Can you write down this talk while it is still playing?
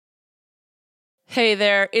Hey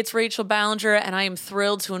there, it's Rachel Ballinger, and I am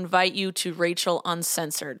thrilled to invite you to Rachel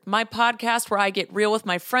Uncensored, my podcast where I get real with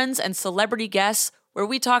my friends and celebrity guests, where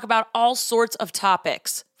we talk about all sorts of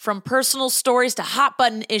topics. From personal stories to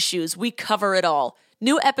hot-button issues, we cover it all.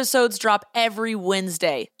 New episodes drop every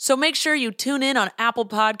Wednesday, so make sure you tune in on Apple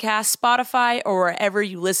Podcasts, Spotify, or wherever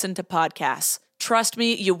you listen to podcasts. Trust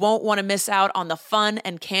me, you won't want to miss out on the fun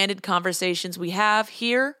and candid conversations we have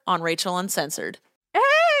here on Rachel Uncensored.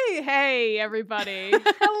 Hey, everybody.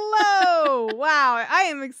 Hello. Wow, I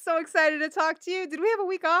am so excited to talk to you. Did we have a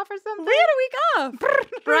week off or something? We had a week off.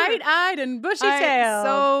 Bright-eyed and bushy-tailed.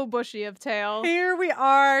 So bushy of tail. Here we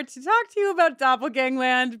are to talk to you about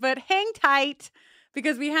Doppelgängland, but hang tight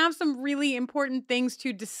because we have some really important things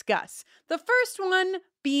to discuss. The first one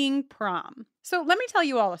being prom. So let me tell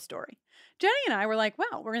you all a story. Jenny and I were like,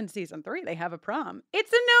 well, we're in season 3. They have a prom.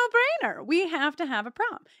 It's a no-brainer. We have to have a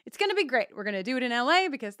prom. It's going to be great. We're going to do it in LA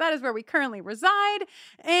because that is where we currently reside.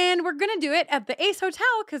 And we're going to do it at the Ace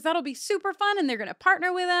Hotel because that'll be super fun. And they're going to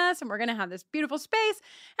partner with us. And we're going to have this beautiful space.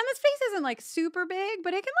 And the space isn't like super big,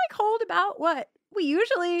 but it can like hold about what we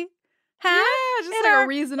usually have. Yeah, just like a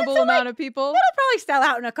reasonable amount of people. It'll probably sell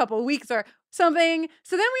out in a couple of weeks or something.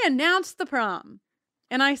 So then we announced the prom.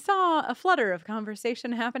 And I saw a flutter of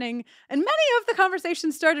conversation happening, and many of the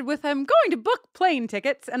conversations started with him going to book plane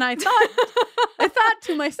tickets. And I thought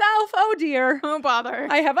to myself, oh dear, Oh bother,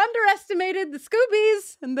 I have underestimated the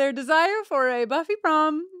Scoobies and their desire for a Buffy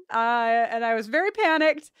prom. And I was very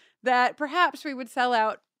panicked that perhaps we would sell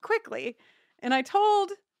out quickly. And I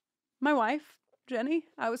told my wife, Jenny,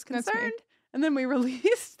 I was concerned. And then we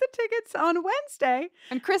released the tickets on Wednesday.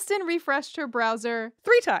 And Kristen refreshed her browser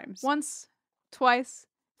 3 times. Once, twice,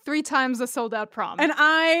 3 times the sold out prom. And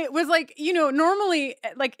I was like, you know, normally,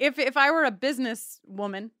 like if I were a business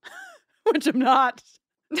woman, which I'm not,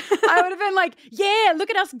 I would have been like, yeah, look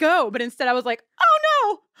at us go. But instead I was like, oh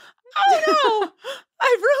no,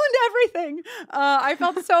 I've ruined everything. I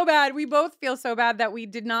felt so bad. We both feel so bad that we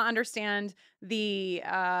did not understand the,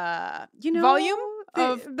 volume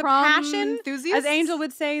of the prom passion, enthusiasts? as Angel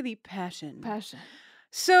would say, the passion. Passion.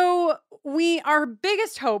 So our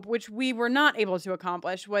biggest hope, which we were not able to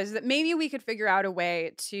accomplish, was that maybe we could figure out a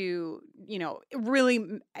way to, you know,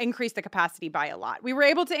 really increase the capacity by a lot. We were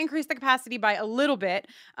able to increase the capacity by a little bit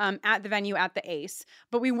at the venue at the Ace,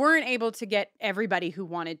 but we weren't able to get everybody who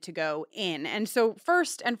wanted to go in. And so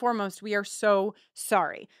first and foremost, we are so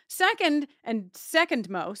sorry. Second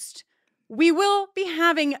most, we will be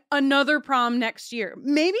having another prom next year.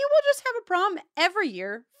 Maybe we'll just have a prom every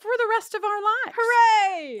year for the rest of our lives.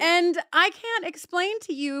 Hooray! And I can't explain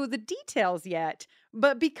to you the details yet,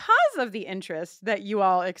 but because of the interest that you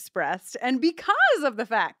all expressed, and because of the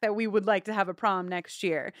fact that we would like to have a prom next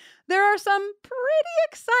year, there are some pretty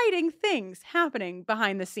exciting things happening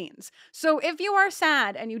behind the scenes. So if you are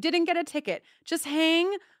sad and you didn't get a ticket, just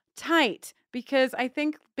hang tight because I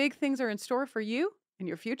think big things are in store for you in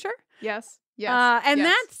your future. Yes.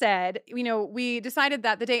 That said, you know, we decided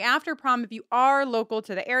that the day after prom, if you are local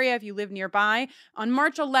to the area, if you live nearby, on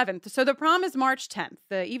March 11th. So the prom is March 10th,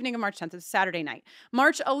 the evening of March 10th is Saturday night.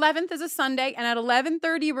 March 11th is a Sunday, and at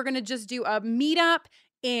 11:30, we're going to just do a meetup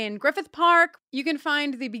in Griffith Park. You can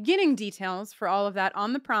find the beginning details for all of that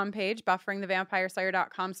on the prom page,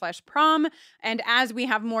 bufferingthevampireslayer.com/prom. And as we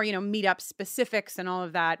have more, you know, meetup specifics and all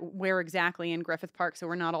of that, where exactly in Griffith Park, so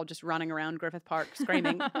we're not all just running around Griffith Park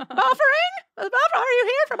screaming, buffering? Are you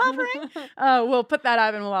here for buffering? We'll put that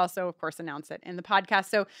up, and we'll also, of course, announce it in the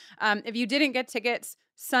podcast. So if you didn't get tickets,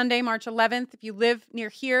 Sunday, March 11th. If you live near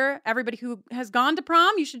here, everybody who has gone to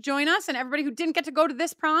prom, you should join us. And everybody who didn't get to go to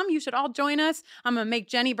this prom, you should all join us. I'm going to make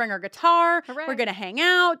Jenny bring her guitar. Hooray. We're going to hang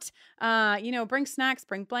out. Bring snacks,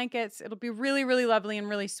 bring blankets. It'll be really, really lovely and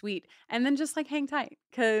really sweet. And then just like hang tight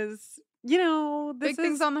because, you know, big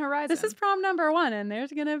things on the horizon. This is prom number 1 and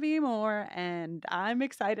there's going to be more. And I'm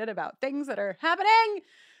excited about things that are happening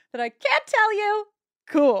that I can't tell you.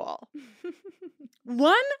 Cool.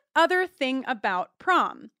 One other thing about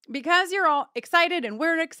prom, because you're all excited and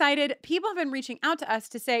we're excited, people have been reaching out to us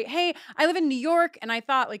to say, hey, I live in New York and I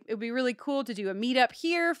thought like it would be really cool to do a meetup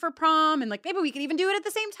here for prom and like maybe we could even do it at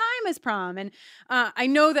the same time as prom. And I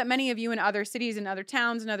know that many of you in other cities and other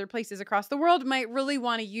towns and other places across the world might really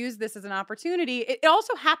want to use this as an opportunity. It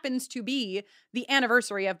also happens to be the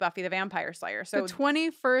anniversary of Buffy the Vampire Slayer. So the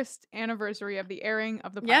 21st anniversary of the airing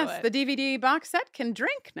of the pilot. Yes, the DVD box set can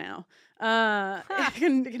drink now.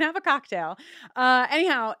 You can have a cocktail.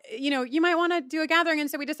 Anyhow, you might want to do a gathering. And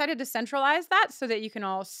so we decided to centralize that so that you can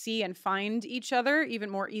all see and find each other even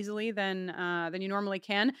more easily than you normally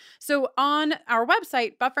can. So on our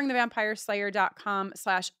website,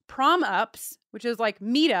 bufferingthevampireslayer.com/promups, which is like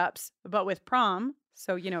meetups, but with prom.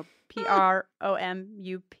 So, PROMUPS,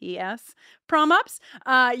 promups.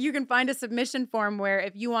 You can find a submission form where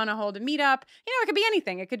if you want to hold a meetup, it could be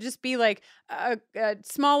anything. It could just be like a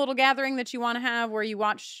small little gathering that you want to have where you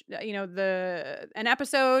watch, an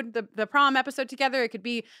episode, the prom episode together. It could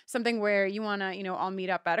be something where you want to, all meet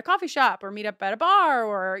up at a coffee shop or meet up at a bar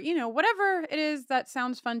or, whatever it is that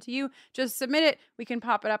sounds fun to you. Just submit it. We can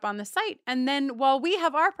pop it up on the site. And then while we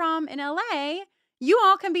have our prom in LA, you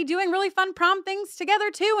all can be doing really fun prom things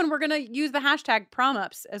together too, and we're gonna use the hashtag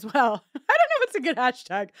promups as well. I don't know if it's a good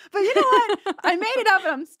hashtag, but you know what? I made it up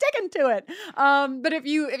and I'm sticking to it. But if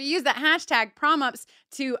you use that hashtag promups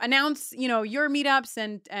to announce, your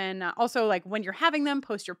meetups and also like when you're having them,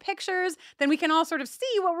 post your pictures, then we can all sort of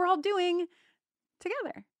see what we're all doing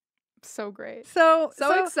together. So great. So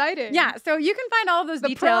exciting. Yeah. So you can find all of those the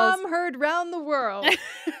details. The prom heard round the world.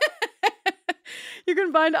 You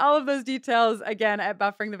can find all of those details again at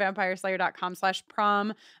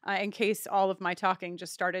bufferingthevampireslayer.com/prom. In case all of my talking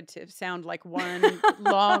just started to sound like one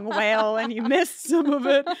long wail and you missed some of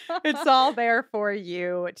it, it's all there for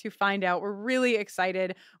you to find out. We're really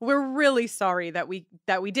excited. We're really sorry that we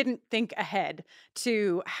didn't think ahead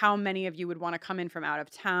to how many of you would want to come in from out of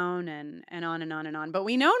town and on and on and on. But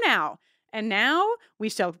we know now. And now we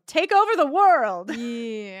shall take over the world.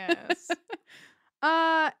 Yes.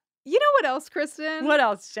 You know what else, Kristen? What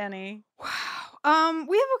else, Jenny? Wow.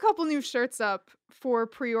 We have a couple new shirts up for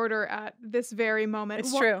pre-order at this very moment.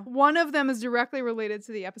 It's true. One of them is directly related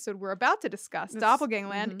to the episode we're about to discuss,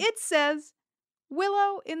 Doppelgängland. Mm-hmm. It says,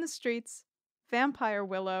 Willow in the streets, vampire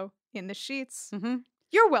Willow in the sheets. Mm-hmm.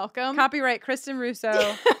 You're welcome. Copyright Kristen Russo.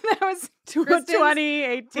 That was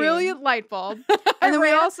 2018. Brilliant light bulb. And then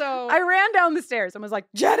I ran down the stairs and was like,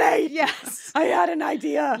 Jenny! Yes. I had an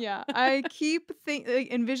idea. Yeah. I keep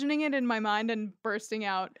envisioning it in my mind and bursting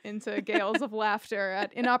out into gales of laughter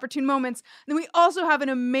at inopportune moments. And then we also have an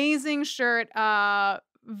amazing shirt,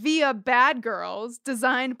 via Bad Girls,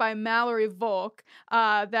 designed by Mallory Volk,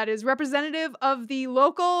 that is representative of the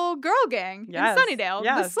local girl gang in Sunnydale,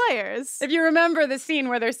 the Slayers. If you remember the scene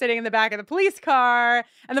where they're sitting in the back of the police car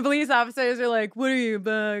and the police officers are like, what are you,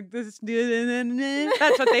 bug? That's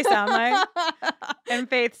what they sound like. And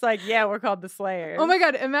Faith's like, yeah, we're called the Slayers. Oh my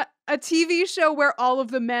God, a TV show where all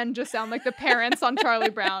of the men just sound like the parents on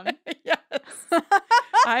Charlie Brown. Yes.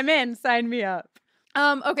 I'm in. Sign me up.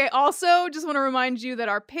 Okay, also, just want to remind you that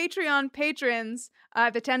our Patreon patrons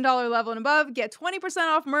at the $10 level and above get 20%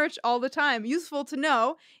 off merch all the time. Useful to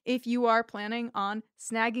know if you are planning on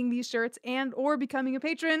snagging these shirts and or becoming a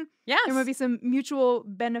patron. Yes. There might be some mutual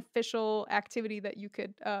beneficial activity that you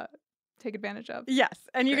could take advantage of. Yes.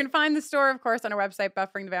 And you can find the store, of course, on our website,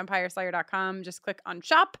 bufferingthevampireslayer.com. Just click on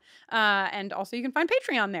shop. And also you can find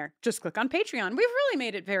Patreon there. Just click on Patreon. We've really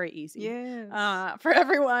made it very easy for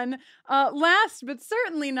everyone. Last but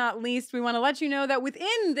certainly not least, we want to let you know that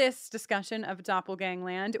within this discussion of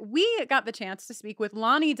Doppelgängland, we got the chance to speak with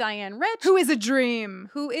Lonnie Diane Rich. Who is a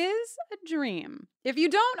dream. If you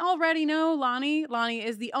don't already know Lonnie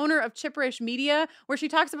is the owner of Chipperish Media, where she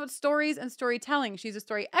talks about stories and storytelling. She's a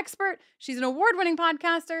story expert. She's an award-winning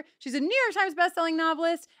podcaster. She's a New York Times bestselling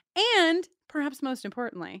novelist. And perhaps most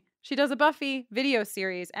importantly, she does a Buffy video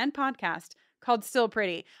series and podcast called Still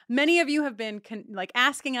Pretty. Many of you have been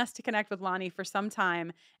asking us to connect with Lonnie for some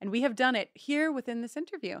time, and we have done it here within this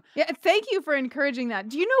interview. Yeah, thank you for encouraging that.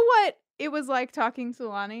 Do you know what it was like talking to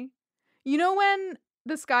Lonnie? You know when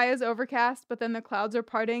the sky is overcast, but then the clouds are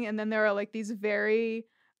parting, and then there are like these very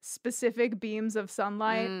specific beams of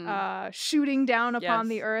sunlight shooting down upon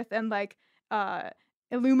the earth and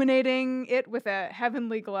illuminating it with a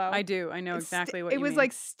heavenly glow. I do. I know exactly what you mean. It was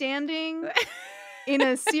like standing in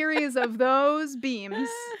a series of those beams.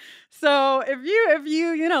 So if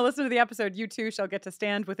you listen to the episode, you too shall get to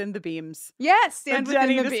stand within the beams. Yes, stand within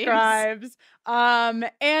Jenny the describes. beams.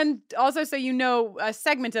 And also, so a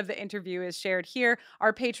segment of the interview is shared here.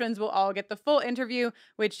 Our patrons will all get the full interview,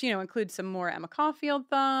 which includes some more Emma Caulfield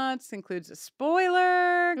thoughts, includes a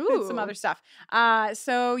spoiler, includes some other stuff.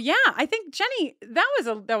 So yeah, I think Jenny,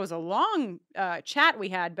 that was a long chat we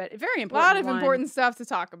had, but very important. A lot of important stuff to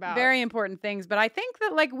talk about. Very important things, but I think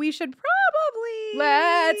that we should probably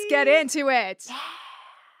let's get into it.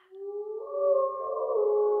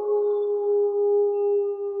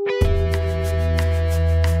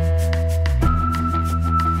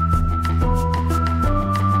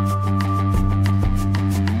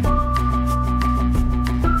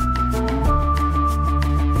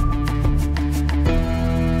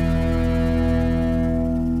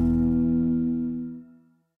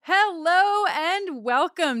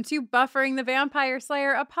 welcome to Buffering the Vampire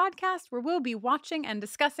Slayer, a podcast where we'll be watching and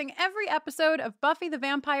discussing every episode of Buffy the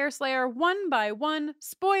Vampire Slayer one by one,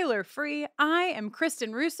 spoiler-free. I am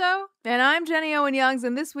Kristen Russo. And I'm Jenny Owen Youngs,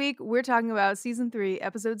 and this week we're talking about Season 3,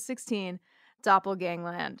 Episode 16,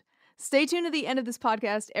 Doppelgängland. Stay tuned to the end of this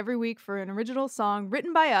podcast every week for an original song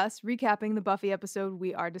written by us, recapping the Buffy episode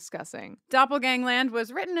we are discussing. Doppelgängland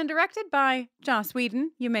was written and directed by Joss Whedon.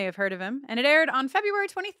 You may have heard of him. And it aired on February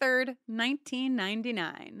 23rd,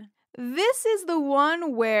 1999. This is the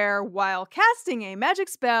one where, while casting a magic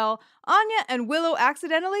spell, Anya and Willow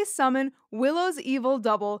accidentally summon Willow's evil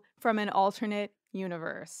double from an alternate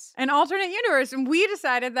universe. An alternate universe. And we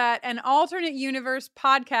decided that an alternate universe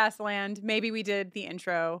podcast land, maybe we did the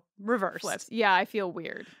intro reversed. Flips. Yeah, I feel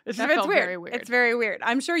weird. It's Felt weird. very weird. It's very weird.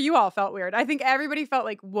 I'm sure you all felt weird. I think everybody felt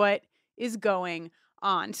like, what is going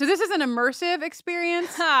on? So this is an immersive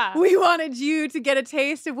experience. We wanted you to get a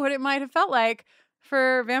taste of what it might have felt like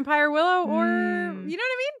for Vampire Willow, or, you know what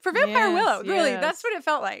I mean? For Vampire Willow. Really, that's what it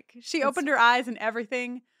felt like. She opened her eyes and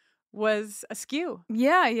everything was askew.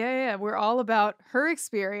 Yeah. We're all about her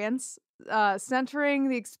experience, centering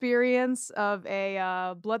the experience of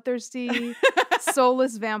a bloodthirsty,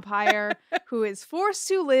 soulless vampire who is forced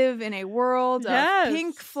to live in a world of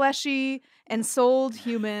pink, fleshy, and souled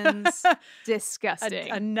humans. Disgusting.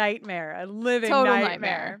 A nightmare. A living total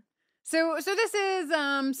nightmare. So this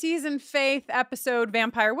is season 5th episode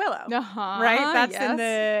Vampire Willow. Right? That's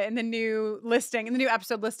in the new listing, in the new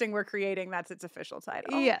episode listing we're creating. That's its official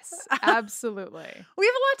title. Yes, absolutely. We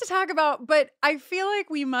have a lot to talk about, but I feel like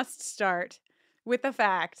we must start with the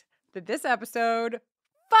fact that this episode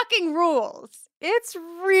fucking rules. It's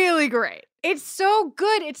really great. It's so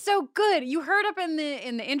good. It's so good. You heard up in the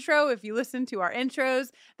intro, if you listen to our intros,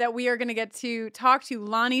 that we are going to get to talk to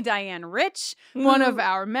Lonnie Diane Rich. One of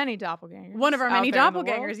our many doppelgangers. One of our many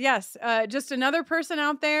doppelgangers, yes. Just another person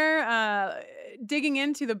out there digging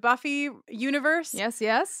into the Buffy universe.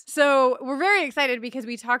 Yes. So we're very excited because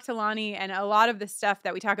we talked to Lonnie, and a lot of the stuff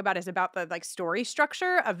that we talk about is about the story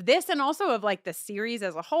structure of this and also of the series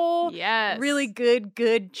as a whole. Yes. Really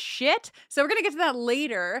good shit. So we're going to get to that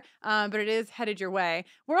later, but it is headed your way.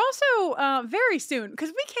 We're also very soon, because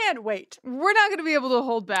we can't wait. We're not going to be able to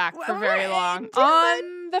hold back for very long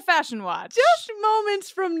on the Fashion Watch. Just moments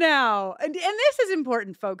from now. And this is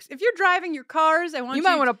important, folks. If you're driving your cars, I want you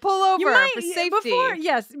might want to pull over for safety.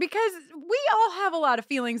 Yes, because we all have a lot of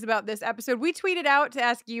feelings about this episode. We tweeted out to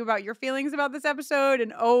ask you about your feelings about this episode,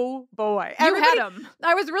 and oh boy. You had them.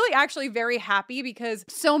 I was really actually very happy because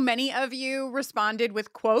so many of you responded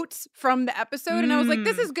with quotes from the episode, and I was like,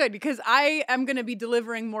 this is good because I am going to be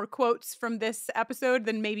delivering more quotes from this episode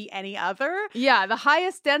than maybe any other. Yeah, the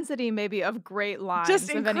highest density maybe of great lines just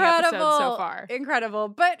of incredible, any episode so far. Incredible.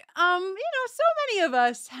 But, so many of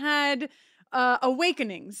us had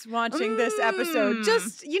awakenings watching this episode.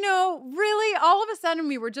 Just, really all of a sudden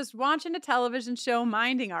we were just watching a television show,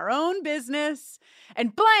 minding our own business,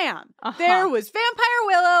 and blam, there was Vampire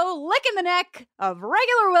Willow licking the neck of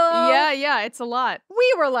regular Willow. Yeah, it's a lot.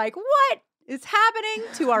 We were like, what is happening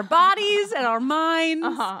to our bodies and our minds?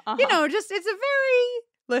 Just it's a very...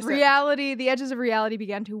 Listen. Reality, the edges of reality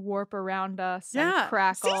began to warp around us and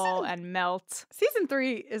crackle and melt. Season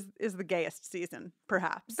 3 is the gayest season,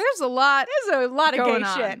 perhaps. There's a lot of gay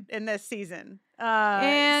on. shit in this season.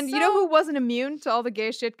 And you know who wasn't immune to all the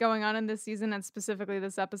gay shit going on in this season, and specifically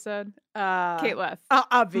this episode? Kate Leth.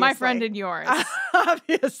 Obviously. My friend and yours.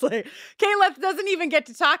 Obviously. Kate Leth doesn't even get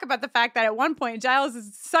to talk about the fact that at one point Giles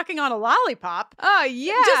is sucking on a lollipop. Oh,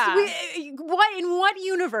 yeah. In what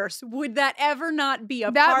universe would that ever not be a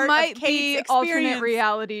part that of might Kate's be experience? Alternate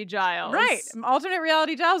reality Giles. Right. Alternate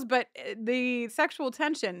reality Giles, but the sexual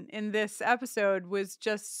tension in this episode was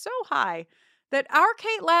just so high that our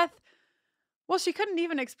Kate Leth, well, she couldn't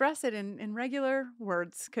even express it in regular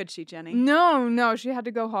words, could she, Jenny? No, she had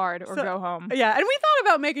to go hard or go home. Yeah, and we thought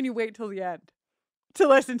about making you wait till the end to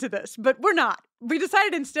listen to this, but we're not. We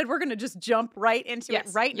decided instead we're going to just jump right into it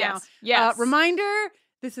right now. Yes. Reminder,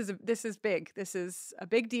 this is big. This is a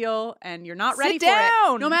big deal, and you're not ready for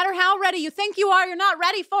it. No matter how ready you think you are, you're not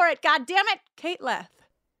ready for it. God damn it, Kate Leth.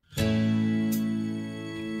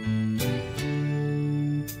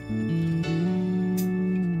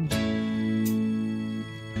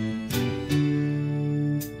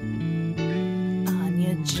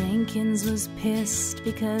 Jenkins was pissed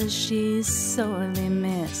because she sorely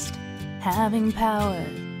missed having power,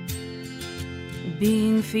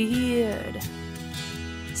 being feared.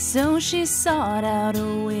 So she sought out a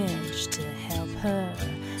witch to help her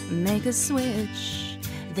make a switch,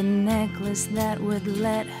 the necklace that would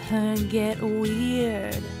let her get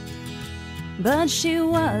weird. But she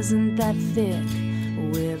wasn't that thick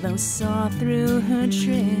Willow saw through her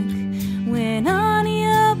trick when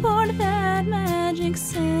Anya poured that magic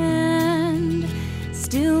sand.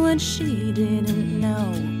 Still what she didn't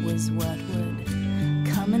know was what would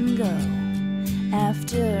come and go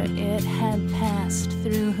after it had passed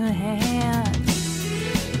through her hands.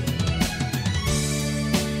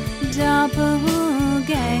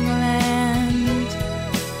 Doppelgängland,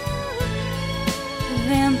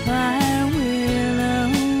 vampire willow.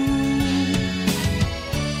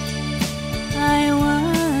 I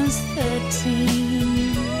was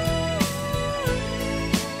 13,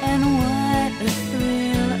 and what a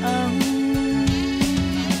thrill, oh.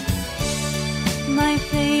 My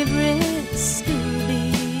favorite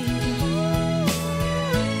Scooby,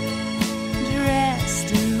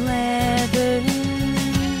 dressed in leather,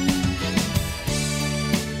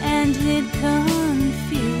 and it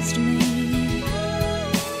confused me.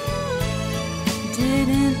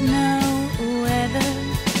 Didn't know whether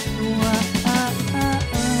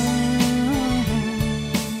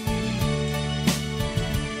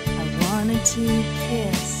I wanted to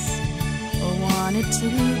kiss or wanted to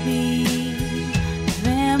be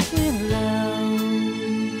Vamp Willow.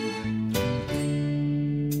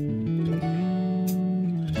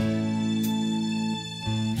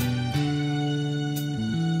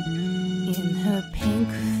 In her pink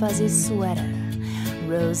fuzzy sweater,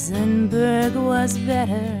 Rosenberg was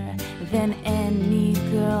better than any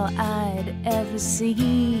girl I'd ever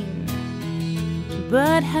seen.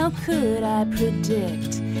 But how could I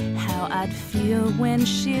predict how I'd feel when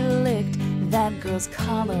she licked that girl's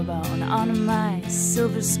collarbone on my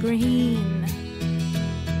silver screen?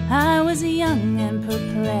 I was young and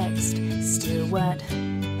perplexed, still what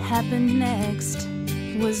happened next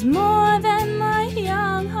was more than my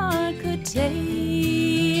young heart could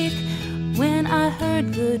take. When I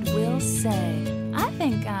heard Goodwill say, I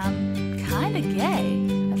think I'm kinda gay,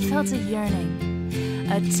 I felt a yearning,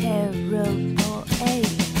 a terrible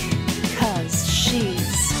ache, 'cause she's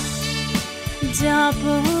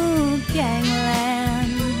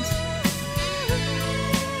Doppelgängland,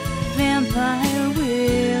 vampire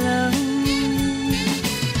willow.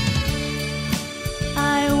 I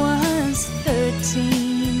was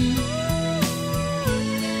 13,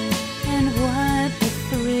 and what a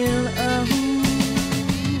thrill, oh.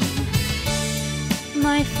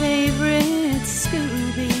 My favorite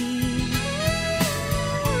Scooby,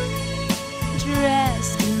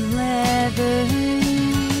 dressed in leather.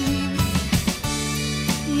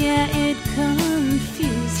 Yeah, it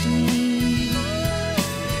confused me.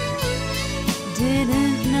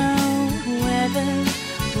 Didn't know whether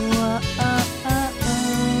I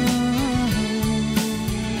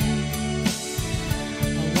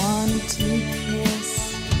wanted to kiss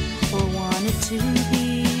or wanted to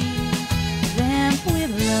be Vamp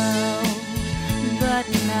Willow, but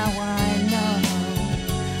now I know.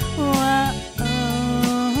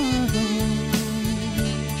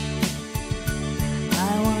 I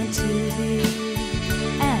want to be,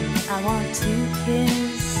 and I want to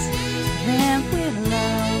kiss Vamp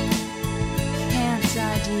Willow. Can't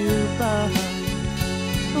I do both?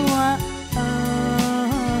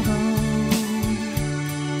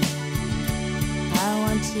 I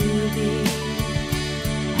want to be,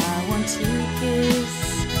 I want to kiss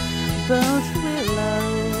both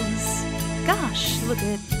willows. Gosh, look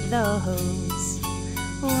at those.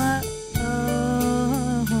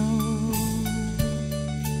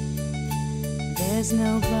 There's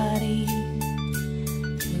nobody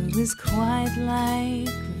who is quite like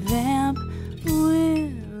Vamp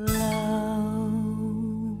Willow.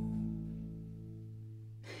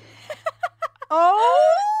 Oh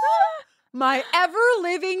my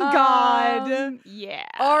ever-living God. Yeah.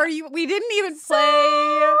 Are you? We didn't even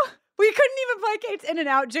play. We couldn't even play Kate's In and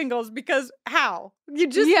Out jingles because how? You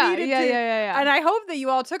just needed to. Yeah. And I hope that you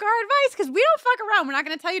all took our advice because we don't fuck around. We're not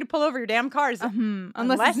going to tell you to pull over your damn cars.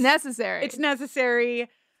 Unless it's necessary. It's necessary.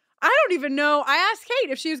 I don't even know. I asked Kate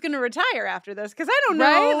if she was going to retire after this because I don't know.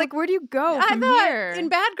 Right? Like, where do you go from here? In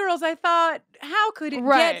Bad Girls, I thought, how could it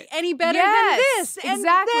get any better than this?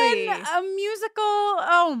 Exactly. And then a musical,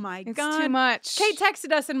 oh my God. It's too much. Kate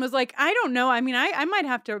texted us and was like, I don't know. I mean, I might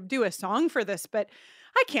have to do a song for this, but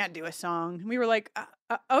I can't do a song. We were like,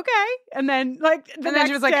 okay. And then, like, and then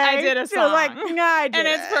she was like, I did a song. She was like, nah, I did and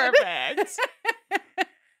it's perfect.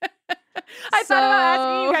 I thought about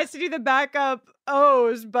asking you guys to do the backup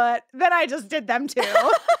O's, but then I just did them too.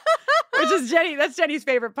 Which is Jenny. That's Jenny's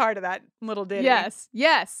favorite part of that little ditty. Yes.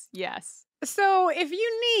 So if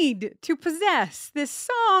you need to possess this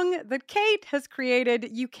song that Kate has created,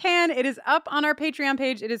 you can. It is up on our Patreon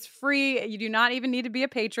page. It is free. You do not even need to be a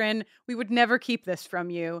patron. We would never keep this from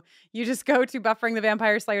you. You just go to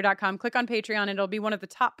bufferingthevampireslayer.com, click on Patreon, and it'll be one of the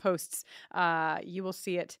top posts. You will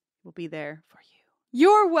see it. It will be there for you.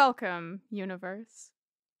 You're welcome, universe.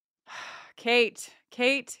 Kate.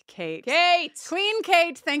 Queen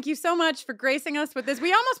Kate, thank you so much for gracing us with this.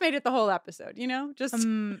 We almost made it the whole episode, you know? Just Just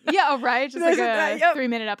like a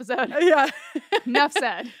 3-minute episode. Yeah. Enough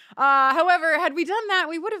said. However, had we done that,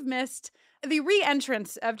 we would have missed the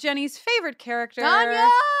re-entrance of Jenny's favorite character.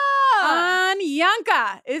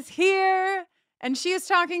 Anyanka is here. And she is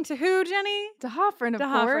talking to who, Jenny? D'Hoffryn, of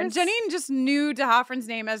course. Jenny just knew D'Hoffryn's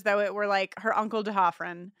name as though it were like her uncle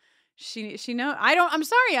D'Hoffryn. She know. I'm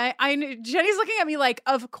sorry. Jenny's looking at me like,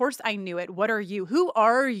 of course I knew it. What are you? Who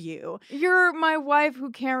are you? You're my wife who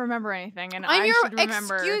can't remember anything, and I should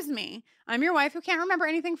remember. Excuse me. I'm your wife who can't remember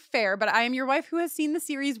anything fair, but I am your wife who has seen the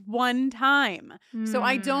series one time. So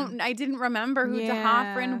I didn't remember who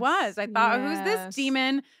D'Hoffryn was. I thought, who's this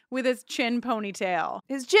demon with his chin ponytail?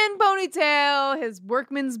 His chin ponytail, his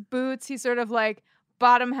workman's boots. He's sort of like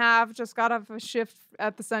bottom half, just got off a shift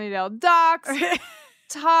at the Sunnydale docks.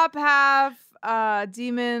 Top half,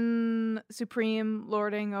 demon supreme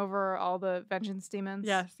lording over all the vengeance demons.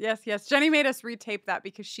 Yes. Jenny made us retape that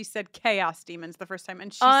because she said chaos demons the first time,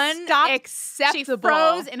 and she unacceptable. stopped. She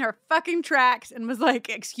froze in her fucking tracks and was like,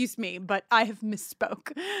 "Excuse me, but I have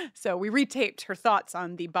misspoke." So we retaped her thoughts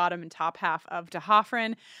on the bottom and top half of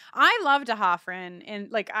D'Hoffryn. I love D'Hoffryn,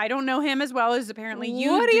 and like I don't know him as well as apparently you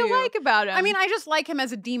do. What do you like about him? I mean, I just like him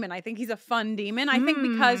as a demon. I think he's a fun demon. I think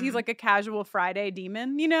because he's like a casual Friday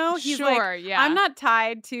demon, you know? He's I'm not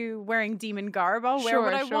tied to wearing demon garb. I'll wear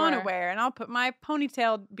what I want to wear, and I'll put my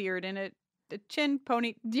ponytail beard in a chin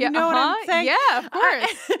pony. Do you know what I'm saying? Yeah, of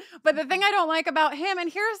course. But the thing I don't like about him,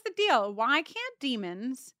 and here's the deal: why can't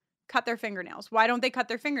demons cut their fingernails? Why don't they cut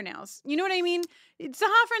their fingernails? You know what I mean?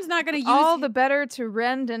 D'Hoffryn's not going to use all the better to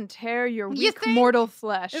rend and tear your weak mortal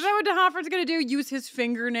flesh. Is that what D'Hoffryn's going to do? Use his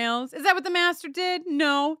fingernails? Is that what the Master did?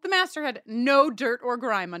 No, the Master had no dirt or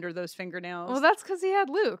grime under those fingernails. Well, that's because he had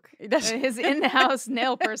Luke, his in-house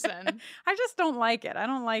nail person. I just don't like it. I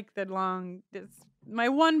don't like the long. My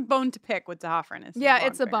one bone to pick with D'Hoffryn is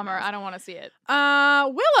it's a bummer. I don't want to see it.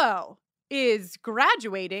 Willow is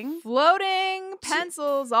graduating. Floating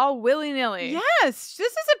pencils all willy-nilly. Yes, this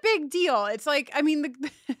is a big deal. It's like, I mean, the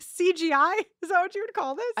CGI, is that what you would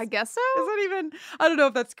call this? I guess so. Is that even, I don't know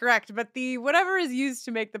if that's correct, but the whatever is used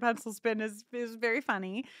to make the pencil spin is very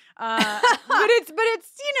funny. But it's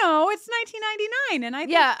it's 1999, and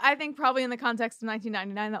I think probably in the context of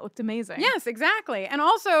 1999 that looked amazing. Yes, exactly. And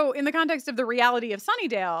also in the context of the reality of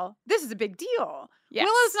Sunnydale, this is a big deal. Yes.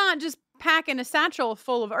 Willow's not just packing a satchel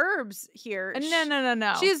full of herbs here.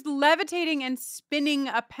 No. She's levitating and spinning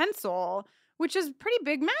a pencil, which is pretty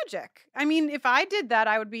big magic. I mean, if I did that,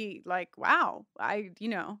 I would be like, wow,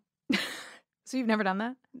 So you've never done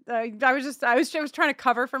that? I was trying to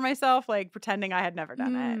cover for myself, like pretending I had never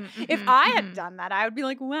done it. If I had done that, I would be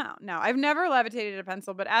like, wow. No, I've never levitated a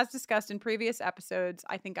pencil, but as discussed in previous episodes,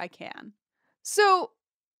 I think I can. So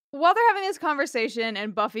while they're having this conversation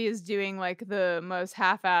and Buffy is doing like the most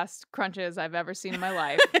half-assed crunches I've ever seen in my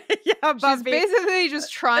life. Yeah, Buffy. She's basically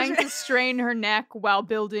just trying to strain her neck while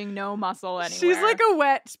building no muscle anywhere. She's like a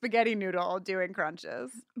wet spaghetti noodle doing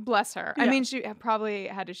crunches. Bless her. Yeah. I mean, she probably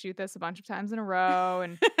had to shoot this a bunch of times in a row,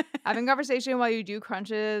 and having conversation while you do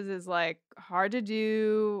crunches is like hard to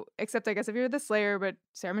do, except I guess if you're the Slayer, but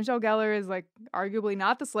Sarah Michelle Gellar is like arguably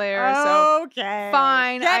not the Slayer. Okay. So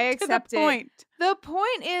fine, I to accept the point. The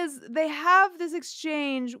point is they have this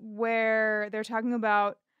exchange where they're talking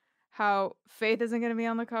about how Faith isn't going to be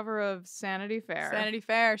on the cover of Sanity Fair. Sanity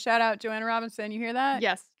Fair. Shout out Joanna Robinson. You hear that?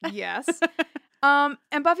 Yes.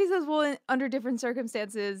 And Buffy says, well, under different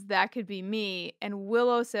circumstances, that could be me. And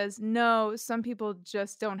Willow says, no, some people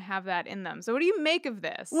just don't have that in them. So what do you make of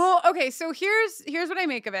this? Well, okay, so here's what I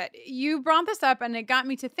make of it. You brought this up and it got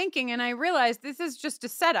me to thinking, and I realized this is just a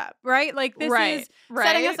setup, right? Like this is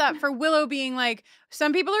setting us up for Willow being like,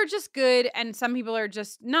 some people are just good and some people are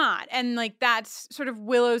just not. And like that's sort of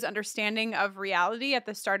Willow's understanding of reality at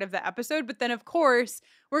the start of the episode. But then of course,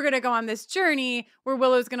 we're going to go on this journey where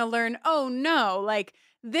Willow's going to learn, oh no, like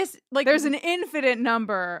this, like there's an infinite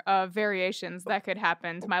number of variations that could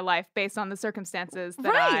happen to my life based on the circumstances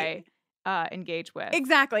that I engage with.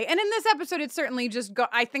 Exactly. And in this episode, it's certainly just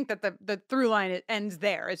I think that the through line ends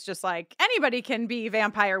there. It's just like anybody can be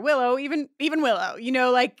vampire Willow, even Willow. You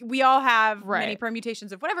know, like we all have many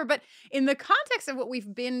permutations of whatever. But in the context of what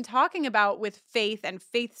we've been talking about with Faith and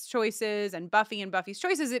Faith's choices and Buffy and Buffy's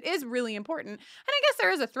choices, it is really important. And I guess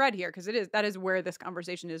there is a thread here because that is where this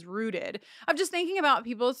conversation is rooted, of just thinking about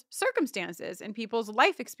people's circumstances and people's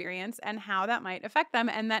life experience and how that might affect them.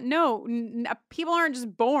 And that people aren't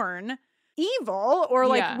just born evil or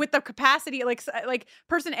like with the capacity, like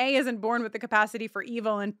person A isn't born with the capacity for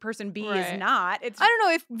evil and person B is not. I don't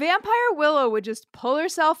know if Vampire Willow would just pull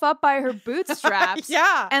herself up by her bootstraps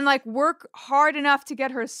and like work hard enough to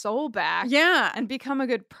get her soul back and become a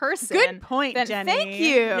good person. Good point, then Jenny. Thank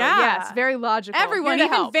you. Yeah, it's very logical. Everyone,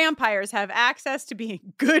 even vampires, have access to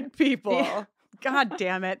being good people. God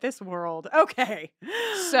damn it, this world. Okay.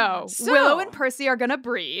 So Willow and Percy are gonna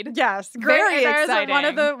breed. Yes. Very exciting.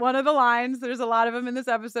 One of the lines, there's a lot of them in this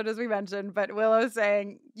episode, as we mentioned, but Willow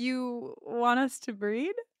saying, "You want us to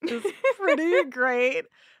breed?" is pretty great.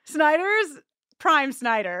 Prime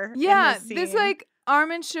Snyder. Yeah, this like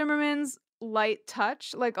Armin Shimmerman's light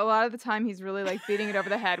touch. Like a lot of the time he's really like beating it over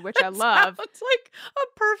the head, which I love. It's like a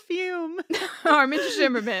perfume. Armin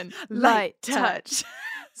Shimmerman, light touch.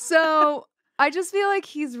 So I just feel like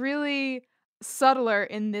he's really subtler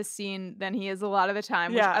in this scene than he is a lot of the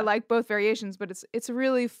time, which I like both variations, but it's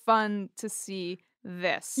really fun to see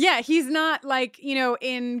this. Yeah, he's not like,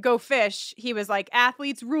 in Go Fish, he was like,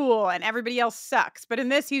 athletes rule and everybody else sucks. But in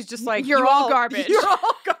this, he's just like, you're all garbage. You're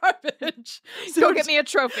all garbage. So go get me a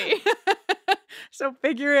trophy. So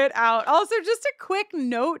figure it out. Also, just a quick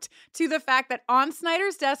note to the fact that on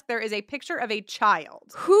Snyder's desk, there is a picture of a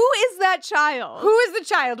child. Who is that child? Who is the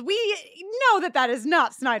child? We know that is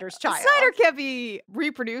not Snyder's child. Snyder can't be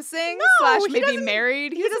reproducing / maybe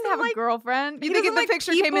married. He doesn't have a girlfriend. You think if the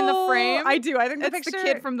picture came in the frame? I do. I think it's the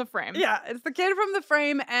kid from the frame. Yeah, it's the kid from the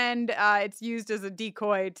frame, and it's used as a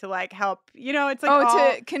decoy to like help. It's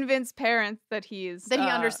like to convince parents that he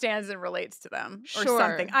understands and relates to them or sure,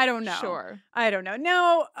 something. I don't know. Sure. I don't know.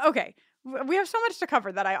 No, okay. We have so much to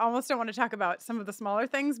cover that I almost don't want to talk about some of the smaller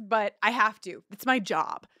things, but I have to. It's my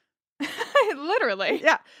job. Literally.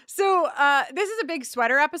 Yeah. So this is a big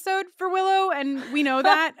sweater episode for Willow, and we know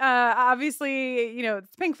that. Obviously,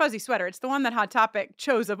 it's pink fuzzy sweater. It's the one that Hot Topic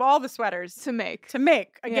chose of all the sweaters to make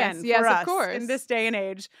again yes, for us of course. in this day and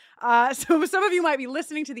age. So some of you might be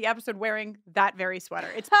listening to the episode wearing that very sweater.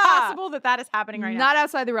 It's possible that is happening right now. Not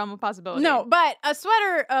outside the realm of possibility. No, but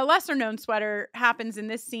a lesser known sweater happens in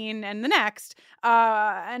this scene and the next,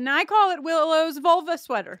 and I call it Willow's vulva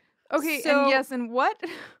sweater. Okay, so, and what?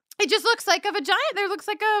 It just looks like a vagina. There looks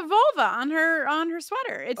like a vulva on her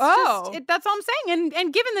sweater. It's just that's all I'm saying.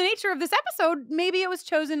 And given the nature of this episode, maybe it was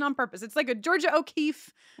chosen on purpose. It's like a Georgia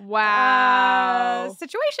O'Keeffe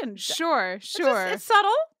situation. Sure. It's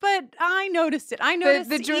subtle, but I noticed it. I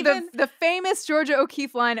noticed the famous Georgia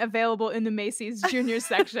O'Keeffe line available in the Macy's Junior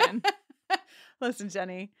section. Listen,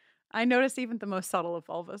 Jenny, I noticed even the most subtle of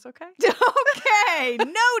vulvas. Okay. Okay,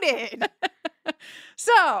 noted.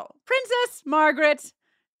 So, Princess Margaret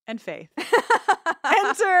and Faith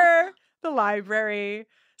enter the library.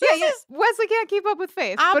 So Wesley can't keep up with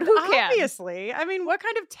Faith, but who can? Obviously. I mean, what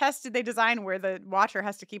kind of test did they design where the Watcher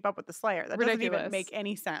has to keep up with the Slayer? That Ridiculous. Doesn't even make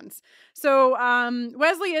any sense. So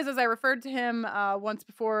Wesley is, as I referred to him once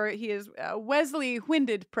before, he is Wesley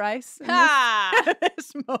Winded Price in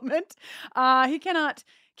this moment. He cannot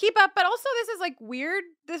keep up, but also this is like weird.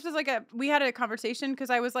 This was like we had a conversation because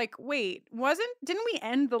I was like, wait, didn't we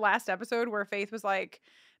end the last episode where Faith was like,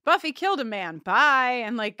 Buffy killed a man, bye,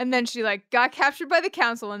 and then she like got captured by the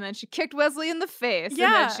council, and then she kicked Wesley in the face, and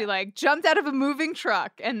then she like jumped out of a moving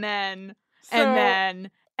truck, and then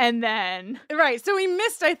right. So we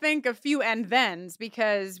missed, I think, a few and thens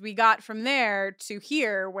because we got from there to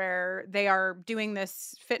here where they are doing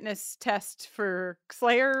this fitness test for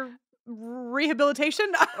Slayer rehabilitation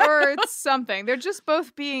or something. They're just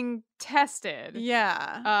both being tested.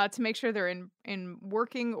 Yeah. To make sure they're in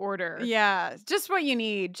working order. Yeah. Just what you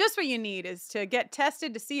need. Just what you need is to get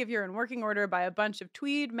tested to see if you're in working order by a bunch of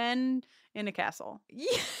tweed men in a castle.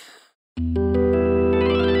 Yeah.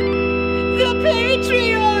 The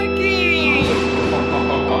patriarchy!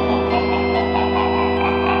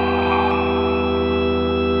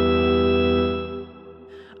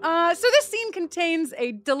 So this scene contains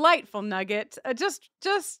a delightful nugget.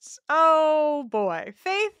 Oh boy.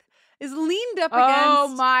 Faith is leaned up against oh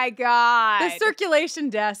my God. the circulation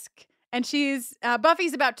desk, and she's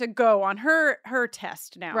Buffy's about to go on her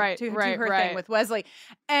test now to do her thing with Wesley.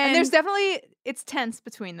 And there's definitely, it's tense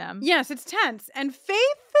between them. Yes, it's tense. And Faith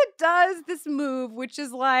does this move, which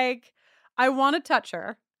is like, I want to touch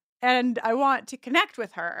her and I want to connect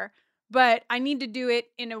with her, but I need to do it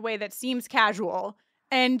in a way that seems casual.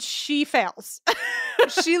 And she fails.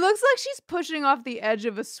 She looks like she's pushing off the edge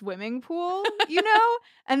of a swimming pool, you know?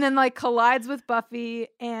 And then like collides with Buffy.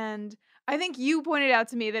 And I think you pointed out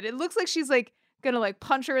to me that it looks like she's like gonna like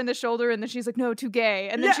punch her in the shoulder, and then she's like, no, too gay.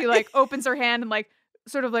 And then she like opens her hand and like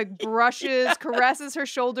sort of like brushes, caresses her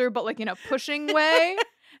shoulder, but like in a pushing way.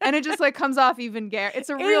 And it just like comes off even gay. It's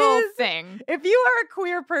a real thing. If you are a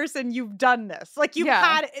queer person, you've done this. Like you've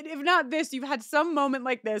had, if not this, you've had some moment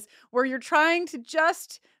like this where you're trying to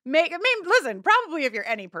just make, I mean, listen, probably if you're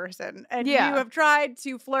any person and you have tried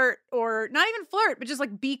to flirt, or not even flirt, but just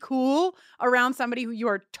like be cool around somebody who you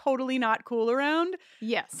are totally not cool around.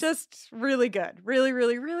 Yes. Just really good. Really,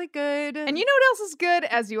 really, really good. And you know what else is good,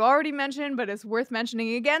 as you already mentioned, but it's worth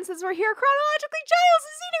mentioning again since we're here chronologically?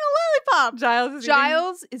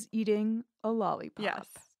 Giles is eating a lollipop. Yes.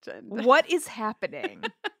 What is happening?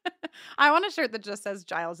 I want a shirt that just says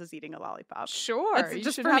Giles is eating a lollipop. Sure. It's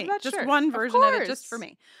just for me. Just one version of it just for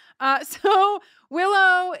me. So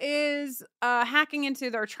Willow is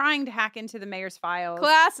trying to hack into the mayor's files.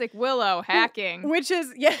 Classic Willow hacking. Which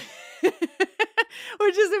is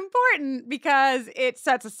which is important because it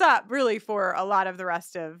sets us up really for a lot of the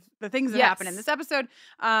rest of the things that happen in this episode.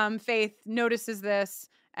 Faith notices this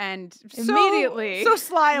and immediately, so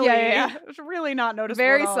slyly, it's really not noticeable.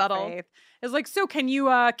 Very at all, subtle. Faith is like, so can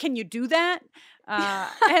you do that?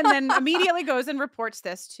 And then immediately goes and reports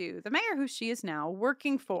this to the mayor, who she is now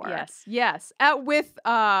working for. Yes. With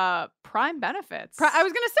prime benefits. I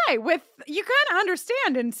was gonna say, with, you kind of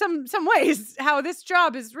understand in some ways how this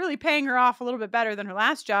job is really paying her off a little bit better than her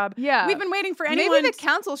last job. Yeah, we've been waiting for anyone. Maybe the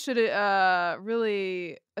council should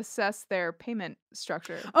really assess their payment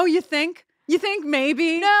structure. Oh, you think? You think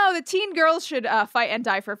maybe? No, the teen girls should fight and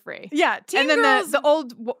die for free. Yeah, teen girls. And then the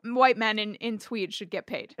old white men in tweed should get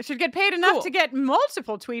paid. Should get paid enough to get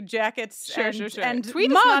multiple tweed jackets. Sure. And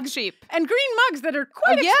tweed mugs, is not cheap. And green mugs that are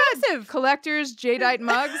quite expensive. Collectors, jadeite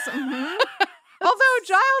mugs. Mm-hmm. Although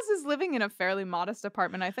Giles is living in a fairly modest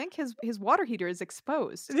apartment, I think his water heater is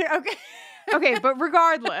exposed. Okay, but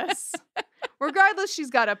regardless, she's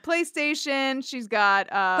got a PlayStation. She's got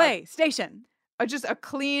PlayStation. Just a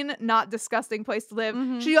clean, not disgusting place to live.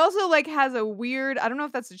 Mm-hmm. She also like has a weird, I don't know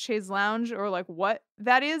if that's a chaise lounge or like what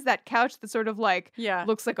that is, that couch that sort of like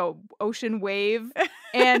looks like a ocean wave,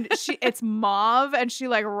 and it's mauve, and she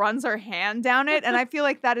like runs her hand down it, and I feel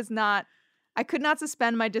like that is not, I could not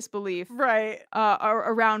suspend my disbelief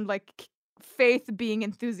around like Faith being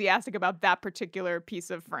enthusiastic about that particular piece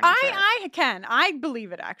of furniture. I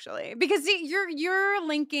believe it, actually, because you're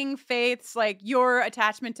linking Faith's, like, your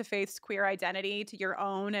attachment to Faith's queer identity to your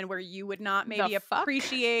own, and where you would not maybe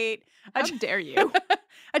appreciate how dare you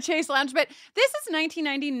a chaise lounge. But this is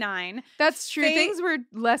 1999. That's true. Things were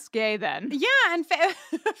less gay then. Yeah, and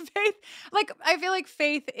Faith, like, I feel like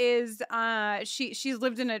Faith is she's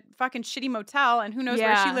lived in a fucking shitty motel, and who knows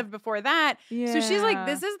where she lived before that. So she's like,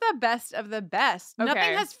 this is the best of the best. Okay.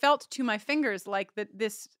 Nothing has felt to my fingers like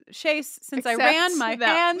this chaise since I ran my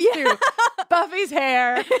hands through Buffy's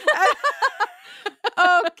hair.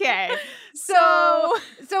 Okay. So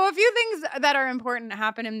a few things that are important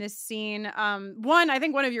happen in this scene. One, I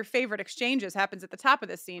think one of your favorite exchanges happens at the top of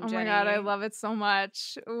this scene, Jenny. Oh my God, I love it so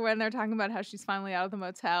much. When they're talking about how she's finally out of the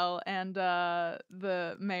motel, and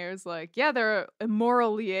the mayor's like, yeah, there are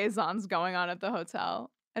immoral liaisons going on at the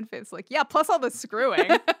hotel. And Faith's like, yeah, plus all the screwing.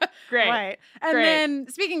 Great. Right. And then,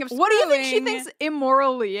 speaking of screwing, what do you think she thinks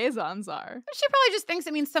immoral liaisons are? She probably just thinks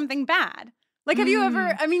it means something bad. Like, have you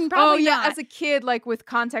ever, I mean, probably not. As a kid, like, with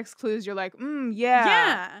context clues, you're like,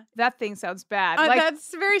 that thing sounds bad.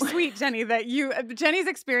 That's very sweet, Jenny, that Jenny's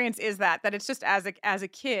experience is that it's just as a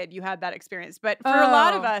kid, you had that experience. But for a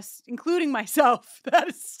lot of us, including myself, that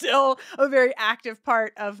is still a very active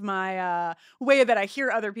part of my way that I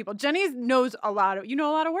hear other people. Jenny knows a lot of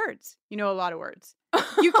words. You know a lot of words.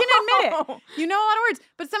 You can admit it. You know a lot of words,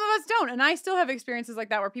 but some of us don't. And I still have experiences like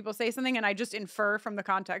that where people say something and I just infer from the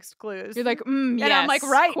context clues. You're like, yes. And I'm like,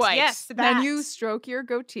 right, quite. Yes. Then you stroke your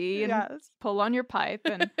goatee and pull on your pipe.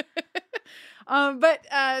 And But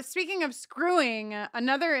speaking of screwing,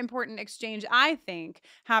 another important exchange, I think,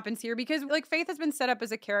 happens here because, like, Faith has been set up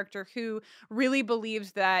as a character who really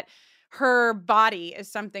believes that her body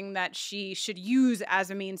is something that she should use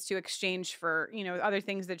as a means to exchange for, other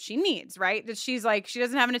things that she needs, right? That she's like, she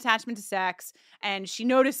doesn't have an attachment to sex, and she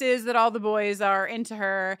notices that all the boys are into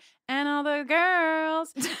her and all the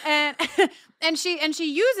girls, and she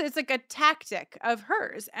uses it's like a tactic of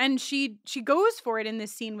hers, and she goes for it in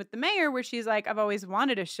this scene with the mayor where she's like, I've always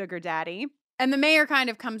wanted a sugar daddy. And the mayor kind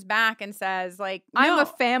of comes back and says, like, no, I'm a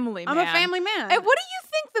family man. I'm a family man. And what do you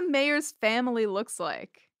think the mayor's family looks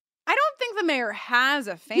like? I don't think the mayor has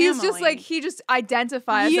a family. He's just like, he just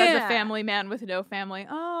identifies as Yeah. a family man with no family.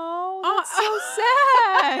 Oh, that's so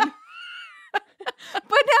sad.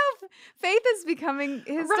 But now Faith is becoming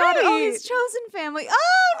his daughter. Oh, Right. his chosen family.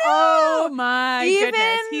 Oh, no. Oh my Even-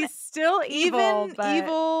 goodness. He's still evil. Even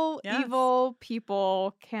but yes. evil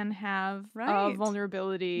people can have Right.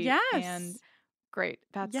 vulnerability. Yes. And great.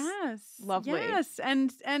 That's lovely. Yes.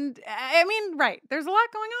 And I mean, right. There's a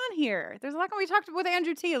lot going on here. There's a lot going. We talked with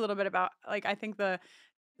Andrew T a little bit about, like, I think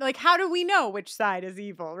how do we know which side is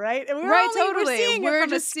evil, right? Totally. We're seeing We're it from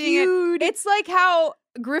just a seeing it. skewed. It's like how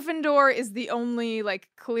Gryffindor is the only like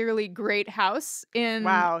clearly great house in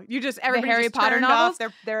Wow. You just everybody Harry just Potter turned novels,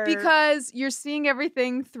 off their because you're seeing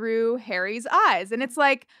everything through Harry's eyes. And it's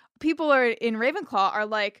like people are in Ravenclaw are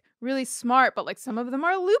like really smart, but like some of them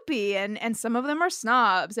are loopy and some of them are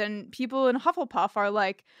snobs. And people in Hufflepuff are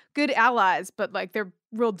like good allies, but like they're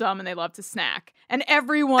real dumb and they love to snack. And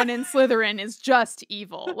everyone in Slytherin is just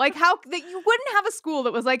evil. Like how that you wouldn't have a school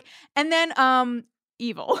that was like, and then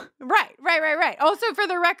evil. Right. Also, for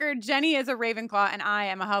the record, Jenny is a Ravenclaw and I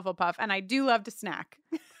am a Hufflepuff, and I do love to snack.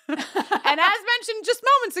 And as mentioned just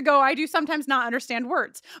moments ago, I do sometimes not understand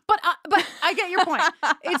words. But I get your point.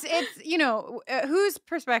 It's whose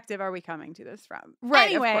perspective are we coming to this from?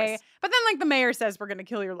 Right, of Anyway, course. but then like the mayor says we're going to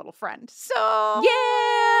kill your little friend. So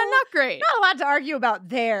Yeah, not great. not a lot to argue about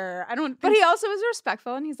there. I don't. But think- he also is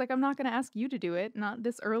respectful, and he's like, I'm not going to ask you to do it, not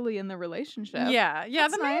this early in the relationship. Yeah.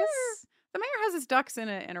 That's The mayor. nice. The mayor has his ducks in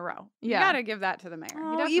a row. Yeah. You got to give that to the mayor. He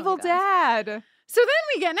Oh, definitely evil does. dad. So then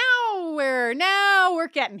we get now we're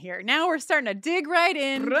getting here. Now we're starting to dig right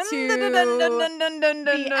into the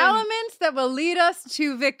elements that will lead us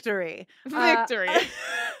to victory. Victory.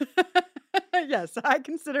 Yes, I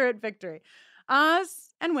consider it victory. Oz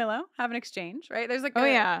and Willow have an exchange, right? There's like Oh, a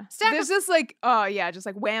yeah. stack There's of, just like, oh, yeah, just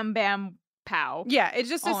like wham, bam, pow. yeah, it's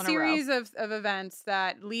just all a in a row. series of events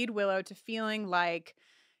that lead Willow to feeling like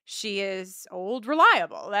she is old,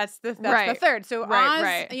 reliable. That's the Right. third. So Oz,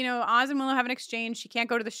 Right. Oz and Willow have an exchange. She can't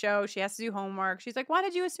go to the show. She has to do homework. She's like, "Why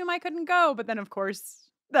did you assume I couldn't go?" But then, of course,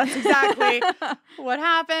 that's exactly what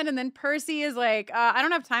happened. And then Percy is like, "I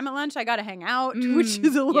don't have time at lunch. I got to hang out," which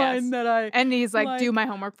is a line yes. that I. And he's like, do Like- my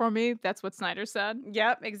homework for me. That's what Snyder said.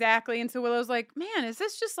 Yep, exactly. And so Willow's like, "Man, is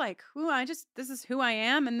this just like this is who I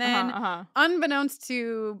am?" And then, unbeknownst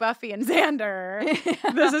to Buffy and Xander,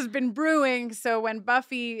 this has been brewing. So when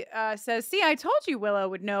Buffy says, "See, I told you Willow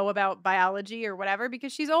would know about biology or whatever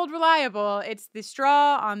because she's old, reliable," it's the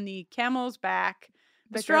straw on the camel's back.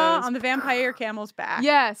 The That straw goes, on the vampire camel's back.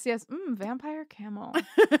 Yes. Vampire camel.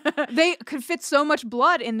 They could fit so much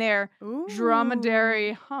blood in their Ooh.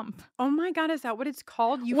 dromedary hump. Oh my God, is that what it's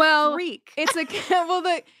called? You Well, freak. It's a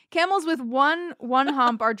the camels with one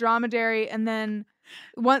hump are dromedary, and then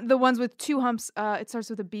the ones with two humps. It starts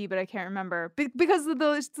with a B, but I can't remember because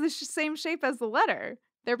it's the same shape as the letter.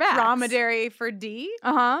 They're backs. Dromedary for D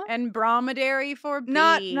and bromedary for B.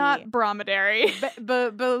 Not bromedary.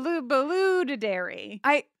 Baludidary.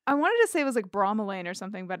 I wanted to say it was like bromelain or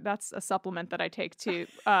something, but that's a supplement that I take to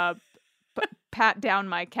pat down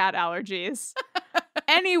my cat allergies.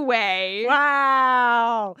 Anyway.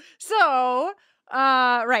 Wow. So,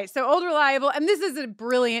 right. So old reliable, and this is a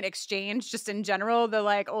brilliant exchange just in general. The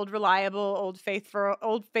like old reliable, old faithful,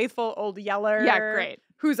 old yeller. Yeah, great.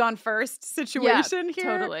 Who's on first situation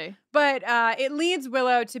here. Totally. But it leads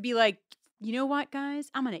Willow to be like, you know what, guys?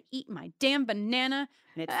 I'm going to eat my damn banana,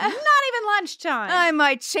 and it's not even lunchtime. I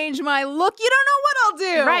might change my look. You don't know what I'll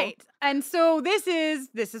do. Right. And so this is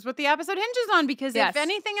what the episode hinges on, because Yes. if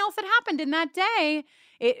anything else had happened in that day,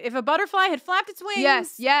 if a butterfly had flapped its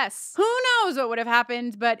wings, Yes. who knows what would have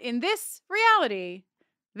happened. But in this reality,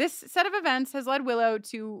 this set of events has led Willow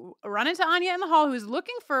to run into Anya in the hall, who's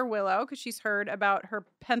looking for Willow because she's heard about her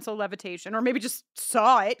pencil levitation, or maybe just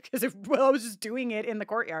saw it because if Willow was just doing it in the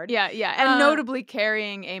courtyard. Yeah. And notably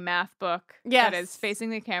carrying a math book that Yes. is facing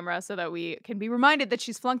the camera so that we can be reminded that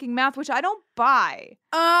she's flunking math, which I don't buy.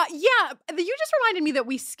 Yeah, you just reminded me that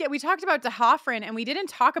we talked about DeHoffrin and we didn't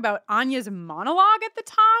talk about Anya's monologue at the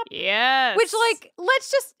top. Yes. Which, like,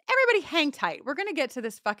 let's just, everybody hang tight. We're going to get to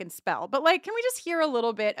this fucking spell. But, like, can we just hear a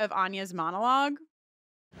little bit of Anya's monologue?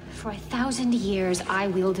 For 1,000 years, I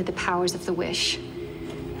wielded the powers of the wish.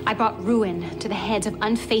 I brought ruin to the heads of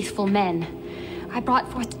unfaithful men. I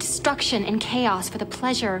brought forth destruction and chaos for the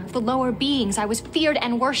pleasure of the lower beings. I was feared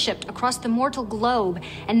and worshipped across the mortal globe,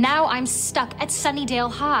 and now I'm stuck at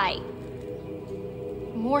Sunnydale High.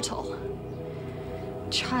 Mortal.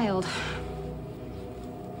 Child.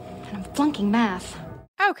 And I'm flunking math.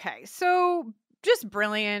 Okay, so just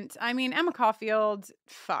brilliant. I mean, Emma Caulfield,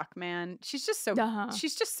 fuck, man. She's just so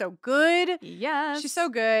good. Yes. She's so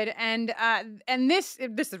good. And this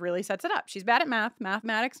really sets it up. She's bad at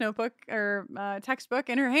mathematics notebook or textbook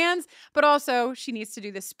in her hands, but also she needs to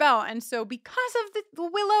do this spell. And so because of the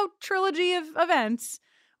Willow trilogy of events,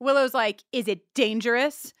 Willow's like, is it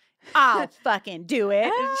dangerous? I'll fucking do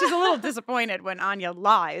it. She's a little disappointed when Anya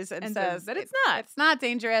lies and says that it's not. It's not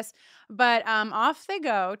dangerous. But off they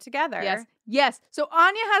go together. Yes. So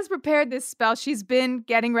Anya has prepared this spell. She's been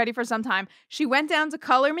getting ready for some time. She went down to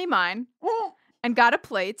Color Me Mine and got a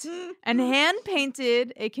plate and hand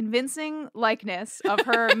painted a convincing likeness of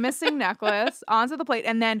her missing necklace onto the plate,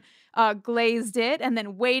 and then glazed it, and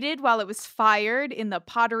then waited while it was fired in the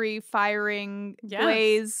pottery firing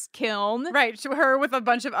glaze kiln. Right, to her with a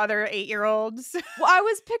bunch of other 8-year-olds. Well, I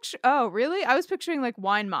was Oh, really? I was picturing like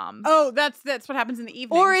wine moms. Oh, that's what happens in the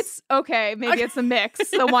evening. Or it's maybe it's a mix.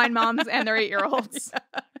 The wine moms and their 8-year-olds.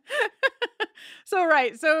 Yeah.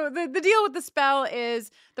 So the deal with the spell is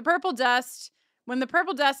the purple dust. When the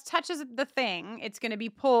purple dust touches the thing, it's going to be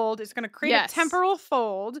pulled. It's going to create a temporal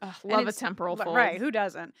fold. Love a temporal fold. Right, who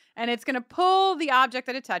doesn't? And it's going to pull the object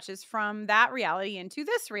that it touches from that reality into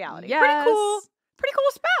this reality. Yes. Pretty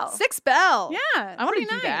cool spell. Sick spell. Yeah. I want to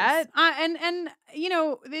do that. And you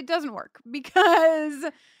know, it doesn't work because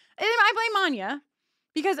I blame Anya.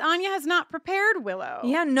 Because Anya has not prepared Willow.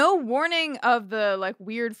 Yeah, no warning of the like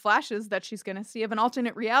weird flashes that she's going to see of an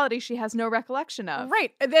alternate reality she has no recollection of.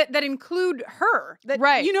 Right, that include her.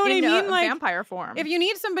 Right. You know what I mean? Like vampire form. If you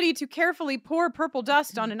need somebody to carefully pour purple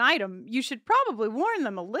dust on an item, you should probably warn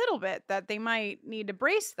them a little bit that they might need to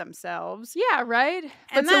brace themselves. Yeah, right?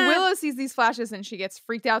 And so Willow sees these flashes and she gets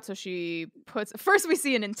freaked out, so she puts... First we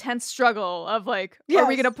see an intense struggle of like, are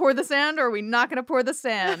we going to pour the sand or are we not going to pour the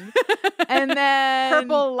sand? And then...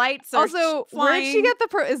 Purple lights are also, flying. Where did she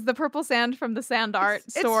get is the purple sand from the sand art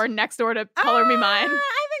store next door to Color Me Mine?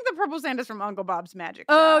 I think the purple sand is from Uncle Bob's Magic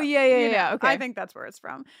Shop. Oh, yeah. Okay. I think that's where it's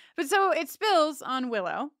from. But so it spills on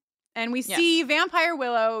Willow, and we see Vampire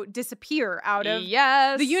Willow disappear out of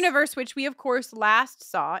the universe, which we, of course, last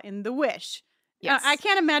saw in The Wish. Yes. I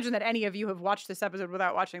can't imagine that any of you have watched this episode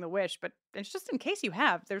without watching The Wish, but it's just in case you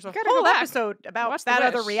have. There's a whole episode about that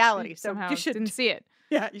other reality, so you didn't see it.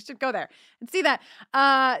 Yeah, you should go there and see that.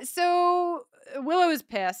 So Willow is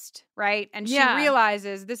pissed, right? And she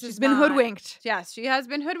realizes she's been hoodwinked. Yes, she has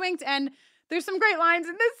been hoodwinked, and there's some great lines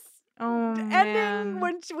in this ending man.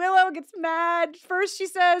 when Willow gets mad. First she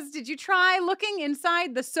says, "Did you try looking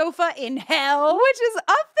inside the sofa in hell?" Which is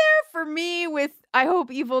up there for me with I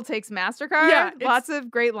Hope Evil Takes MasterCard. Yeah, lots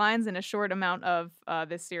of great lines in a short amount of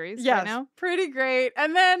this series right now. Pretty great.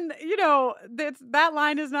 And then, you know, that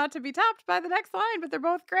line is not to be topped by the next line, but they're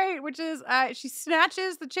both great, which is she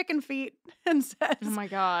snatches the chicken feet and says, "Oh my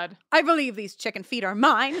God. I believe these chicken feet are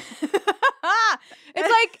mine." It's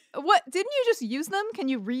like, what? Didn't you just use them? Can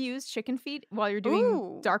you reuse chicken feet while you're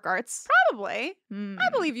doing dark arts? Probably. I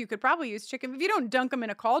believe you could probably use chicken if you don't dunk them in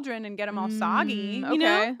a cauldron and get them all soggy. Okay. You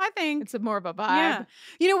know, I think it's more of a vibe. Yeah.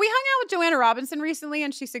 You know, we hung out with Joanna Robinson recently,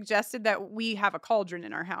 and she suggested that we have a cauldron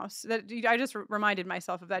in our house. I just reminded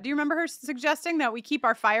myself of that. Do you remember her suggesting that we keep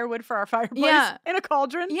our firewood for our fireplace in a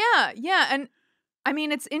cauldron? Yeah. And I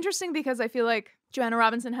mean, it's interesting because I feel like Joanna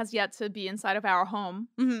Robinson has yet to be inside of our home,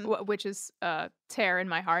 which is a tear in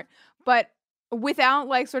my heart. But without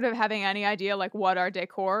like sort of having any idea like what our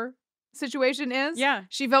decor situation is,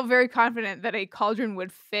 she felt very confident that a cauldron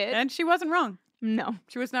would fit. And she wasn't wrong. No.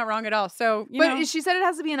 She was not wrong at all. So, but she said it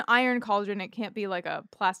has to be an iron cauldron. It can't be like a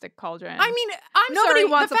plastic cauldron. I mean, nobody sorry,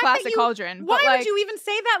 wants a plastic cauldron. Why but would you even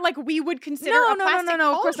say that? Like we would consider a plastic cauldron.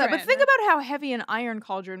 No, of course not. But think about how heavy an iron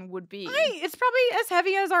cauldron would be. It's probably as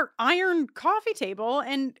heavy as our iron coffee table.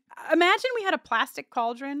 And imagine we had a plastic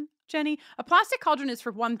cauldron, Jenny. A plastic cauldron is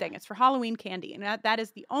for one thing. It's for Halloween candy. And that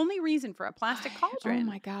is the only reason for a plastic cauldron. Oh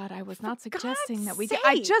my God. I was not suggesting that we get.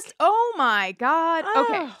 Oh my God.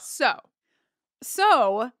 Okay.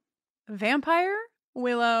 So, Vampire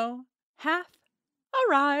Willow hath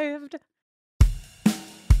arrived.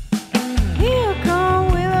 Here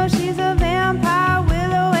come Willow, she's a vampire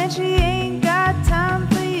Willow, and she ain't got time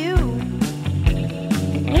for you.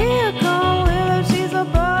 Here come Willow, she's a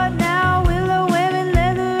bud now Willow, wearing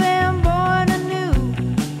leather and born anew,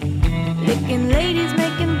 licking ladies,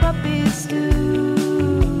 making puppies stew.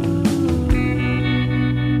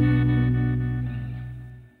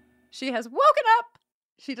 She has woken up.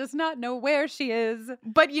 She does not know where she is.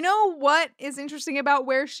 But you know what is interesting about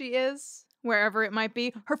where she is? Wherever it might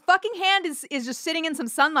be. Her fucking hand is just sitting in some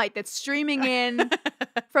sunlight that's streaming in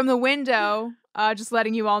from the window. Just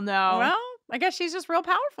letting you all know. Well, I guess she's just real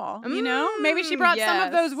powerful, you know? Maybe she brought some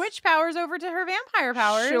of those witch powers over to her vampire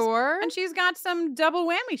powers. Sure. And she's got some double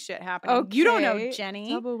whammy shit happening. Okay. You don't know, Jenny.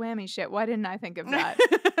 Double whammy shit. Why didn't I think of that?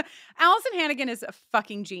 Allison Hannigan is a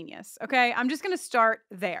fucking genius, okay? I'm just going to start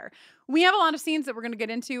there. We have a lot of scenes that we're going to get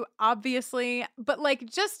into, obviously, but like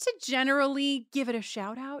just to generally give it a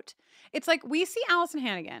shout out, it's like we see Allison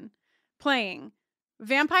Hannigan playing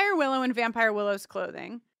Vampire Willow in Vampire Willow's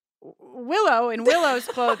clothing, Willow in Willow's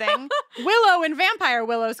clothing, Willow in Vampire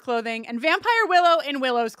Willow's clothing, and Vampire Willow in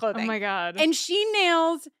Willow's clothing. Oh my God. And she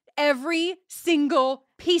nails every single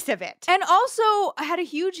piece of it. And also had a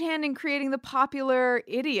huge hand in creating the popular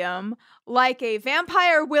idiom, like a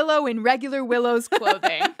vampire willow in regular Willow's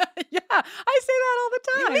clothing. Yeah, I say that all the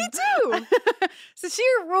time. Me too. So she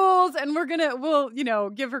rules, and we'll, you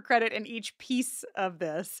know, give her credit in each piece of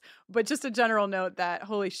this. But just a general note that,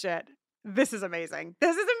 holy shit, this is amazing.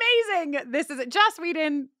 This is amazing. This is Joss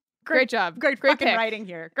Whedon. Great job. Great fucking pick. writing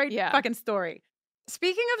here. Great fucking story.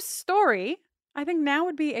 Speaking of story, I think now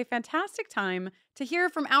would be a fantastic time to hear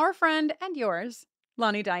from our friend and yours,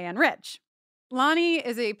 Lonnie Diane Rich. Lonnie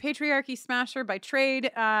is a patriarchy smasher by trade.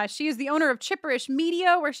 She is the owner of Chipperish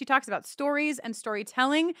Media, where she talks about stories and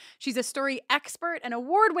storytelling. She's a story expert, an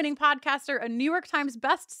award-winning podcaster, a New York Times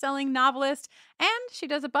best-selling novelist, and she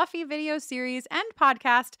does a Buffy video series and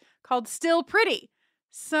podcast called Still Pretty.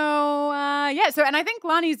 So, and I think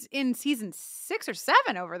Lonnie's in season 6 or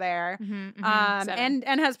 7 over there. And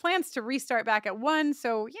has plans to restart back at 1.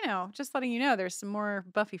 So, you know, just letting you know, there's some more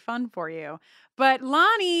Buffy fun for you. But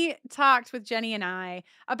Lonnie talked with Jenny and I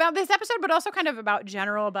about this episode, but also kind of about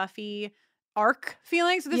general Buffy arc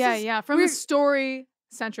feelings. So From a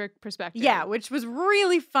story-centric perspective. Yeah, which was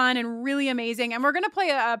really fun and really amazing. And we're going to play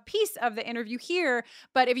a piece of the interview here.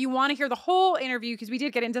 But if you want to hear the whole interview, because we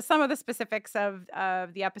did get into some of the specifics of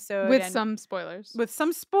the episode. With some spoilers. So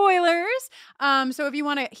if you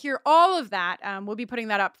want to hear all of that, we'll be putting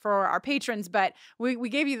that up for our patrons. But we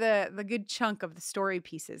gave you the good chunk of the story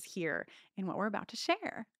pieces here in what we're about to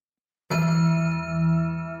share.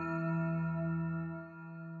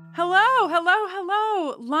 Hello,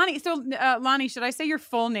 Lonnie. So, Lonnie, should I say your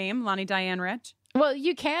full name, Lonnie Diane Rich? Well,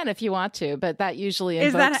 you can if you want to, but that usually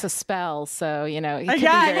invokes a spell. So, you know, it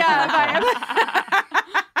can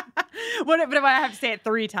But if I have to say it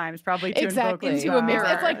 3 times, probably to invoke into a mirror.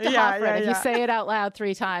 It's like the Hoffman. If you say it out loud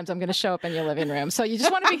 3 times, I'm going to show up in your living room. So you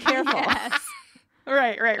just want to be careful. Yes.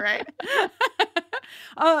 Right.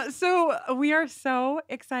 So we are so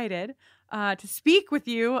excited to speak with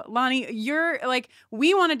you, Lonnie. You're like,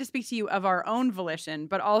 we wanted to speak to you of our own volition,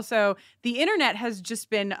 but also the internet has just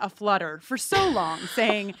been aflutter for so long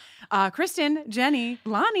saying, Kristen, Jenny,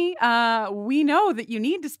 Lonnie, we know that you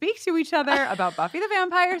need to speak to each other about Buffy the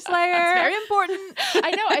Vampire Slayer. It's very important.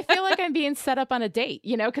 I know. I feel like I'm being set up on a date,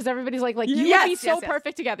 you know, because everybody's like you would be so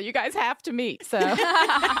perfect together. You guys have to meet. So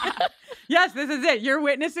yes, this is it. You're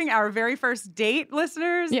witnessing our very first date,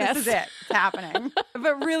 listeners. Yes. This is it. It's happening.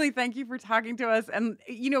 But really, thank you for talking to us. And,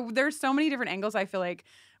 you know, there's so many different angles I feel like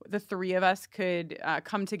the 3 of us could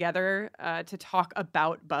come together to talk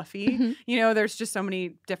about Buffy. Mm-hmm. You know, there's just so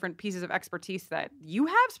many different pieces of expertise that you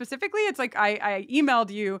have specifically. It's like I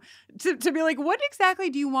emailed you to be like, what exactly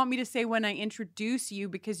do you want me to say when I introduce you?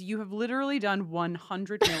 Because you have literally done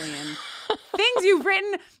 100 million things. You've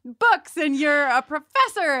written books and you're a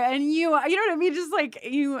professor and you know what I mean? Just like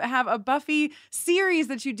you have a Buffy series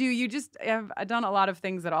that you do. You just have done a lot of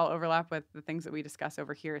things that all overlap with the things that we discuss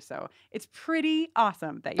over here. So it's pretty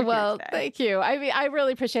awesome that you're here today. Thank you. I mean, I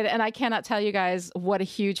really appreciate it. And I cannot tell you guys what a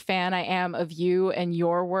huge fan I am of you and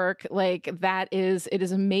your work. Like it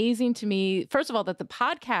is amazing to me. First of all, that the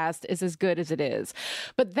podcast is as good as it is,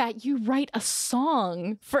 but that you write a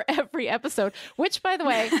song for every episode, which by the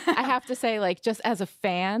way, I have to say, like, just as a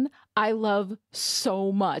fan, I love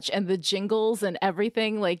so much. And the jingles and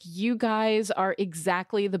everything, like, you guys are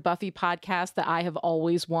exactly the Buffy podcast that I have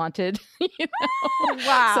always wanted. You know?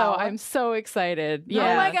 Wow. So I'm so excited.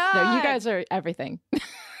 Oh my God. No, you guys are everything.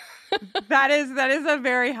 That is a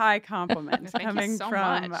very high compliment coming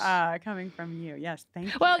from you. Yes,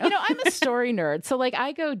 thank you. Well, you know, I'm a story nerd. So like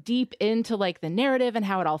I go deep into like the narrative and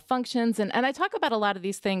how it all functions. And I talk about a lot of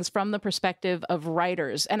these things from the perspective of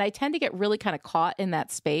writers. And I tend to get really kind of caught in that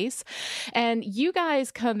space. And you guys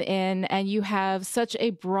come in and you have such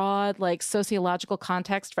a broad like sociological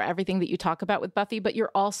context for everything that you talk about with Buffy, but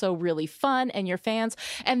you're also really fun and you're fans.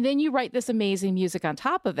 And then you write this amazing music on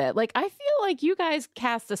top of it. Like I feel like you guys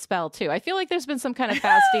cast a spell well too. I feel like there's been some kind of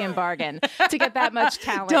Faustian bargain to get that much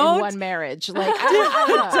talent in one marriage. Like,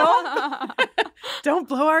 I don't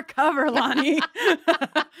blow our cover, Lonnie.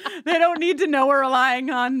 They don't need to know we're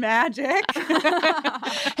relying on magic.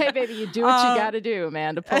 Hey, baby, you do what you got to do,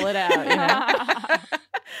 man, to pull it out. You know?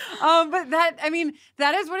 But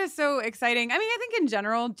that is what is so exciting. I mean, I think in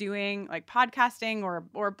general, doing like podcasting or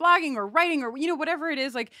blogging or writing or, whatever it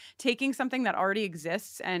is, like taking something that already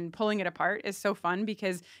exists and pulling it apart is so fun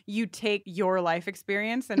because you take your life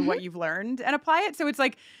experience and what you've learned and apply it. So it's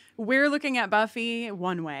like, we're looking at Buffy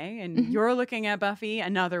one way and you're looking at Buffy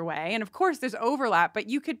another way. And of course there's overlap, but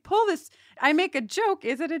you could pull this. I make a joke.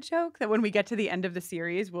 Is it a joke that when we get to the end of the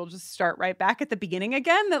series, we'll just start right back at the beginning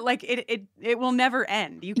again? That like it will never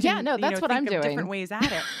end. You can, that's what think I'm doing. Different ways at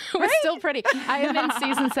it. We're Still Pretty. I am in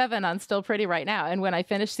season 7 on Still Pretty right now. And when I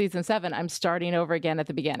finish season 7, I'm starting over again at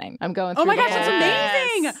the beginning. I'm going through. Oh my gosh, that's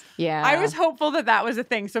amazing. Yeah. I was hopeful that was a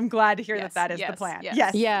thing. So I'm glad to hear that is the plan.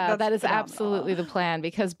 Yes. Yeah, that is absolutely the plan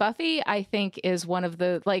because Buffy, I think, is one of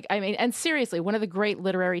the, and seriously, one of the great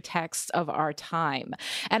literary texts of our time.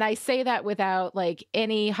 And I say that without like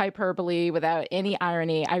any hyperbole, without any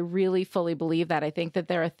irony. I really fully believe that. I think that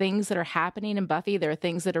there are things that are happening in Buffy. There are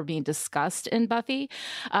things that are being discussed in Buffy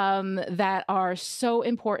that are so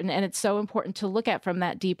important. And it's so important to look at from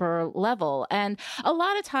that deeper level. And a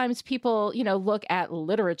lot of times people, look at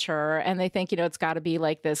literature and they think, it's got to be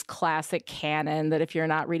like this classic canon that if you're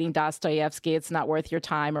not reading Dostoevsky, it's not worth your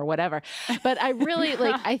time or whatever. But I really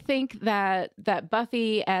I think that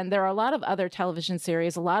Buffy, and there are a lot of other television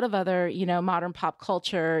series, a lot of other, modern pop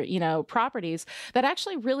culture, properties that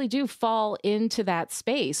actually really do fall into that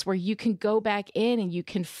space where you can go back in and you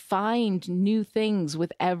can find new things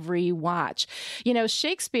with every watch.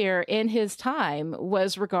 Shakespeare in his time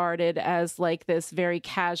was regarded as like this very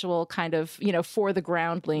casual kind of, for the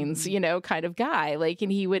groundlings, kind of guy. Like,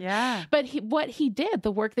 and he would, but what he did,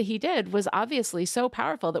 the work that he did was obviously so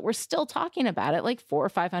powerful that we're still talking about it like 400 or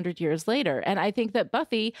 500 years later. And I think that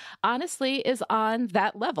Buffy honestly is on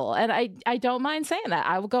that level. And I don't mind saying that.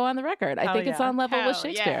 I will go on the record. I think it's on level with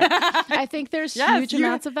Shakespeare. I think there's huge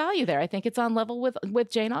amounts of value there. I think it's on level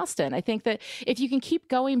with Jane Austen. I think that if you can keep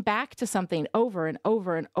going back to something over and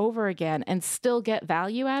over and over again and still get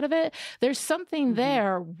value out of it, there's something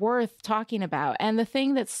there worth talking about. And the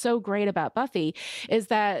thing that's so great about Buffy is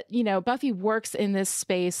that, Buffy works in this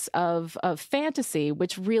space of fantasy,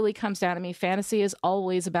 which really comes down to me. Fantasy is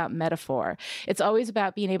always about metaphor. It's always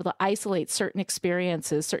about being able to isolate certain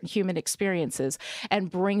experiences, certain human experiences, and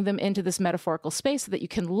bring them into this metaphorical space so that you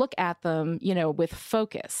can look at them, with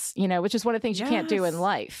focus, which is one of the things you can't do in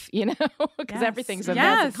life, because everything's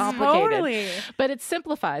immense and complicated. Totally. But it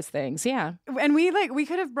simplifies things. Yeah. And we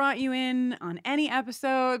could have brought you in on any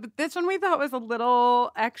episode, but this one we thought was a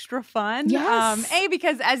little extra fun. Yes.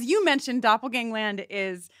 Because as you mentioned, Doppelgängland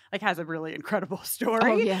has a really incredible story.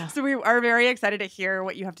 Oh, yeah. So we are very excited to hear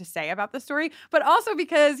what you have to say about the story, but also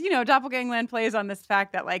because, Doppelgängland plays on this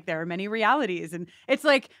fact that there are many realities. And it's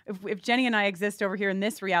like, if Jenny and I exist over here in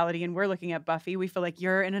this reality and we're looking at Buffy, we feel like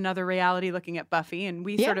you're in another reality looking at Buffy. And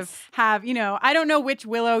we sort of have, I don't know which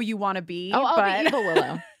Willow you want to be. Oh, I'll be evil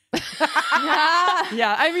Willow.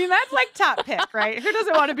 Yeah, I mean that's like top pick, right? Who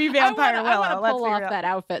doesn't want to be Vampire Willow? I want to pull off that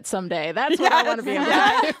outfit someday. That's what I want to be able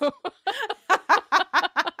to do.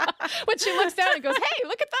 When she looks down and goes, "Hey,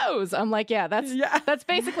 look at those!" I'm like, "Yeah, that's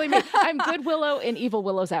basically me. I'm Good Willow in Evil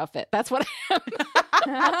Willow's outfit. That's what I am."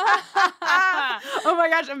 Oh my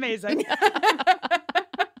gosh, amazing!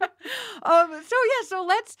 So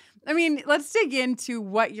let's dig into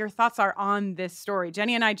what your thoughts are on this story.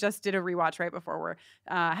 Jenny and I just did a rewatch right before we're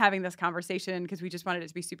having this conversation because we just wanted it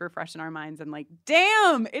to be super fresh in our minds and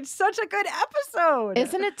damn, it's such a good episode.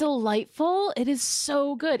 Isn't it delightful? It is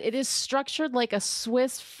so good. It is structured like a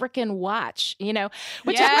Swiss frickin' watch,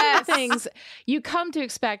 which is one of the things you come to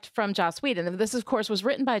expect from Joss Whedon. This, of course, was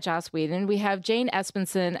written by Joss Whedon. We have Jane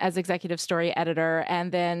Espenson as executive story editor,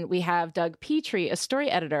 and then we have Doug Petrie as story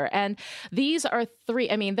editor. And these are three,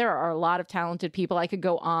 there are a lot of talented people. I could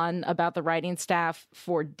go on about the writing staff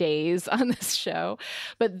for days on this show,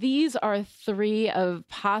 but these are three of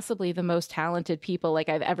possibly the most talented people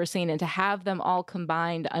I've ever seen. And to have them all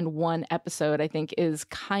combined on one episode, I think is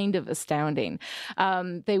kind of astounding.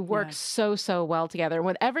 They work so well together.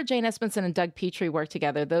 Whenever Jane Espenson and Doug Petrie work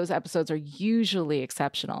together, those episodes are usually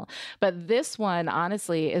exceptional. But this one,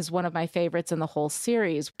 honestly, is one of my favorites in the whole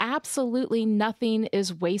series. Absolutely nothing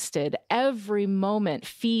is wasted wasted. Every moment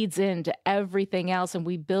feeds into everything else, and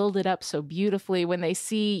we build it up so beautifully. When they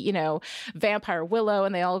see, you know, Vampire Willow,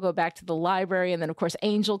 and they all go back to the library, and then of course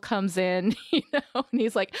Angel comes in, you know, and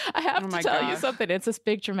he's like, I have to tell you something. It's this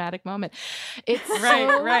big dramatic moment. It's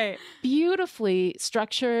so beautifully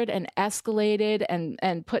structured and escalated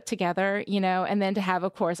and put together, you know, and then to have,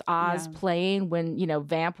 of course, Oz playing when, you know,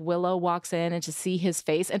 Vamp Willow walks in, and to see his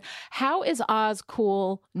face. And how is Oz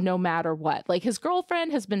cool no matter what? Like, his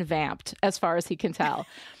girlfriend has been vamped as far as he can tell.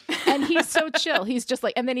 And he's so chill. He's just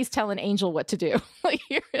like, and then he's telling Angel what to do. Like,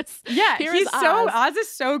 Oz is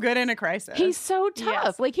so good in a crisis. He's so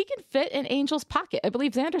tough. Like, he can fit in Angel's pocket. I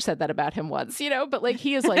believe Xander said that about him once, you know, but like,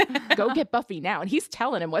 he is like, go get Buffy now. And he's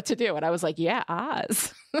telling him what to do. And I was like, yeah,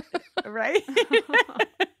 Oz. Right?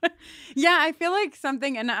 Yeah, I feel like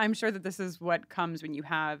something, and I'm sure that this is what comes when you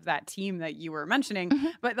have that team that you were mentioning,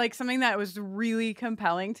 but like something that was really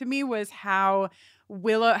compelling to me was how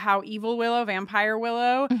Evil Willow, Vampire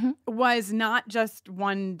Willow was not just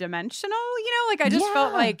one dimensional, you know, like I just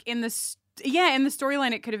felt like in the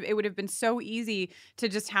storyline, it would have been so easy to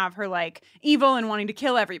just have her like evil and wanting to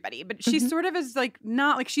kill everybody. But she sort of is like,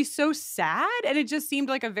 not like, she's so sad. And it just seemed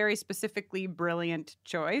like a very specifically brilliant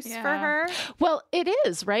choice for her. Well, it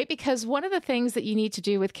is, right? Because one of the things that you need to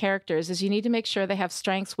do with characters is you need to make sure they have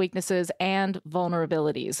strengths, weaknesses, and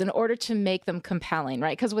vulnerabilities in order to make them compelling,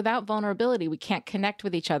 right? Because without vulnerability, we can't connect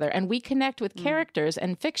with each other. And we connect with characters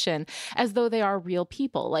and fiction as though they are real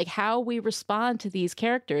people. Like, how we respond to these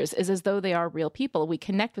characters is as though they are real people. We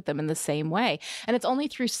connect with them in the same way. And it's only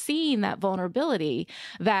through seeing that vulnerability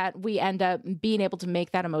that we end up being able to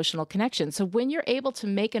make that emotional connection. So when you're able to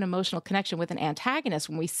make an emotional connection with an antagonist,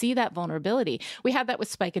 when we see that vulnerability, we had that with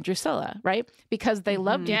Spike and Drusilla, right? Because they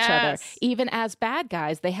loved each other. Even as bad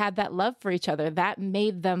guys, they had that love for each other. That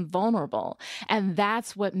made them vulnerable. And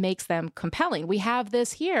that's what makes them compelling. We have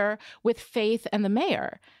this here with Faith and the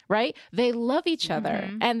mayor, right? They love each other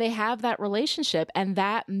and they have that relationship, and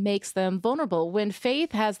that makes them vulnerable. When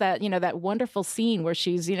Faith has that, you know, that wonderful scene where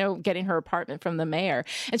she's, you know, getting her apartment from the mayor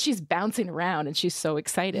and she's bouncing around and she's so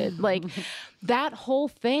excited. Like, that whole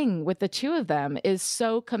thing with the two of them is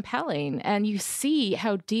so compelling, and you see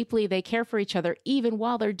how deeply they care for each other even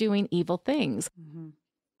while they're doing evil things.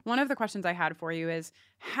 One of the questions I had for you is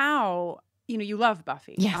how, you know, you love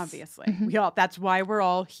Buffy, obviously. That's why we're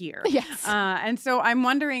all here. Yes. And so I'm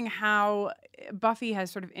wondering how Buffy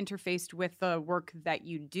has sort of interfaced with the work that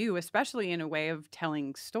you do, especially in a way of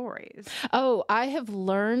telling stories. Oh, I have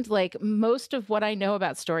learned, like, most of what I know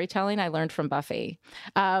about storytelling, I learned from Buffy.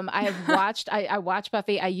 I have watched, I watch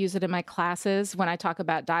Buffy. I use it in my classes when I talk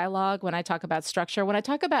about dialogue, when I talk about structure, when I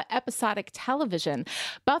talk about episodic television.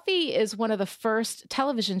 Buffy is one of the first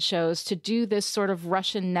television shows to do this sort of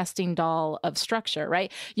Russian nesting doll of structure,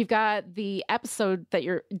 right? You've got the episode that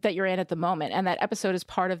you're in at the moment, and that episode is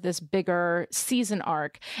part of this bigger season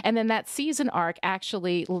arc. And then that season arc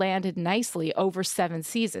actually landed nicely over 7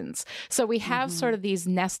 seasons. So we have sort of these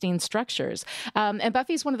nesting structures. And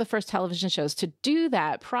Buffy's one of the first television shows to do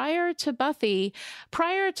that. Prior to Buffy,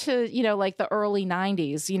 you know, like the early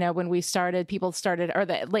 90s, you know, when people started, or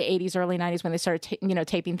the late 80s, early 90s, when they started,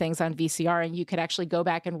 taping things on VCR, and you could actually go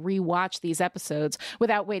back and rewatch these episodes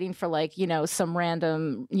without waiting for, like, you know, some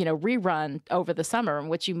random, you know, rerun over the summer in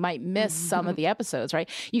which you might miss some of the episodes, right?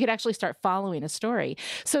 You could actually start following a story.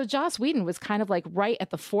 So Joss Whedon was kind of like right at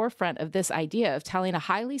the forefront of this idea of telling a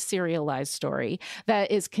highly serialized story that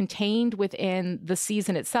is contained within the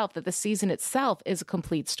season itself, that the season itself is a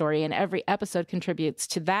complete story, and every episode contributes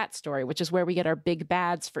to that story, which is where we get our big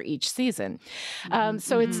bads for each season.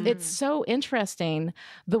 So it's so interesting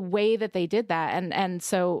the way that they did that. And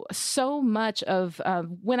so much of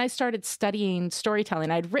when I started studying storytelling,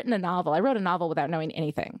 I'd written a novel. I wrote a novel without knowing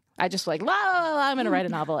anything. I just like, I'm going to write a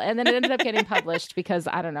novel. And then it ended up getting published because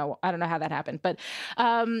I don't know how that happened. But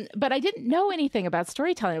I didn't know anything about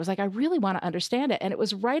storytelling. It was like, I really want to understand it. And it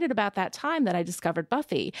was right at about that time that I discovered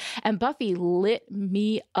Buffy. And Buffy lit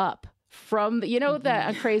me up. From the, you know,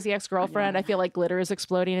 that Crazy Ex-Girlfriend, I feel like glitter is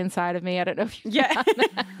exploding inside of me. I don't know if you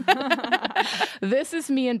this is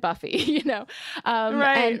me and Buffy, you know.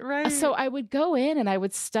 Right. So I would go in and I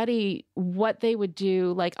would study what they would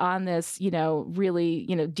do, like on this, you know, really,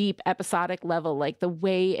 you know, deep episodic level, like the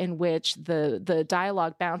way in which the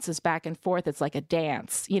dialogue bounces back and forth. It's like a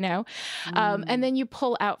dance, you know. And then you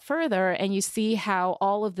pull out further and you see how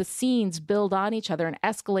all of the scenes build on each other and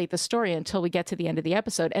escalate the story until we get to the end of the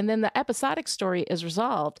episode. And then the episodic story is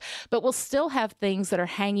resolved, but we'll still have things that are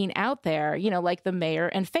hanging out there, like the mayor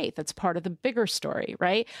and Faith. It's part of the bigger story,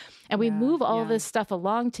 right? And we move all of this stuff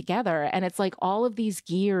along together, and it's like all of these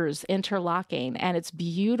gears interlocking, and it's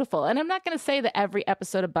beautiful. And I'm not going to say that every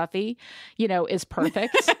episode of Buffy, is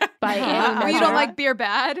perfect by any measure. You don't like beer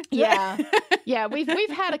bad? Yeah. Yeah, we've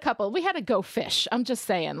had a couple. We had to go fish. I'm just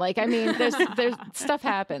saying. There's stuff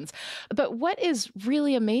happens. But what is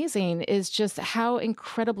really amazing is just how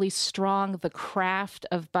incredibly strong the craft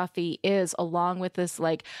of Buffy is, along with this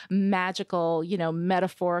magical,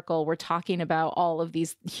 metaphorical, we're talking about all of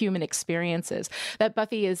these human experiences. That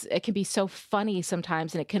Buffy it can be so funny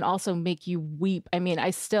sometimes, and it can also make you weep. I mean,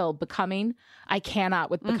 I cannot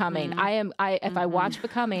with Becoming. If I watch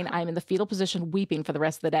Becoming, I'm in the fetal position weeping for the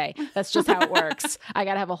rest of the day. That's just how it works. I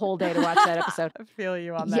got to have a whole day to watch that episode. I feel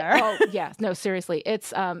you on there. Yeah, yeah. No, seriously.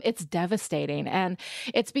 It's devastating. And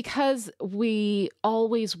it's because we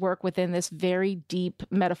always work within this very deep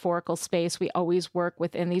metaphorical space. We always work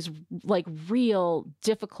within these real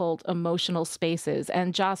difficult emotional spaces.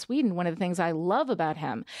 And Joss Whedon, one of the things I love about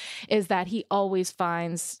him is that he always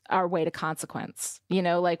finds our way to consequence.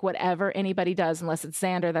 Whatever anybody does, unless it's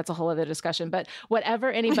Xander, that's a whole other discussion. But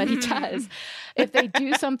whatever anybody does, if they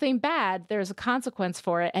do something bad, there's a consequence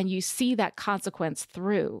for it. And you see that consequence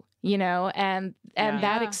through. And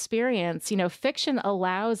that experience, fiction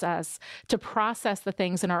allows us to process the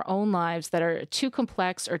things in our own lives that are too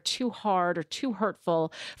complex or too hard or too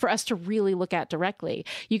hurtful for us to really look at directly.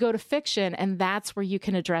 You go to fiction, and that's where you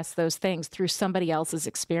can address those things through somebody else's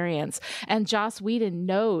experience. And Joss Whedon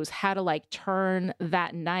knows how to turn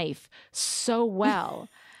that knife so well,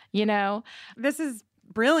 This is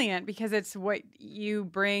brilliant because it's what you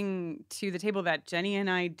bring to the table that Jenny and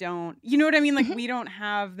I don't, you know what I mean? We don't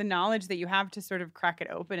have the knowledge that you have to sort of crack it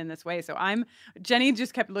open in this way. So Jenny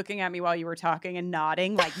just kept looking at me while you were talking and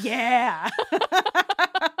nodding yeah.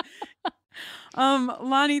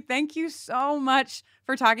 Lonnie, thank you so much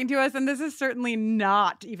for talking to us. And this is certainly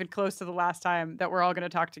not even close to the last time that we're all going to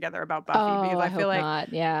talk together about Buffy, because I feel like,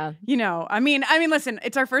 not. Yeah. I mean, listen,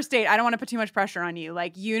 it's our first date. I don't want to put too much pressure on you.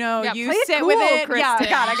 You sit cool, with it. Kristen.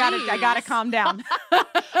 Yeah, I gotta calm down.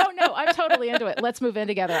 Oh no, I'm totally into it. Let's move in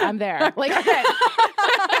together. I'm there. Okay.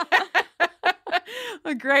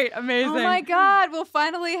 Great. Amazing. Oh my God. We'll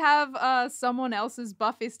finally have someone else's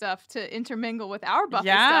Buffy stuff to intermingle with our Buffy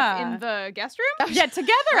stuff in the guest room. Yeah,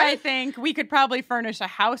 together, I think we could probably furnish a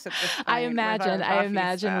house at this point. I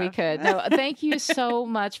imagine we could. No, thank you so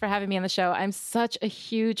much for having me on the show. I'm such a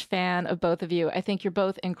huge fan of both of you. I think you're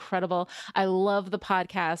both incredible. I love the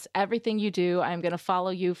podcast. Everything you do, I'm going to follow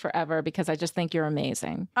you forever because I just think you're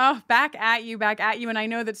amazing. Oh, back at you. And I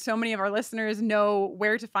know that so many of our listeners know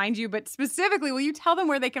where to find you, but specifically, will you tell them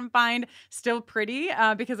where they can find Still Pretty?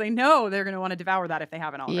 Because I know they're going to want to devour that if they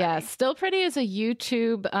haven't already. Yeah, Still Pretty is a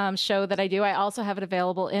YouTube show that I do. I also have it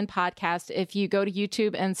available in podcast. If you go to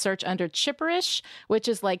YouTube and search under Chipperish, which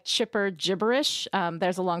is like chipper gibberish,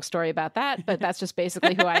 there's a long story about that, but that's just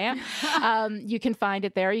basically who I am. You can find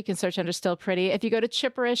it there. You can search under Still Pretty. If you go to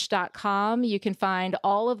chipperish.com, you can find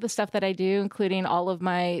all of the stuff that I do, including all of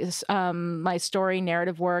my my story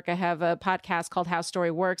narrative work. I have a podcast called How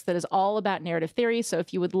Story Works that is all about narrative theory. So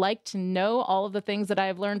if you would like to know all of the things that I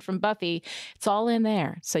have learned from Buffy, it's all in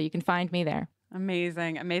there. So you can find me there.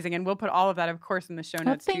 Amazing. And we'll put all of that, of course, in the show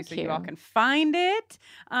notes too, so you all can find it.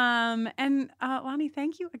 And Lonnie,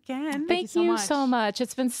 thank you again. Thank you so much.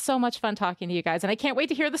 It's been so much fun talking to you guys, and I can't wait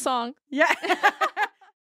to hear the song. Yeah.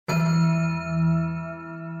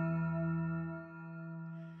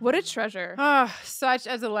 What a treasure. Oh, such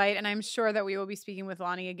a delight. And I'm sure that we will be speaking with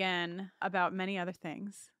Lonnie again about many other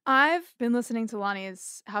things. I've been listening to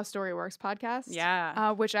Lonnie's How Story Works podcast.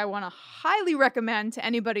 Yeah. Which I want to highly recommend to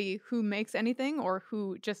anybody who makes anything or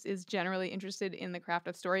who just is generally interested in the craft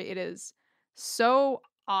of story. It is so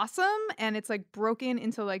awesome. And it's broken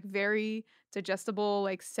into very digestible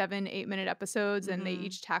 7-8 minute episodes. And they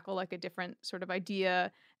each tackle a different sort of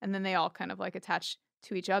idea. And then they all kind of attach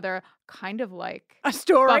to each other, kind of like a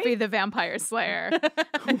story, Buffy the Vampire Slayer,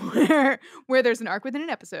 where there's an arc within an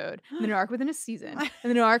episode, and then an arc within a season, and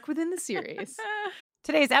then an arc within the series.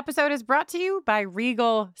 Today's episode is brought to you by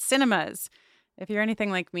Regal Cinemas. If you're anything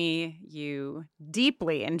like me, you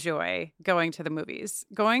deeply enjoy going to the movies.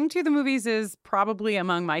 Going to the movies is probably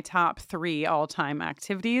among my top 3 all-time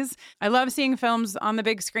activities. I love seeing films on the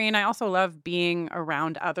big screen. I also love being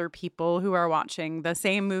around other people who are watching the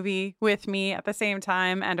same movie with me at the same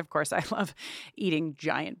time. And of course, I love eating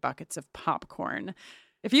giant buckets of popcorn.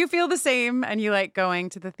 If you feel the same and you like going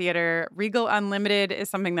to the theater, Regal Unlimited is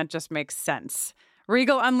something that just makes sense.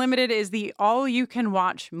 Regal Unlimited is the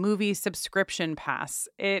all-you-can-watch movie subscription pass.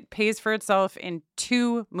 It pays for itself in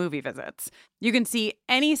 2 movie visits. You can see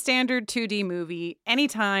any standard 2D movie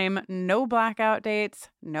anytime, no blackout dates,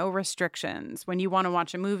 no restrictions. When you want to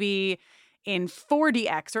watch a movie in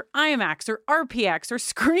 4DX or IMAX or RPX or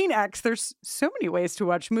ScreenX. There's so many ways to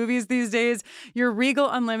watch movies these days. Your Regal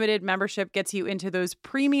Unlimited membership gets you into those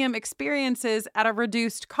premium experiences at a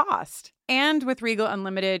reduced cost. And with Regal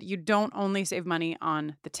Unlimited, you don't only save money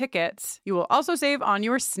on the tickets, you will also save on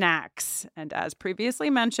your snacks. And as previously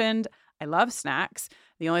mentioned, I love snacks.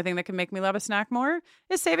 The only thing that can make me love a snack more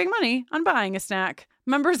is saving money on buying a snack.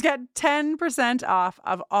 Members get 10% off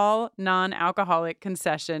of all non-alcoholic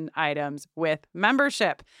concession items with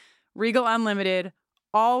membership. Regal Unlimited,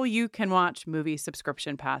 all you can watch movie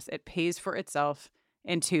subscription pass. It pays for itself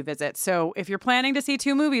in 2 visits. So if you're planning to see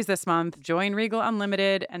 2 movies this month, join Regal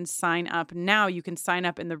Unlimited and sign up now. You can sign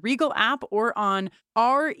up in the Regal app or on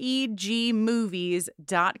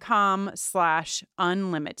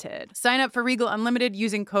regmovies.com/unlimited. Sign up for Regal Unlimited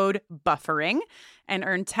using code BUFFERING and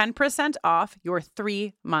earn 10% off your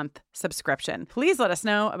 3-month subscription. Please let us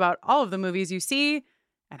know about all of the movies you see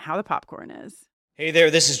and how the popcorn is. Hey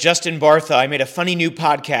there, this is Justin Bartha. I made a funny new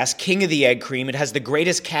podcast, King of the Egg Cream. It has the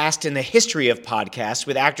greatest cast in the history of podcasts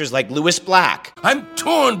with actors like Louis Black. I'm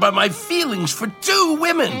torn by my feelings for 2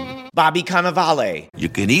 women. Bobby Cannavale. You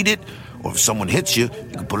can eat it, or if someone hits you,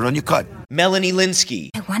 you can put it on your cut. Melanie Linsky.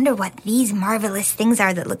 I wonder what these marvelous things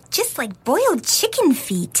are that look just like boiled chicken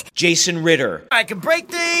feet. Jason Ritter. I can break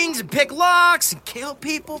things and pick locks and kill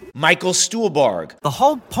people. Michael Stuhlbarg. The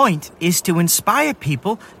whole point is to inspire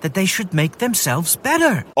people that they should make themselves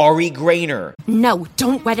better. Ari Grainer. No,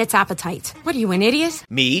 don't whet its appetite. What are you, an idiot?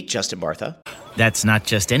 Me, Justin Bartha. That's not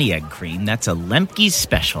just any egg cream, that's a Lemke's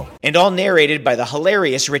special. And all narrated by the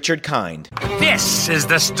hilarious Richard Kind. This is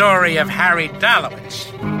the story of Harry Dalowitz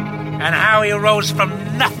and how he rose from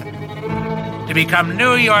nothing to become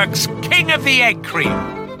New York's King of the Egg Cream.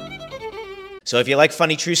 So if you like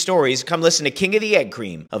funny true stories, come listen to King of the Egg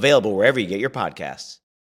Cream, available wherever you get your podcasts.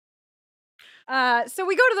 So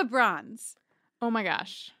we go to the Bronze. Oh my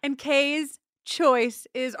gosh. And Kay's Choice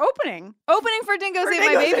is opening for Dingo's Ate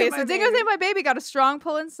My Baby. So Dingo's Ate My Baby got a strong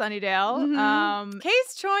pull in Sunnydale. Mm-hmm.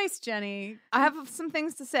 Kay's Choice, Jenny. I have some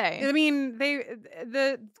things to say. I mean,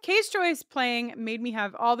 the Kay's Choice playing made me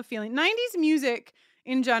have all the feeling. 90s music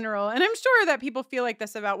in general, and I'm sure that people feel like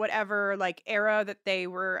this about whatever like era that they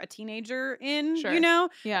were a teenager in, Sure. you know?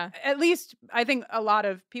 Yeah. At least I think a lot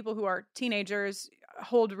of people who are teenagers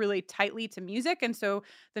hold really tightly to music, and so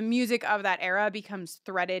the music of that era becomes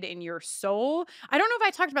threaded in your soul. I don't know if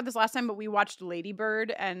I talked about this last time, but we watched Lady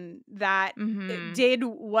Bird, and that it did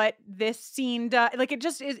what this scene does. Like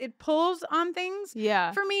it pulls on things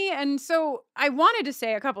for me. And so I wanted to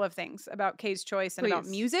say a couple of things about Kay's Choice and about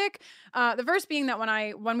music. The first being that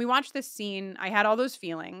when we watched this scene, I had all those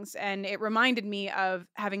feelings, and it reminded me of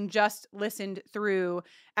having just listened through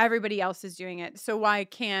everybody else is doing it. So why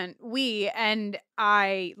can't we? And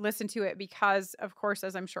I listened to it because, of course,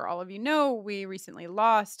 as I'm sure all of you know, we recently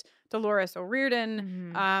lost Dolores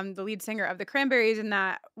O'Riordan, the lead singer of the Cranberries, and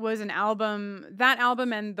that was that album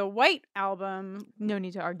and the White Album, No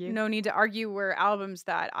Need to Argue, were albums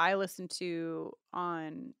that I listened to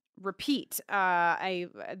on repeat. They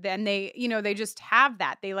just have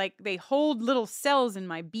that. They hold little cells in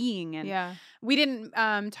my being. And we didn't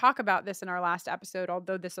talk about this in our last episode,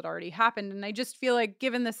 although this had already happened. And I just feel like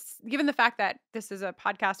given the fact that this is a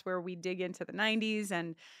podcast where we dig into the 90s,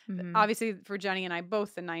 and obviously for Jenny and I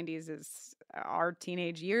both, the 90s is our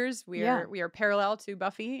teenage years. We are parallel to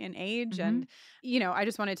Buffy in age, and I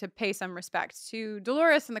just wanted to pay some respect to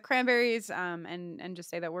Dolores and the Cranberries, and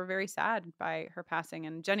just say that we're very sad by her passing.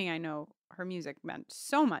 And Jenny, I know her music meant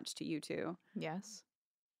so much to you too. Yes,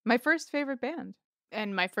 my first favorite band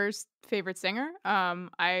and my first favorite singer.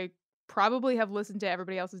 I probably have listened to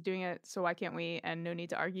Everybody Else Is Doing It, So Why Can't We, and No Need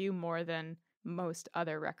to Argue more than most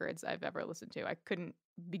other records I've ever listened to. I couldn't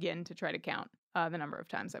begin to try to count the number of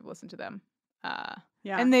times I've listened to them.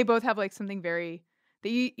 And they both have like something they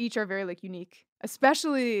each are very like unique,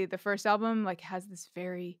 especially the first album like has this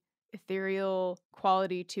very ethereal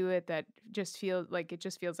quality to it that just feels like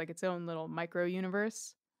its own little micro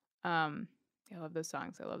universe. I love those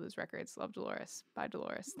songs. I love those records. Love Dolores. Bye,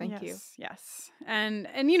 Dolores. Thank you. Yes. And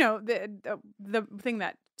the thing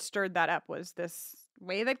that stirred that up was this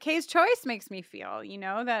way that Kay's Choice makes me feel,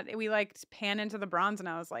 that we pan into the Bronze, and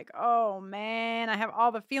I was like, oh man, I have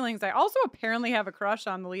all the feelings. I also apparently have a crush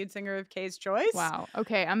on the lead singer of Kay's Choice. Wow.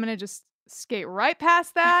 Okay, I'm going to just skate right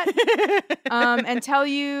past that and tell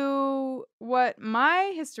you what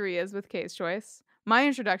my history is with Kay's Choice. my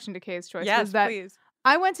introduction to Kay's Choice Yes, was that please.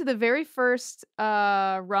 I went to the very first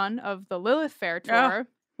run of the Lilith Fair tour.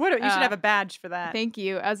 You should have a badge for that. Thank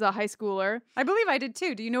you. As a high schooler. I believe I did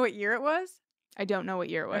too. Do you know what year it was? I don't know what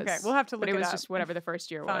year it was. Okay, we'll have to look it up. But it was just whatever the first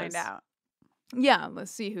year was. Find out. Yeah,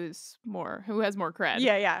 let's see who has more cred.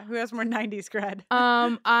 Yeah. Who has more 90s cred?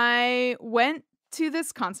 I went to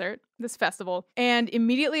this concert, this festival, and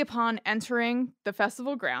immediately upon entering the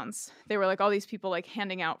festival grounds, they were like all these people like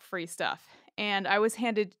handing out free stuff. And I was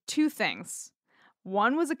handed two things.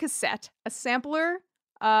 One was a cassette, a sampler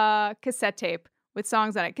cassette tape with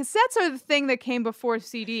songs on it. Cassettes are the thing that came before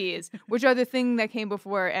CDs, which are the thing that came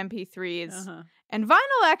before MP3s. And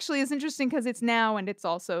vinyl actually is interesting because it's now and it's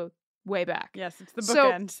also way back. Yes, it's the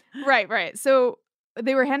bookend. Right. So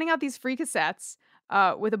they were handing out these free cassettes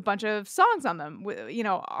with a bunch of songs on them, with,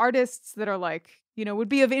 artists that are like, would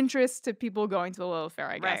be of interest to people going to the Lilith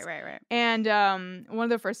Fair, I guess. Right. And one of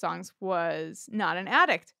the first songs was Not an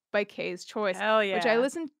Addict by Kay's Choice. Hell yeah. Which I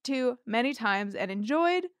listened to many times and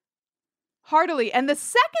enjoyed heartily. And the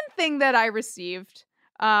second thing that I received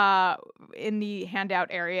in the handout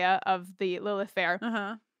area of the Lilith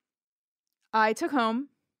Fair, I took home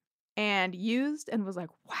and used and was like,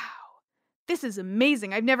 wow, this is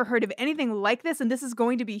amazing. I've never heard of anything like this, and this is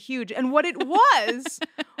going to be huge. And what it was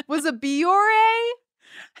a Biore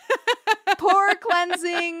pore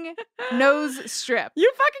cleansing nose strip.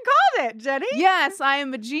 You fucking called it, Jenny. Yes, I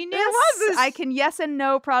am a genius. I can yes and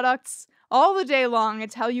no products all the day long and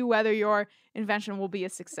tell you whether your invention will be a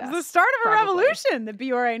success. It's the start of probably. A revolution, the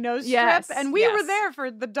Biore nose strip, and we were there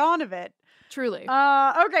for the dawn of it. Truly.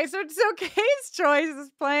 Okay, so Kay's Choice is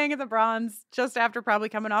playing at the Bronze just after probably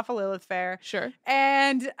coming off a Lilith Fair. Sure.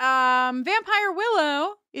 And Vampire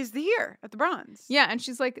Willow is here at the Bronze. Yeah, and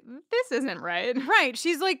she's like, this isn't right. Right.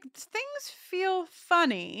 She's like, things feel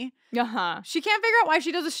funny. Uh-huh. She can't figure out why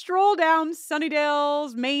she does a stroll down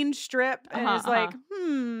Sunnydale's main strip and is like,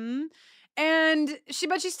 And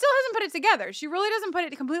but she still hasn't put it together. She really doesn't put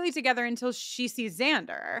it completely together until she sees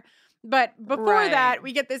Xander. But before that,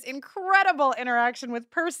 we get this incredible interaction with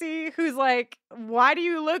Percy, who's like, why do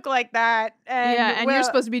you look like that? And you're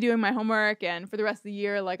supposed to be doing my homework, and for the rest of the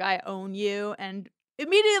year, like, I own you. And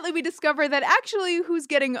immediately we discover that actually who's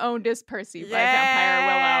getting owned is Percy by Vampire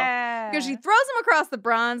Willow. Because she throws him across the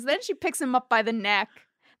Bronze, then she picks him up by the neck.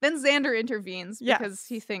 Then Xander intervenes because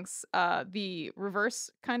he thinks the reverse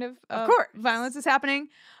kind of violence is happening.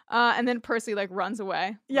 And then Percy like runs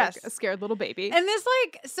away like a scared little baby. And this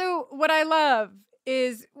so what I love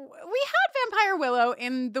is we had Vampire Willow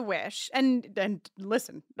in The Wish, and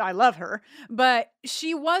listen, I love her, but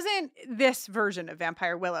she wasn't this version of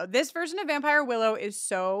Vampire Willow. This version of Vampire Willow is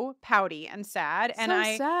so pouty and sad, and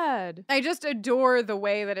sad. I just adore the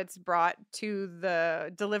way that it's brought to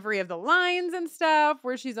the delivery of the lines and stuff,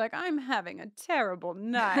 where she's like, I'm having a terrible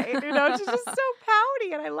night. She's just so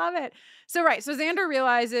pouty, and I love it. So Xander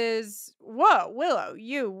realizes, whoa, Willow,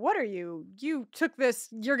 what are you? You took this,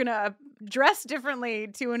 you're gonna dress differently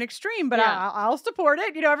to an extreme, but I'll support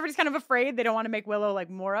it. Everybody's kind of afraid. They don't want to make Willow like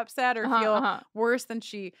more upset or feel worse than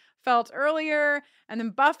she felt earlier. And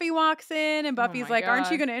then Buffy walks in, and Buffy's like, aren't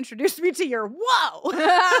you gonna introduce me to your whoa?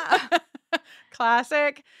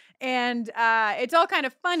 Classic. And it's all kind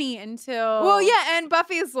of funny until... Well, yeah, and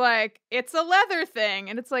Buffy's like, it's a leather thing.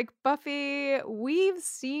 And it's like, Buffy, we've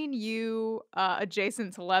seen you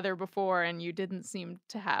adjacent to leather before, and you didn't seem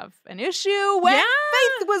to have an issue when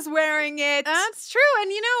Faith was wearing it. That's true.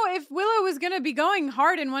 And, if Willow was going to be going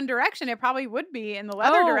hard in one direction, it probably would be in the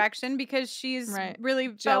leather direction, because she's really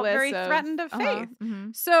felt very threatened of Faith.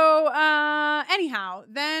 So, anyhow,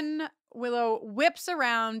 then... Willow whips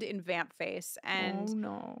around in Vamp Face, and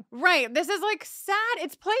this is like sad.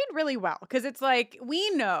 It's played really well because it's like, we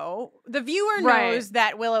know, the viewer knows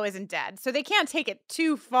that Willow isn't dead, so they can't take it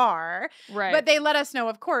too far. But they let us know,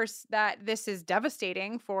 of course, that this is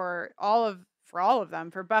devastating for all of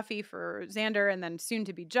them, for Buffy, for Xander, and then soon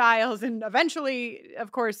to be Giles, and eventually,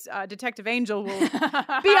 of course, Detective Angel will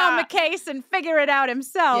be on the case and figure it out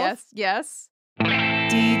himself. Yes.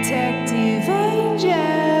 Detective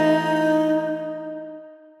Angel.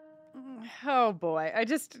 Oh boy,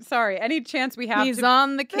 any chance we have He's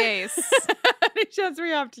on the case. Any chance we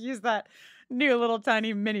have to use that new little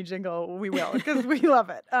tiny mini jingle, we will, because we love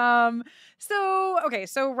it. So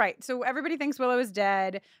everybody thinks Willow is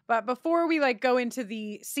dead, but before we go into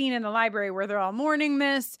the scene in the library where they're all mourning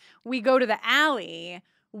this, we go to the alley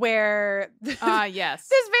where this vampire's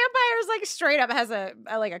straight up has a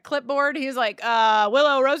clipboard. He's like,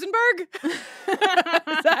 Willow Rosenberg?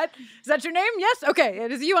 Is that your name? Yes. Okay, it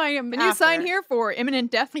is you. I am. Can you sign here for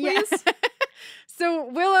imminent death, please? So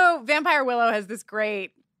Vampire Willow has this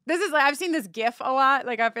great This is like, I've seen this GIF a lot.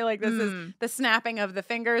 Like, I feel like this is the snapping of the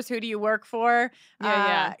fingers. Who do you work for?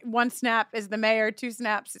 Yeah. One snap is the mayor. 2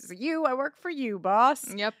 snaps is you. I work for you,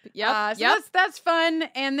 boss. Yep. So that's fun.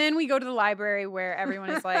 And then we go to the library where everyone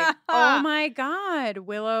is like, oh my God,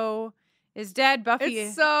 Willow is dead. Buffy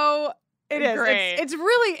It's so It is. great.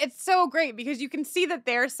 It's so great because you can see that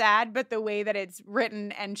they're sad, but the way that it's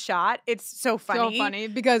written and shot, it's so funny. So funny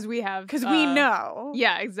because we know.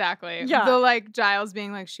 Yeah, exactly. Yeah. The like Giles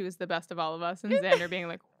being like, she was the best of all of us, and Xander being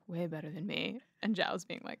like, way better than me, and Giles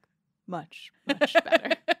being like, much, much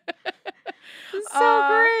better. It's so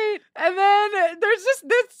great. And then there's just,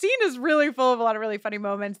 this scene is really full of a lot of really funny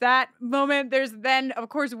moments. That moment, there's then, of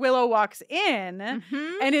course, Willow walks in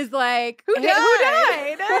and is like, Who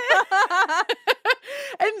died?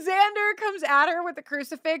 And Xander comes at her with the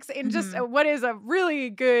crucifix in just what is a really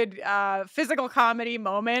good physical comedy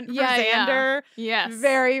moment for Xander. Yeah. Yes.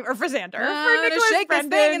 For Xander. For Nicholas shake this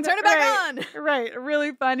thing and turn it back on. Right.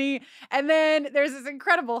 Really funny. And then there's this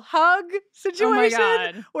incredible hug situation Oh my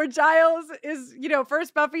God. where Giles is,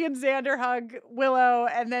 first Buffy and Xander hug Willow,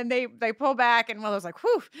 and then they pull back, and Willow's like,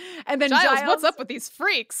 whew. And then Giles, what's up with these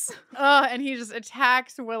freaks? And he just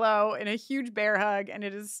attacks Willow in a huge bear hug, and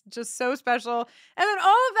it is just so special. And then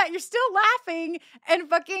all of that, you're still laughing, and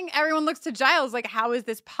fucking everyone looks to Giles like, how is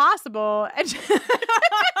this possible? And, and Giles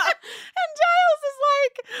is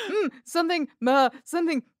like,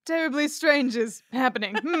 something terribly strange is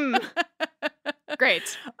happening.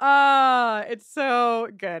 Great. It's so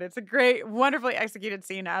good. It's a great, wonderfully executed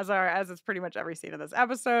scene, as is pretty much every scene of this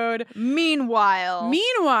episode. Meanwhile,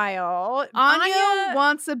 Anya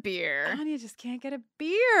wants a beer. Anya just can't get a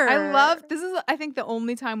beer. This is, I think, the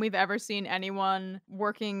only time we've ever seen anyone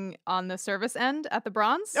working on the service end at the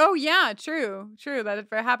Bronze. Oh, yeah, true. That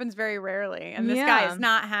happens very rarely. And this guy is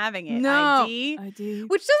not having it. No. ID.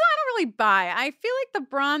 Which I don't really buy. I feel like the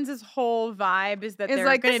Bronze's whole vibe is that they're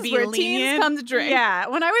like, going to this is be where lenient. teens come to drink. Yeah.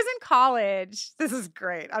 When I was in college, this is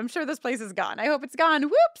great. I'm sure this place is gone. I hope it's gone.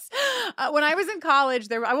 Whoops. When I was in college,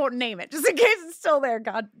 I won't name it just in case it's still there.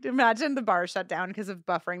 God, imagine the bar shut down because of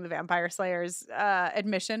buffering the Vampire Slayer's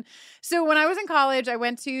admission. So when I was in college, I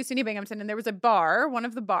went to SUNY Binghamton, and there was a bar, one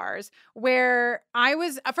of the bars, where I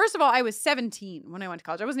was, first of all, I was 17 when I went to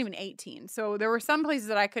college. I wasn't even 18. So there were some places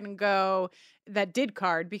that I couldn't go that did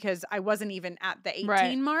card because I wasn't even at the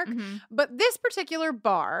 18 mark. But this particular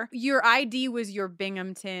bar, your ID was your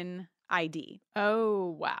Binghamton ID.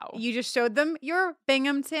 Oh, wow. You just showed them your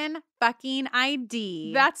Binghamton fucking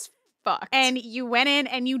ID. That's fucked. And you went in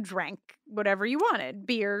and you drank whatever you wanted.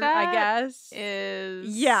 Beer, I guess.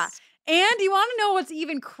 Yeah. And you want to know what's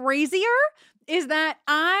even crazier? Is that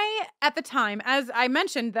I, at the time, as I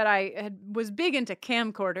mentioned that I was big into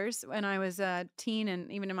camcorders when I was a teen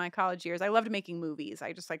and even in my college years. I loved making movies.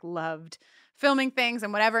 I just loved filming things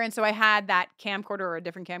and whatever. And so I had that camcorder or a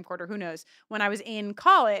different camcorder, who knows, when I was in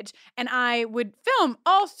college. And I would film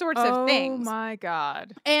all sorts of things. Oh my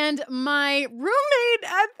God. And my roommate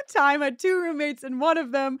at the time, I had 2 roommates, and one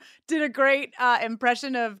of them did a great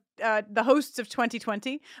impression of the hosts of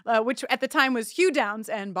 2020, which at the time was Hugh Downs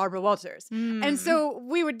and Barbara Walters. And so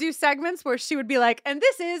we would do segments where she would be like, and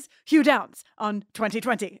this is Hugh Downs on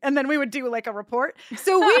 2020. And then we would do like a report.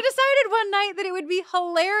 So we decided one night that it would be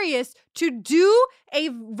hilarious to do a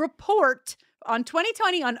report on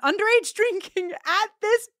 2020 on underage drinking at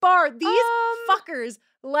this bar. These fuckers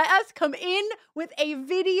let us come in with a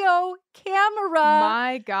video camera.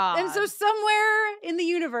 My God. And so somewhere in the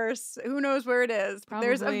universe, who knows where it is, Probably.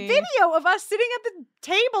 there's a video of us sitting at the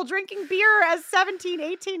table drinking beer as 17,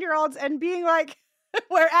 18-year-olds and being like,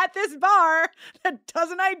 we're at this bar that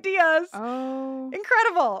doesn't ID us. Oh.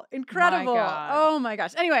 Incredible. My God. Oh my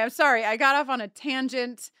gosh. Anyway, I'm sorry. I got off on a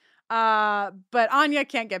tangent. But Anya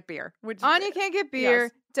can't get beer. Anya can't get beer.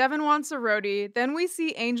 Yes. Devin wants a roadie. Then we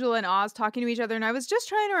see Angel and Oz talking to each other. And I was just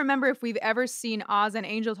trying to remember if we've ever seen Oz and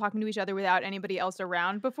Angel talking to each other without anybody else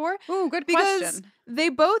around before. Ooh, good because question. They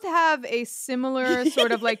both have a similar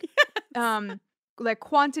sort of like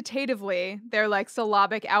quantitatively, their like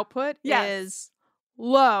syllabic output is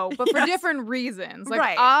low, but for different reasons.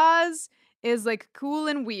 Like Oz is like cool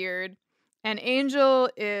and weird, and Angel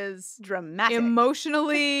is dramatic,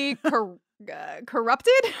 emotionally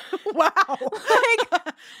corrupted. Wow.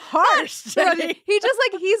 Like harsh. He just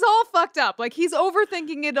he's all fucked up. Like he's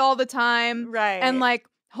overthinking it all the time. Right. And like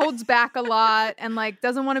holds back a lot and like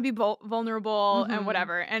doesn't want to be vulnerable and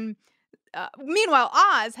whatever. And meanwhile,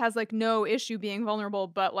 Oz has like no issue being vulnerable,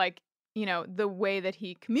 but like, you know, the way that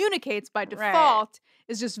he communicates by default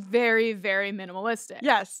is just very, very minimalistic.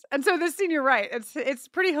 Yes. And so this scene, you're right. It's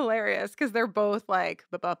pretty hilarious because they're both like,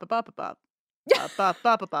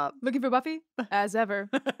 Looking for Buffy? As ever.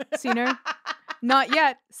 Seen her? Not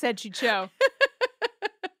yet, said Chicho.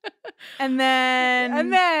 And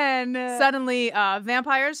then suddenly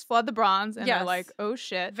vampires flood the bronze and they're like, oh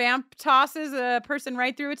shit. Vamp tosses a person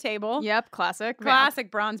right through a table. Yep, classic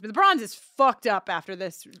bronze. But the bronze is fucked up after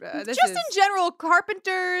this. In general,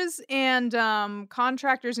 carpenters and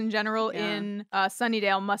contractors in general in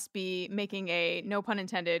Sunnydale must be making a, no pun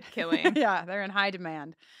intended, killing. Yeah, they're in high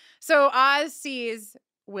demand. So Oz sees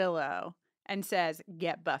Willow and says,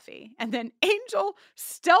 get Buffy. And then Angel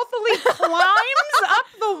stealthily climbs up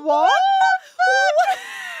the wall.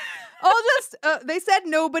 I'll just, they said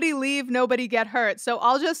nobody leave, nobody get hurt. So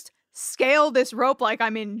I'll just scale this rope like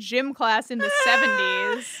I'm in gym class in the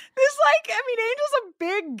 70s. This, like, I mean, Angel's a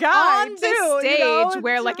big guy, on the stage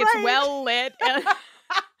where, like, it's well lit. And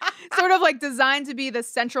sort of, like, designed to be the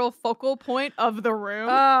central focal point of the room.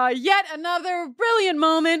 Yet another brilliant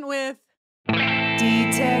moment with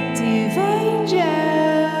Detective Angel.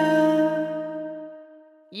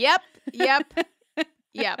 Yep.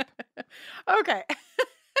 Okay.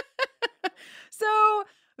 So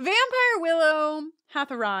Vampire Willow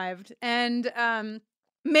hath arrived, and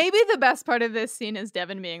maybe the best part of this scene is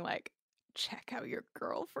Devin being like, check out your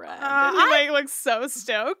girlfriend. And he looks so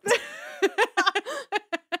stoked.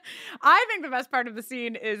 I think the best part of the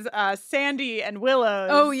scene is Sandy and Willow's.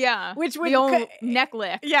 Oh yeah, which would the old neck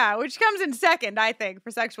lick. Yeah, which comes in second, I think, for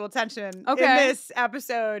sexual tension in this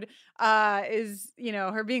episode. Is, you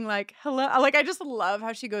know, her being like, hello. Like, I just love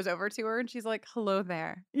how she goes over to her and she's like, hello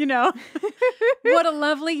there. You know, what a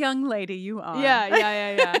lovely young lady you are.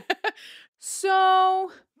 Yeah.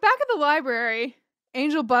 So back at the library,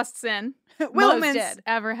 Angel busts in. Willow's dead.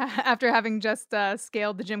 After having just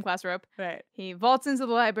scaled the gym class rope. Right. He vaults into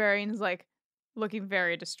the library and is like looking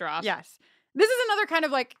very distraught. Yes. This is another kind of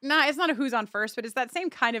like, it's not a who's on first, but it's that same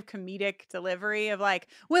kind of comedic delivery of like,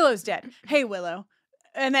 Willow's dead. Hey, Willow.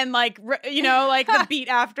 And then like, you know, like the beat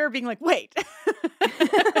after being like, wait.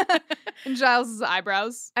 And Giles'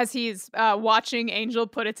 eyebrows as he's watching Angel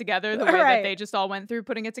put it together the way that they just all went through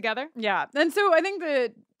putting it together. Yeah. And so I think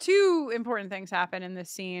the two important things happen in this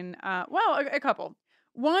scene. A couple.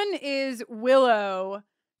 One is Willow,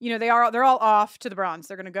 you know, they're all off to the bronze.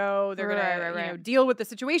 They're going to go, they're going to you know, deal with the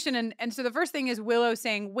situation. And so the first thing is Willow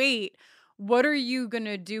saying, wait, what are you going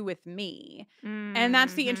to do with me? Mm-hmm. And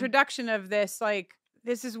that's the introduction of this, like,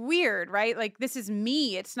 this is weird, right? Like, this is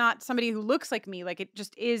me. It's not somebody who looks like me. Like, it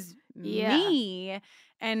just is me.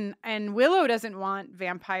 And Willow doesn't want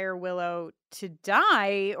Vampire Willow to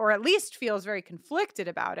die, or at least feels very conflicted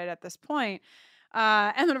about it at this point.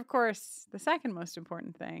 And then, of course, the second most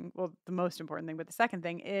important thing, well, the most important thing, but the second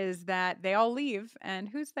thing is that they all leave. And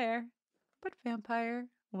who's there but Vampire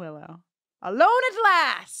Willow? Alone at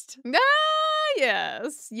last! Ah,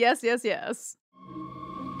 yes.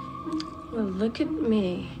 Well, look at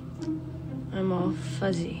me. I'm all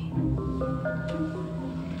fuzzy.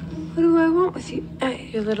 What do I want with you?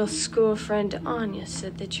 Your little school friend Anya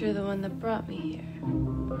said that you're the one that brought me here.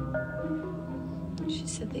 She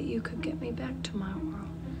said that you could get me back to my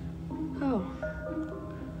world.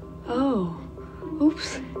 Oh.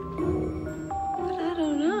 Oops. But I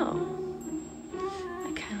don't know.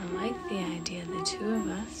 I kind of like the idea of the two of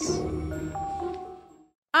us.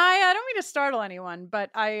 I don't mean to startle anyone, but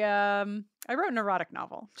I wrote an erotic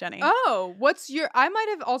novel, Jenny. Oh, I might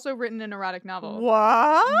have also written an erotic novel.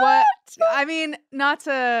 What? I mean, not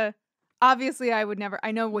to, obviously I would never,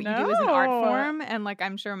 I know what you do as an art form, and like,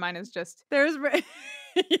 I'm sure mine is just derivative.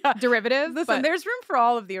 Listen, there's room for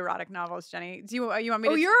all of the erotic novels, Jenny. Do you want me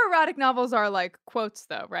to? Oh, your erotic novels are like quotes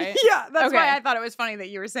though, right? Yeah, that's why I thought it was funny that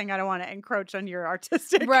you were saying I don't want to encroach on your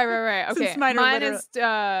artistic. Right. Okay, mine is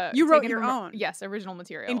you wrote your own. Yes, original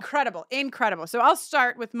material. Incredible. So I'll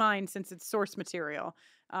start with mine since it's source material,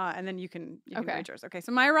 and then you can read yours. Okay,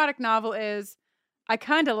 so my erotic novel is, I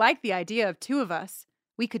kind of like the idea of two of us.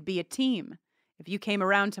 We could be a team. If you came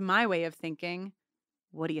around to my way of thinking,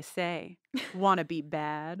 what do you say? Want to be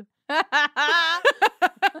bad? So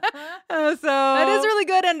that is really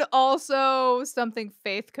good, and also something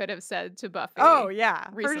Faith could have said to Buffy. Oh yeah,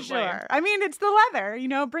 recently. For sure. I mean, it's the leather, you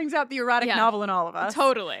know, brings out the erotic novel in all of us.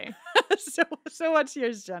 Totally. So what's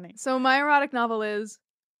yours, Jenny? So my erotic novel is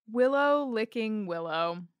Willow licking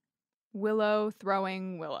Willow, Willow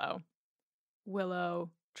throwing Willow, Willow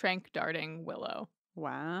trank darting Willow.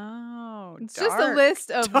 Wow. It's just a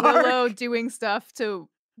list of Willow doing stuff to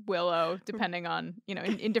Willow, depending on, you know,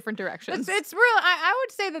 in different directions. It's real. I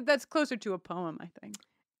would say that that's closer to a poem, I think.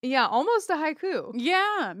 Yeah, almost a haiku.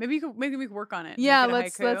 Yeah, maybe we could work on it. Yeah,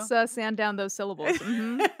 let's sand down those syllables.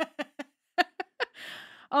 Mm-hmm.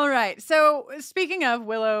 All right. So speaking of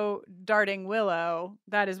Willow darting Willow,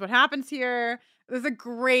 that is what happens here. There's a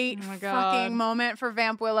great fucking moment for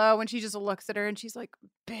Vamp Willow when she just looks at her and she's like,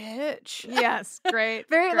 bitch. Yes, great.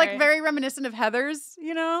 Very reminiscent of Heather's,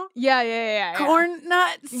 you know? Yeah. Corn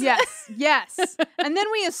nuts. Yes. And then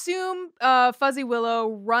we assume Fuzzy Willow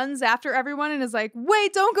runs after everyone and is like,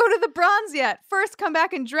 wait, don't go to the bronze yet. First, come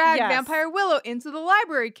back and drag Vampire Willow into the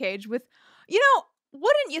library cage with,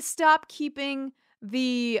 wouldn't you stop keeping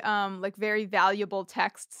the like very valuable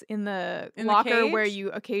texts in the locker where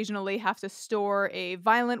you occasionally have to store a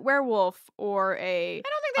violent werewolf or a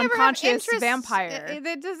unconscious vampire?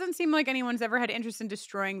 It doesn't seem like anyone's ever had interest in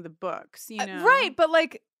destroying the books, you know? Right, but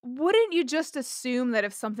like, wouldn't you just assume that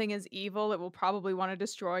if something is evil, it will probably want to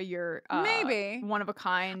destroy your maybe one of a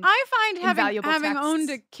kind? I find having texts.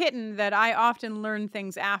 owned a kitten that I often learn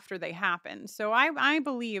things after they happen. So I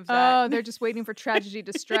believe that. Oh, they're just waiting for tragedy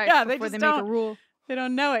to strike before they make a rule. They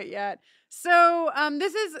don't know it yet. So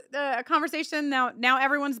this is a conversation now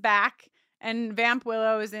everyone's back and Vamp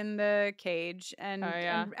Willow is in the cage and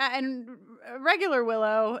regular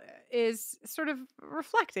Willow is sort of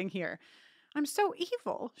reflecting here. I'm so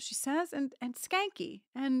evil, she says, and skanky,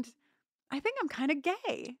 and I think I'm kind of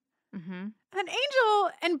gay. Mm-hmm. And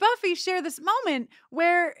Angel and Buffy share this moment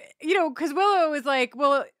where, because Willow is like,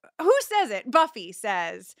 well, who says it? Buffy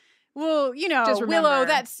says, well, Willow,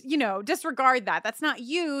 that's, disregard that. That's not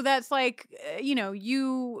you. That's like, you're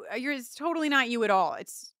it's totally not you at all.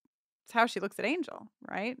 It's how she looks at Angel,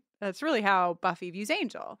 right? That's really how Buffy views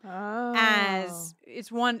Angel. Oh. As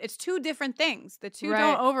it's two different things. The two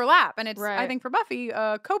don't overlap. And it's, I think for Buffy,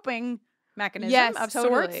 a coping mechanism of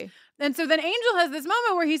sorts. And so then Angel has this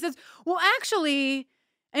moment where he says, well, actually,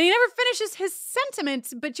 and he never finishes his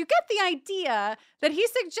sentiment, but you get the idea that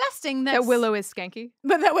he's suggesting that Willow is skanky.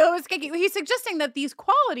 But that Willow is skanky. He's suggesting that these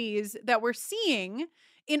qualities that we're seeing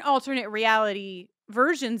in alternate reality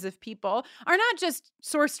versions of people are not just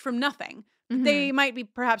sourced from nothing. Mm-hmm. They might be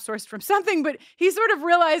perhaps sourced from something, but he sort of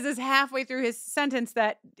realizes halfway through his sentence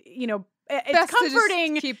that, it's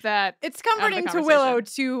comforting. Keep that. It's comforting to Willow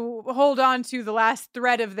to hold on to the last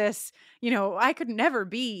thread of this. I could never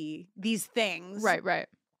be these things. Right.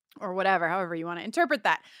 Or whatever, however you want to interpret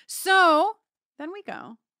that. So then we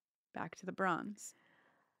go back to the bronze.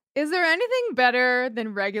 Is there anything better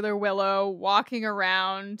than regular Willow walking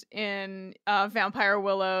around in Vampire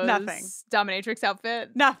Willow's dominatrix outfit?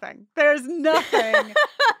 Nothing. There's nothing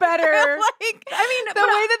better. The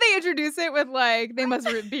way that they introduce it with they must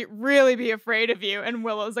really be afraid of you, and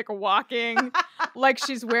Willow's walking like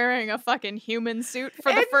she's wearing a fucking human suit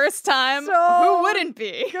for the first time. Who wouldn't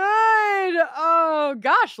be? Good. Oh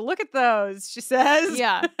gosh, look at those. She says.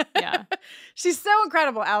 Yeah. She's so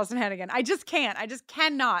incredible, Allison Hannigan. I just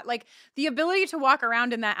cannot. Like the ability to walk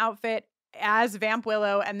around in that outfit as Vamp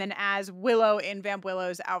Willow and then as Willow in Vamp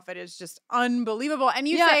Willow's outfit is just unbelievable. And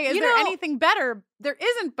you say, is there anything better? There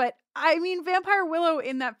isn't, but I mean, Vampire Willow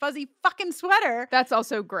in that fuzzy fucking sweater. That's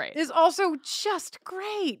also great. Is also just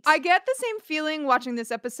great. I get the same feeling watching this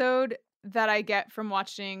episode that I get from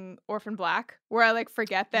watching Orphan Black, where I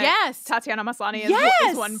forget that Tatiana Maslany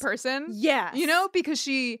is one person. Yes. Because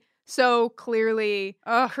she so clearly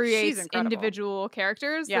creates individual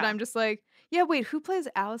characters that I'm just like, yeah, wait, who plays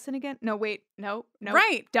Allison again? No, wait, no.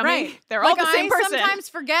 Right, dummy. Right. They're all the same person. I sometimes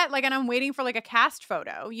forget, and I'm waiting for a cast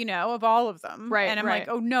photo, of all of them. Right, and I'm like,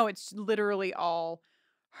 oh no, it's literally all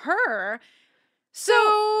her.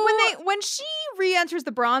 So when she re-enters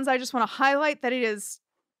the bronze, I just want to highlight that it is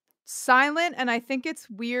silent, and I think it's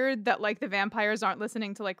weird that the vampires aren't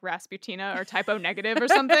listening to Rasputina or Typo Negative or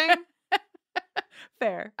something.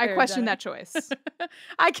 Fair. I question that choice.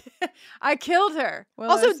 I killed her.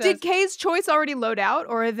 Also, did Kay's choice already load out,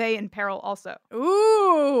 or are they in peril also?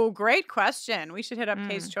 Ooh, great question. We should hit up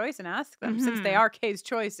Kay's choice and ask them, since they are Kay's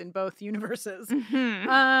choice in both universes.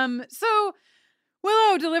 Mm-hmm. So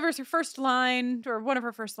Willow delivers her first line, or one of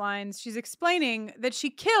her first lines. She's explaining that she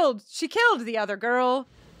killed the other girl.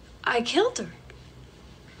 I killed her.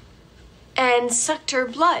 And sucked her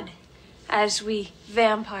blood, as we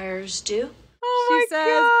vampires do. Oh she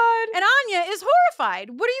says, and Anya is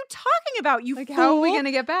horrified. What are you talking about, you fool? How are we going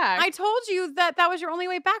to get back? I told you that was your only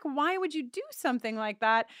way back. Why would you do something like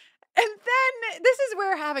that? And then this is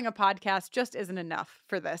where having a podcast just isn't enough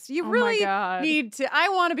for this. You really need to. I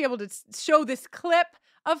want to be able to show this clip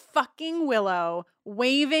of fucking Willow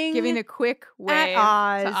waving, giving a quick wave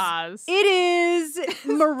at to Oz. It is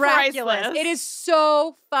miraculous. Priceless. It is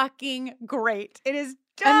so fucking great. It is.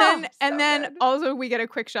 And then also we get a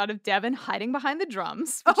quick shot of Devin hiding behind the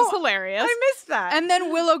drums, which is hilarious. I missed that. And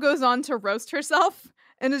then Willow goes on to roast herself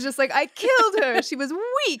And it's just like, I killed her. She was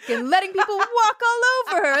weak and letting people walk all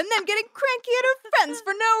over her and then getting cranky at her friends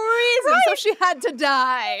for no reason. So she had to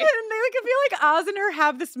die. And I feel like Oz and her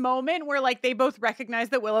have this moment where like they both recognize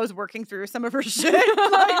that Willow's working through some of her shit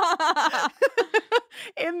like,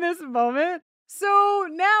 in this moment. So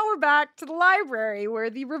now we're back to the library where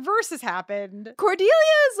the reverse has happened. Cordelia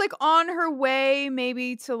is like on her way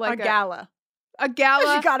maybe to like a gala. A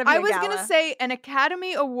gala. She gotta be I a was gala. gonna say an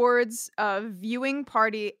Academy Awards viewing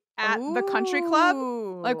party at the country club,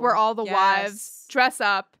 like where all the wives dress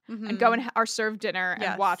up and go and are served dinner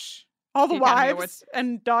and watch all the Academy wives Awards.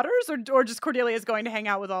 and daughters, or just Cordelia is going to hang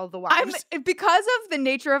out with all the wives. Because of the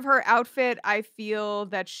nature of her outfit, I feel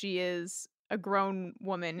that she is a grown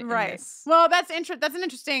woman, right? In this. Well, that's an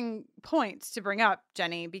interesting point to bring up,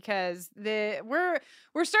 Jenny, because we're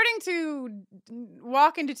starting to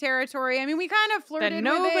walk into territory. I mean, we kind of flirted that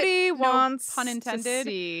nobody with it, wants no pun intended.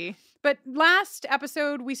 to see. But last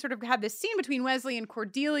episode, we sort of had this scene between Wesley and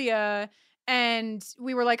Cordelia. And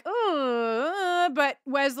we were like, oh, but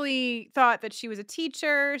Wesley thought that she was a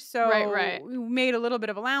teacher. So we made a little bit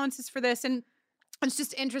of allowances for this. And it's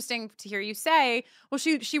just interesting to hear you say, well,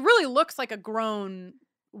 she really looks like a grown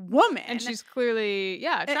woman. And she's clearly,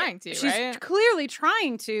 trying to, She's clearly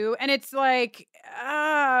trying to. And it's like,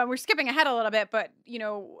 we're skipping ahead a little bit, but,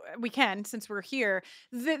 we can since we're here.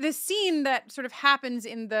 The scene that sort of happens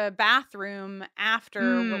in the bathroom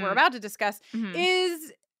after what we're about to discuss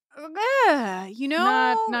is... not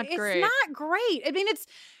great. It's not great. I mean,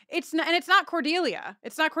 it's not Cordelia.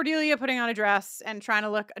 It's not Cordelia putting on a dress and trying to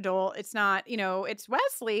look adult. It's not, it's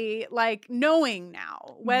Wesley, like, knowing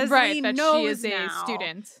now. Wesley that knows she is now a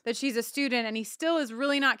student. that she's a student, and he still is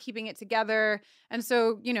really not keeping it together. And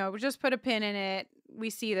so, just put a pin in it. We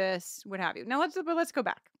see this, what have you. Now let's go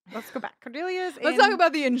back. Let's go back. Cordelia's Let's talk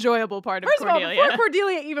about the enjoyable part of Cordelia. First of all, before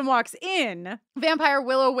Cordelia even walks in, Vampire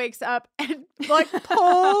Willow wakes up and like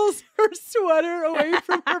pulls her sweater away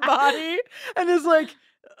from her body and is like,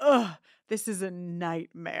 ugh, this is a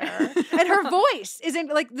nightmare. And her voice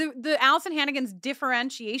isn't like the Allison Hannigan's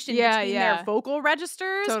differentiation between their vocal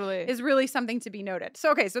registers is really something to be noted.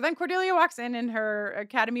 So then Cordelia walks in her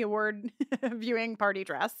Academy Award viewing party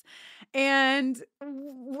dress, and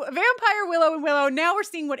Vampire Willow and Willow, now we're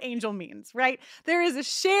seeing what Angel means, right? There is a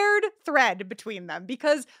shared thread between them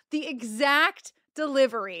because the exact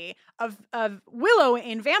delivery of Willow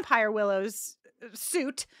in Vampire Willow's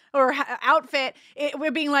suit or outfit,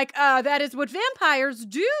 we're being like, that is what vampires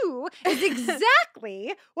do, is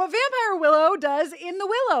exactly what Vampire Willow does in the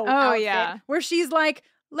Willow outfit, where she's like,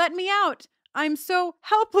 let me out. I'm so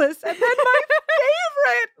helpless. And then my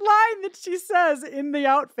favorite line that she says in the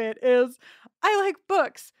outfit is, I like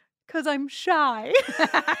books because I'm shy. It's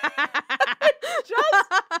just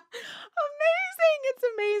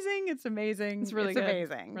amazing. It's amazing. It's really good.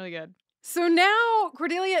 Amazing. Really good. So now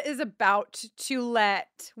Cordelia is about to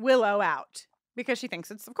let Willow out because she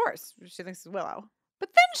thinks it's Willow.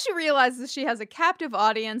 But then she realizes she has a captive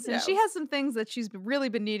audience and she has some things that she's really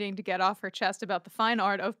been needing to get off her chest about the fine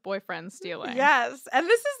art of boyfriend stealing. Yes. And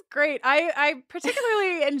this is great. I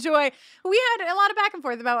particularly enjoy, we had a lot of back and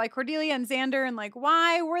forth about like Cordelia and Xander and like,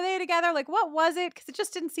 why were they together? Like, what was it? Because it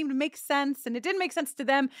just didn't seem to make sense, and it didn't make sense to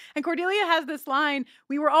them. And Cordelia has this line,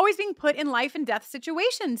 we were always being put in life and death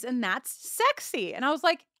situations, and that's sexy. And I was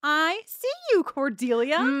like, I see you,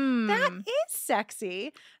 Cordelia. That is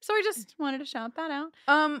sexy. So I just wanted to shout that out.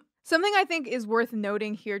 Something I think is worth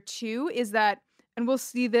noting here too is that, and we'll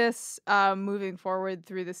see this moving forward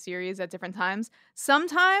through the series at different times,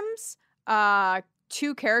 sometimes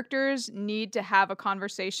two characters need to have a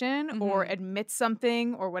conversation or admit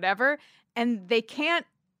something or whatever, and they can't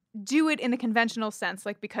do it in the conventional sense,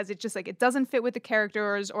 like, because it just like it doesn't fit with the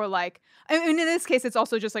characters, or like, I mean, in this case it's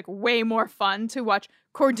also just like way more fun to watch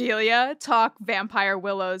Cordelia talk Vampire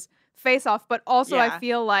Willow's face off, but also I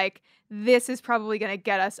feel like this is probably going to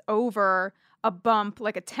get us over a bump,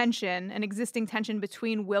 like a tension, an existing tension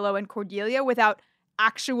between Willow and Cordelia, without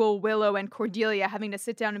actual Willow and Cordelia having to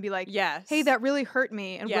sit down and be like, hey, that really hurt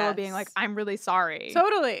me, and Willow being like, I'm really sorry.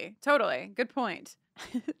 Totally good point.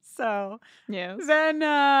 So then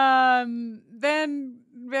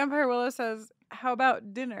Vampire Willow says, how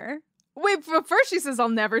about dinner? Wait, but first she says, I'll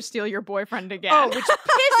never steal your boyfriend again. Oh, which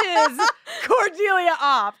pisses Cordelia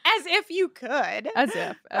off. As if you could. As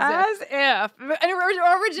if. And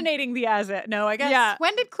originating the as if. No, I guess. Yeah.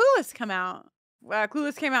 When did Clueless come out?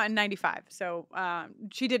 Clueless came out in 95. So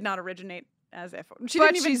she did not originate as if.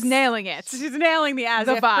 She's nailing it. She's nailing the as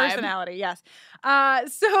the if vibe. Personality, yes.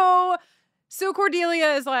 So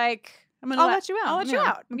Cordelia is like, I'll let you out. I'll let you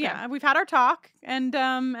out. Okay. Yeah, we've had our talk, and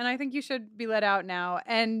I think you should be let out now.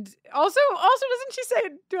 And also, doesn't she say,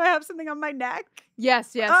 "Do I have something on my neck?"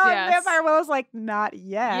 Yes. Vampire Willow's like, not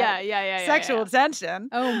yet. Yeah. Sexual tension.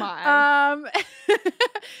 Oh my.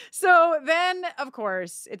 So then, of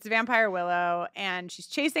course, it's Vampire Willow, and she's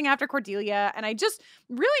chasing after Cordelia. And I just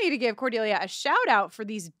really need to give Cordelia a shout out for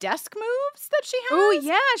these desk moves that she has. Oh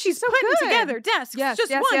yeah, she's so putting good. together desks,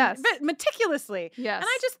 just one, but meticulously. Yes, and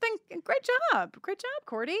I just think, great job,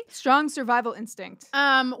 Cordy. Strong survival instinct.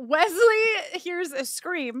 Wesley hears a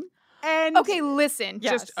scream, and okay, listen,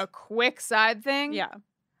 just a quick side thing. Yeah,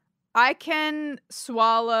 I can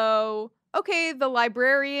swallow. Okay, the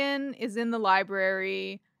librarian is in the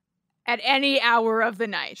library at any hour of the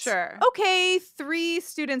night. Sure. Okay, 3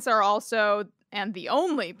 students are also, and the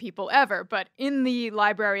only people ever, but in the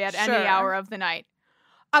library at any hour of the night.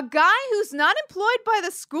 A guy who's not employed by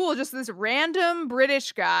the school, just this random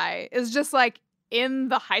British guy, is just like in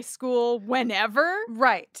the high school whenever.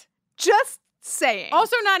 Right. Just saying.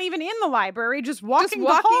 Also not even in the library, just walking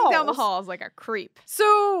down the halls like a creep.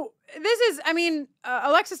 So this is, I mean,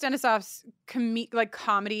 Alexis Denisov's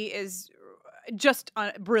comedy is just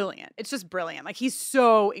brilliant. It's just brilliant. Like, he's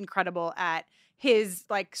so incredible at his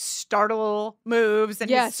like startle moves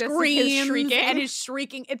and his screams and his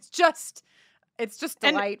shrieking. It's just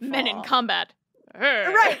delightful. Men in combat.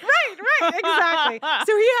 Right, exactly.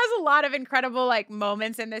 So he has a lot of incredible like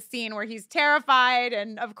moments in this scene where he's terrified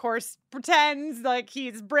and of course pretends like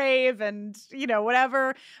he's brave and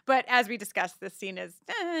whatever. But as we discussed, this scene is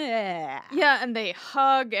yeah, and they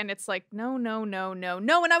hug and it's like no. And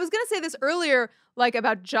I was gonna say this earlier, like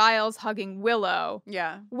about Giles hugging Willow.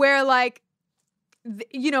 Yeah, where like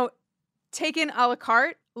taken a la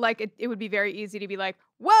carte, like it would be very easy to be like,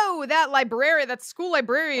 whoa, that school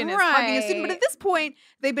librarian is hugging a student. But at this point,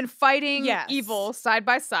 they've been fighting evil side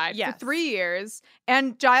by side for 3 years.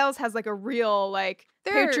 And Giles has like a real like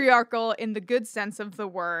patriarchal, in the good sense of the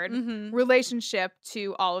word, relationship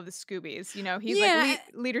to all of the Scoobies. He's like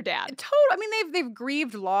leader dad. Total. I mean, they've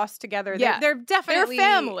grieved loss together. Yeah. They're definitely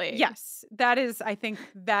family. Yes, I think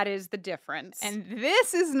that is the difference. And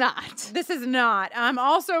this is not. This is not.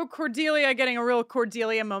 Also, Cordelia getting a real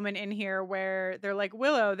Cordelia moment in here where they're like,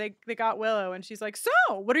 Willow, they got Willow, and she's like, so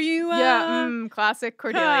what are you? Classic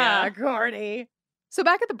Cordelia. Cordy. So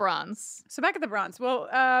back at the Bronze. Well, back at the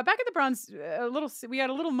Bronze, we had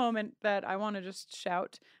a little moment that I want to just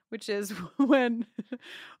shout, which is when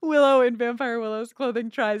Willow in Vampire Willow's clothing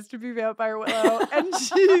tries to be Vampire Willow, and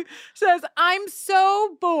she says, "I'm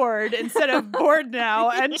so bored," instead of bored now,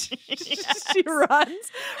 and she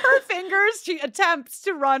runs her fingers. She attempts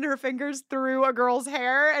to run her fingers through a girl's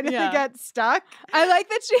hair, and they get stuck. I like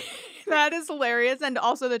that that is hilarious, and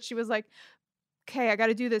also that she was like, okay, I got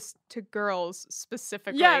to do this to girls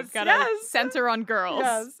specifically. Gotta center on girls.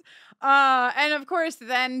 Yes. And of course,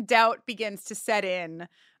 then doubt begins to set in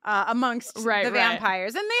amongst the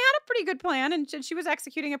vampires. And they had a pretty good plan, and she was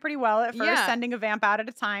executing it pretty well at first, sending a vamp out at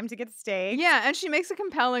a time to get the stake. Yeah, and she makes a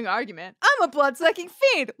compelling argument. I'm a blood-sucking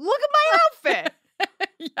fiend. Look at my outfit.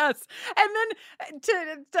 Yes. And then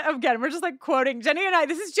again, we're just like quoting Jenny and I.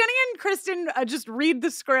 This is Jenny and Kristen just read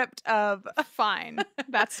the script of fine.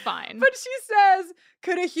 That's fine. But she says,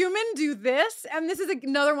 could a human do this? And this is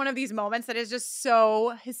another one of these moments that is just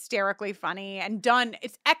so hysterically funny and done.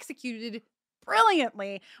 It's executed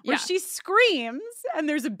brilliantly where she screams and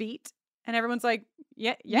there's a beat and everyone's like,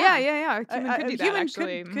 yeah. A human could do that,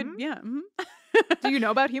 actually. Do you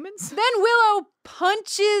know about humans? Then Willow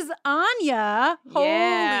punches Anya.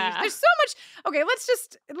 Yeah. There's so much. Okay, let's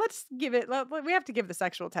give it. We have to give the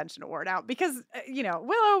sexual tension award out because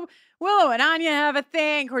Willow and Anya have a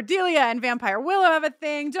thing. Cordelia and Vampire Willow have a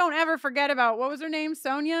thing. Don't ever forget about, what was her name?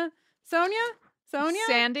 Sonia. Sandy. Don't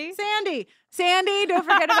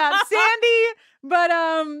forget about Sandy. But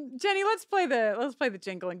Jenny, let's play the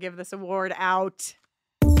jingle and give this award out.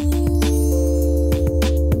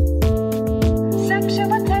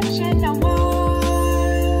 Sexual attention award.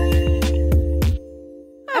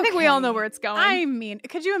 I think we all know where it's going. I mean,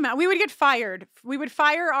 could you imagine? We would get fired. We would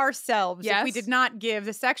fire ourselves if we did not give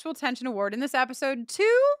the sexual tension award in this episode to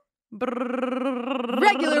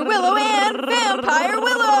Regular Willow and Vampire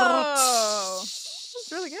Willow. It's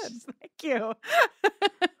really good. Thank you.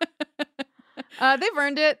 They've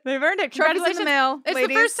earned it. Trophies in the mail. It's ladies.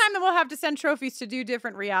 the first time that we'll have to send trophies to do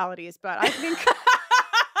different realities, but I think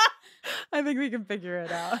I think we can figure it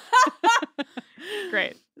out.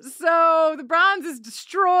 Great. So the bronze is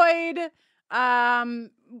destroyed.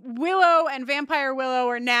 Willow and Vampire Willow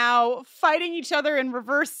are now fighting each other in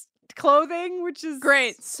reverse clothing, which is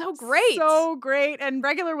great. So great. And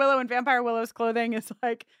regular Willow and Vampire Willow's clothing is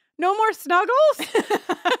like No more snuggles?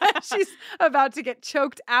 She's about to get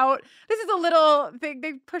choked out. This is a little,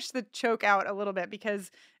 they push the choke out a little bit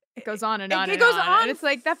because it goes on and on. It goes on. And it's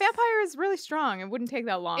like, that vampire is really strong. It wouldn't take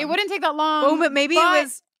that long. It wouldn't take that long. Oh, but maybe it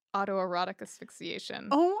was autoerotic asphyxiation.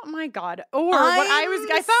 Oh my God. Or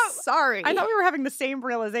I thought we were having the same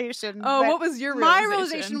realization. Oh, what was your realization? My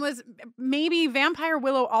realization was maybe Vampire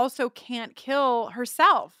Willow also can't kill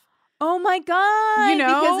herself. Oh my God. You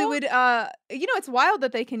know? Because it would, it's wild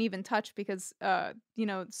that they can even touch because,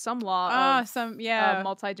 some law of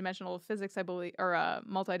multidimensional physics, I believe, or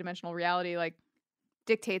multidimensional reality, like,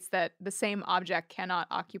 dictates that the same object cannot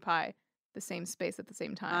occupy the same space at the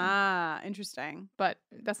same time. Ah, interesting. But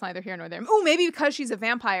that's neither here nor there. Oh, maybe because she's a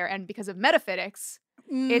vampire and because of metaphysics,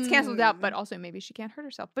 it's canceled out, but also maybe she can't hurt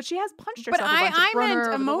herself. But she has punched herself a bunch. I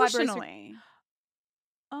meant emotionally.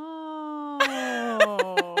 Oh.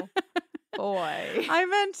 Boy. I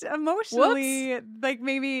meant emotionally. Whoops. Like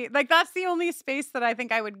maybe, like that's the only space that I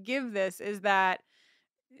think I would give this is that,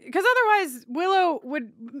 because otherwise Willow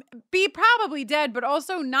would be probably dead, but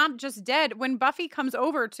also not just dead. When Buffy comes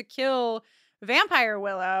over to kill Vampire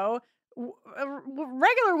Willow,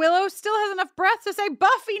 regular Willow still has enough breath to say,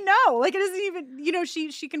 Buffy, no. Like it isn't even,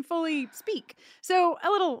 she can fully speak. So a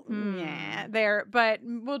little there, but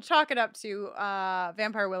we'll chalk it up to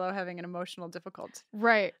Vampire Willow having an emotional difficult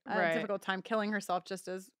time killing herself, just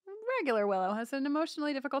as regular Willow has an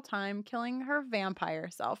emotionally difficult time killing her vampire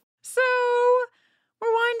self. So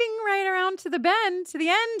we're winding right around to the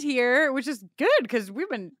end here, which is good because we've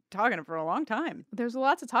been talking for a long time. There's a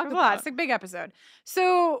lot to talk about. It's a big episode.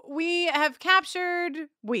 So we have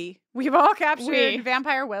we've all captured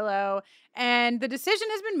Vampire Willow, and the decision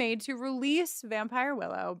has been made to release Vampire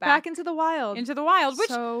Willow back into the wild.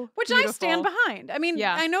 Which I stand behind. I mean,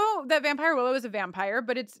 I know that Vampire Willow is a vampire,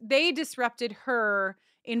 but they disrupted her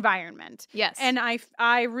environment. Yes. And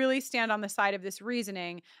I really stand on the side of this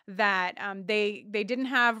reasoning that they didn't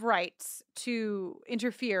have rights to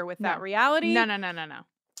interfere with that reality. No.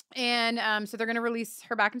 And so they're going to release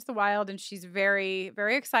her back into the wild, and she's very,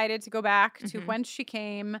 very excited to go back to whence she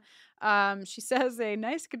came. She says a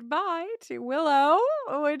nice goodbye to Willow,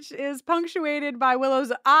 which is punctuated by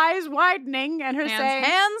Willow's eyes widening and her saying,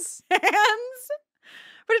 hands.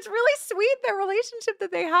 But it's really sweet, the relationship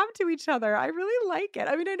that they have to each other. I really like it.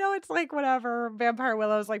 I mean, I know it's like whatever. Vampire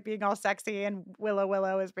Willow's like being all sexy and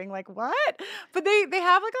Willow is being like, what? But they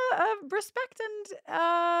have like a respect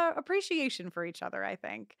and appreciation for each other, I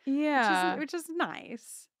think. Yeah. Which is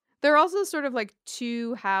nice. They're also sort of like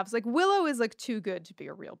two halves. Like Willow is like too good to be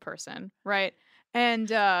a real person, right? And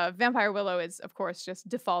Vampire Willow is, of course, just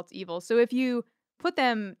default evil. So if you put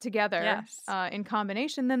them together in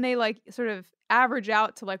combination, then they like sort of average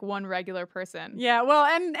out to like one regular person. Yeah, well,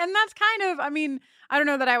 and that's kind of, I mean, I don't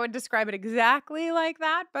know that I would describe it exactly like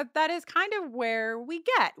that, but that is kind of where we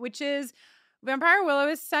get, which is Vampire Willow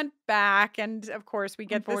is sent back, and of course we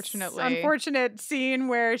get this unfortunate scene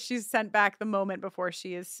where she's sent back the moment before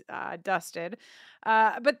she is dusted.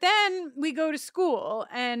 But then we go to school,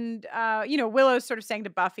 and Willow's sort of saying to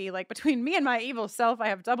Buffy, like, between me and my evil self, I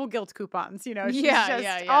have double guilt coupons. She's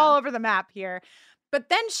just all over the map here. But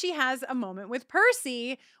then she has a moment with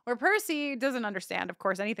Percy where Percy doesn't understand, of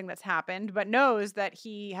course, anything that's happened, but knows that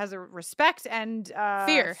he has a respect and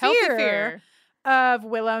healthy fear of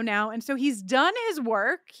Willow now. And so he's done his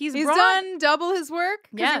work. He's done double his work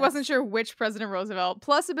because he wasn't sure which President Roosevelt,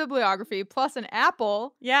 plus a bibliography, plus an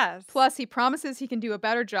apple. Yes. Plus he promises he can do a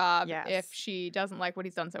better job if she doesn't like what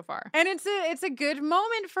he's done so far. And it's a good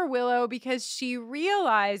moment for Willow because she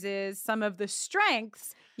realizes some of the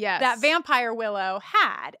strengths that Vampire Willow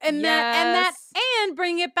had. And and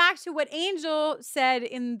bring it back to what Angel said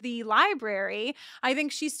in the library, I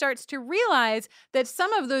think she starts to realize that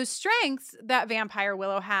some of those strengths that Vampire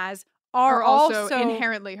Willow has are also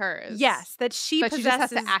inherently hers. Yes, that she possesses. She just has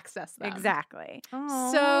to access them. Exactly.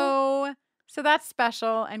 Aww. So that's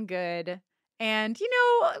special and good. And,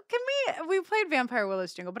 we played Vampire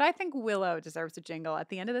Willow's jingle, but I think Willow deserves a jingle at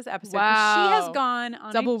the end of this episode. Wow. She has gone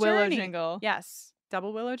on double a journey. Willow jingle. Yes.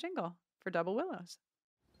 Double Willow jingle for Double Willows.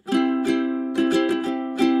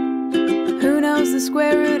 Who knows the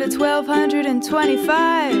square root of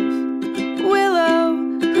 1225? Willow,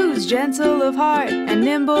 who's gentle of heart and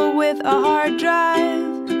nimble with a hard drive.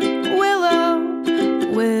 Willow,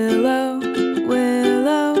 Willow,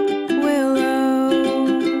 Willow, Willow.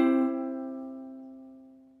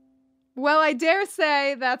 Well, I dare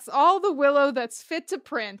say that's all the Willow that's fit to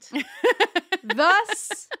print.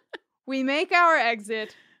 Thus, we make our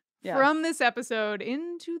exit from this episode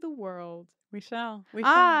into the world. We shall.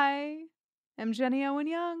 I am Jenny Owen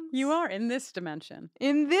Youngs. You are in this dimension.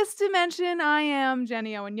 In this dimension, I am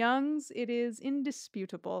Jenny Owen Youngs. It is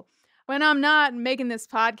indisputable. When I'm not making this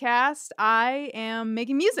podcast, I am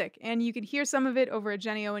making music, and you can hear some of it over at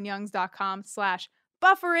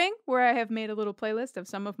jennyowenyoungs.com/buffering, where I have made a little playlist of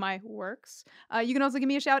some of my works. You can also give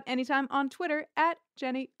me a shout anytime on Twitter at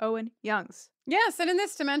Jenny Owen Youngs. Yes, and in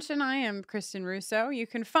this dimension, I am Kristen Russo. You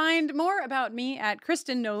can find more about me at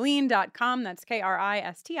KristenNoeline.com. That's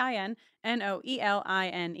KristinnNoeline.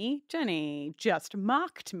 Jenny just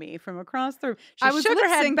mocked me from across the room. She I was shook her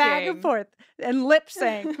head lip-syncing. back and forth and lip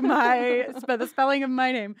sync the spelling of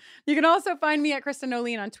my name. You can also find me at Kristen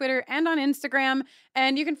Noeline on Twitter and on Instagram.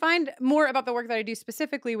 And you can find more about the work that I do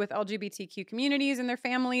specifically with LGBTQ communities and their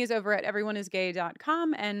families over at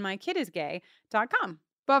everyoneisgay.com and mykidisgay.com.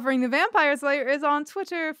 Buffering the Vampire Slayer is on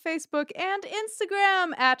Twitter, Facebook, and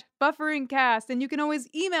Instagram at BufferingCast, and you can always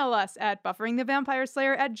email us at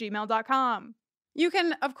bufferingthevampireslayer@gmail.com. You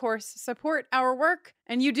can, of course, support our work,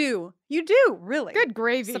 and you do, really. Good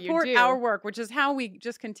gravy, support you do. our work, which is how we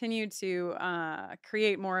just continue to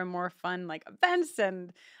create more and more fun, like, events,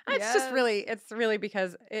 and it's really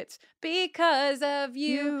because of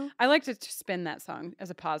you. I like to spin that song as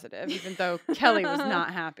a positive, even though Kelly was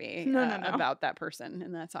not happy about that person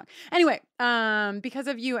in that song. Anyway, because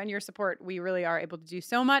of you and your support, we really are able to do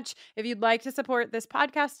so much. If you'd like to support this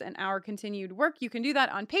podcast and our continued work, you can do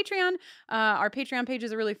that on Patreon. Our Patreon page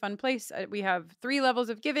is a really fun place. We have 3 levels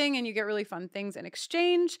of giving, and you get really fun things in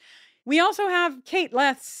exchange. We also have Kate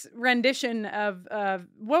Leth's rendition of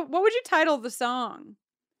what would you title the song?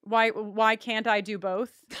 Why can't I do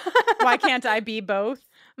both? Why can't I be both?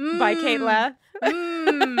 By Kate Leth.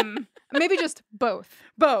 Maybe just both.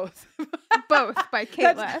 Both by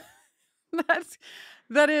Kate Leth.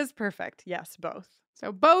 That is perfect. Yes, both.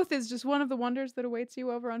 So both is just one of the wonders that awaits you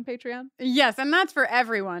over on Patreon. Yes, and that's for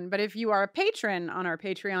everyone. But if you are a patron on our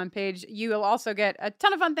Patreon page, you will also get a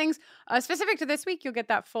ton of fun things. Specific to this week, you'll get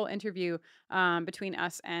that full interview between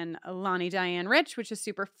us and Lonnie Diane Rich, which is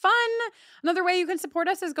super fun. Another way you can support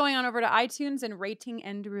us is going on over to iTunes and rating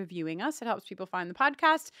and reviewing us. It helps people find the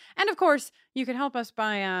podcast. And of course, you can help us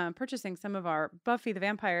by purchasing some of our Buffy the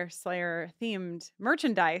Vampire Slayer themed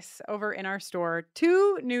merchandise over in our store.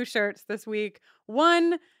 2 new shirts this week.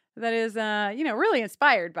 One that is, really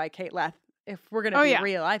inspired by Kate Leth. If we're going to be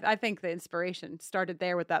real, I think the inspiration started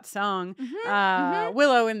there with that song.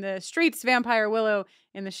 Willow in the streets, Vampire Willow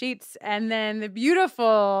in the sheets. And then the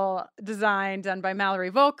beautiful design done by Mallory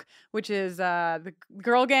Volk, which is the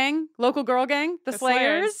girl gang, local girl gang, the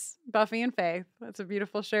Slayers, Buffy and Faith. That's a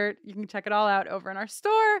beautiful shirt. You can check it all out over in our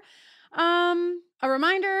store. A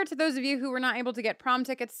reminder to those of you who were not able to get prom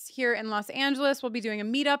tickets here in Los Angeles, we'll be doing a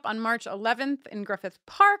meetup on March 11th in Griffith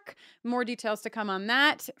Park. More details to come on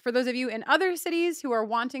that. For those of you in other cities who are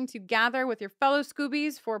wanting to gather with your fellow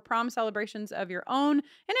Scoobies for prom celebrations of your own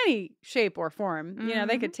in any shape or form,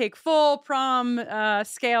 they could take full prom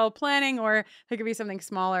scale planning, or it could be something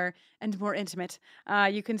smaller and more intimate.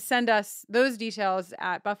 You can send us those details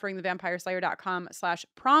at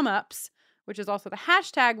bufferingthevampireslayer.com/promups, which is also the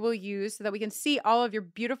hashtag we'll use so that we can see all of your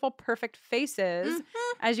beautiful, perfect faces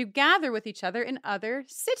as you gather with each other in other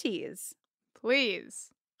cities.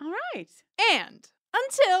 Please. All right. And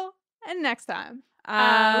until next time.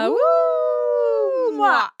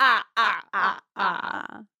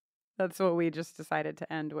 That's what we just decided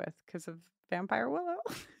to end with because of Vampire Willow.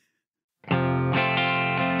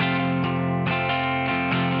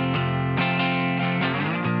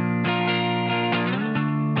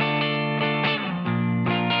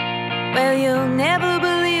 Well, you'll never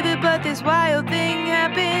believe it, but this wild thing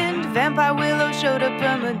happened. Vampire Willow showed up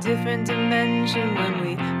from a different dimension. When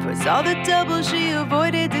we first saw the double, she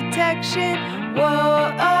avoided detection.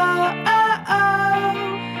 Whoa,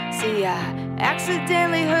 See, I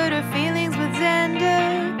accidentally hurt her feelings with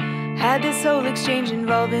Xander. Had this whole exchange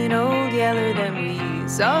involving Old Yeller. Then we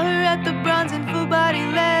saw her at the bronze in full body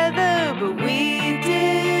leather. But we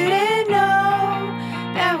didn't know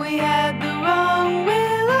that we had the wrong Willow.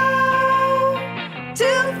 2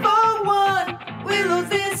 for 1 Willows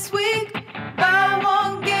this week. Buy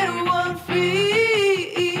 1, get 1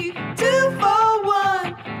 free. 2 for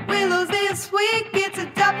 1 Willows this week. It's a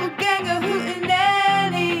doppelganger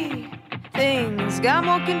hootenanny. Things got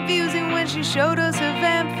more confusing when she showed us her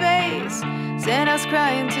vamp face. Sent us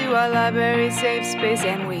crying to our library safe space.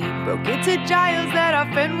 And we broke it to Giles that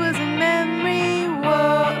our friend was in memory.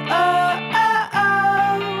 Whoa,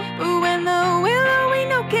 But when the Willow we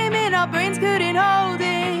know came in, our brains couldn't hold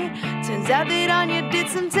it. Turns out that Anya did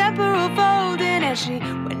some temporal folding. And she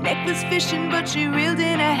went necklace fishing, but she reeled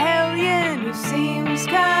in a hellion who seems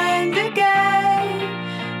kinda gay.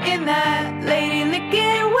 in that lady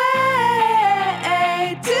licking way.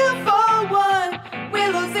 2 for $1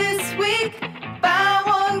 Willows this week. Buy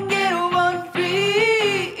one, get one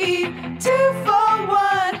free. 2 for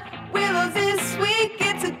 $1 Willows this week.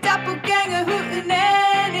 It's a doppelganger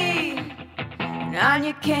hootenanny. And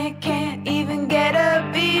Anya can't even get a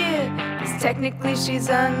beer, 'cause technically she's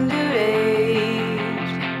underage.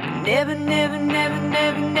 Never, never, never,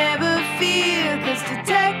 never, never fear, 'cause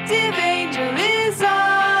Detective Angel is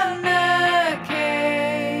on the case.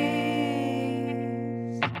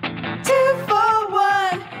 2 for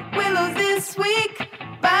 $1 Willows this week.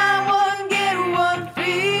 Buy one, get one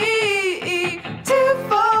free. 2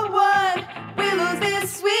 for $1 Willows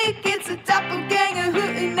this week. It's a doppelganger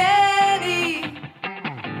hootenanny.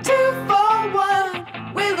 2 for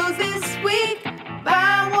 $1 Willows this week.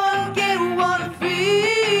 Buy one, get one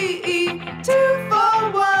free. 2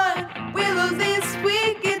 for $1 Willows this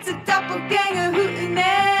week. It's a doppelganger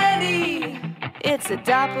hootenanny. It's a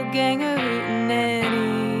doppelganger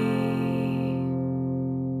hootenanny.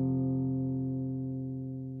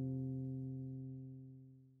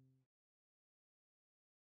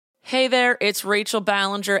 Hey there, it's Rachel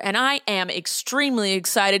Ballinger, and I am extremely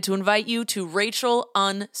excited to invite you to Rachel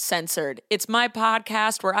Uncensored. It's my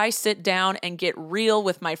podcast where I sit down and get real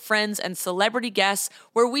with my friends and celebrity guests,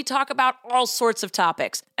 where we talk about all sorts of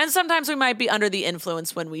topics. And sometimes we might be under the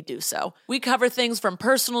influence when we do so. We cover things from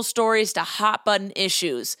personal stories to hot button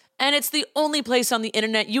issues. And it's the only place on the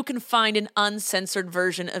internet you can find an uncensored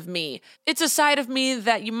version of me. It's a side of me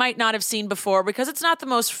that you might not have seen before because it's not the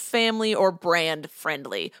most family or brand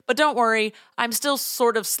friendly. But don't worry, I'm still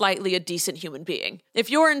sort of slightly a decent human being.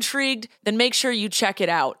 If you're intrigued, then make sure you check it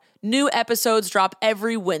out. New episodes drop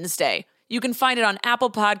every Wednesday. You can find it on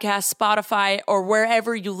Apple Podcasts, Spotify, or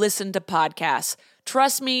wherever you listen to podcasts.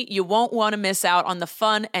 Trust me, you won't want to miss out on the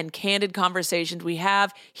fun and candid conversations we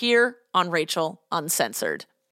have here on Rachel Uncensored.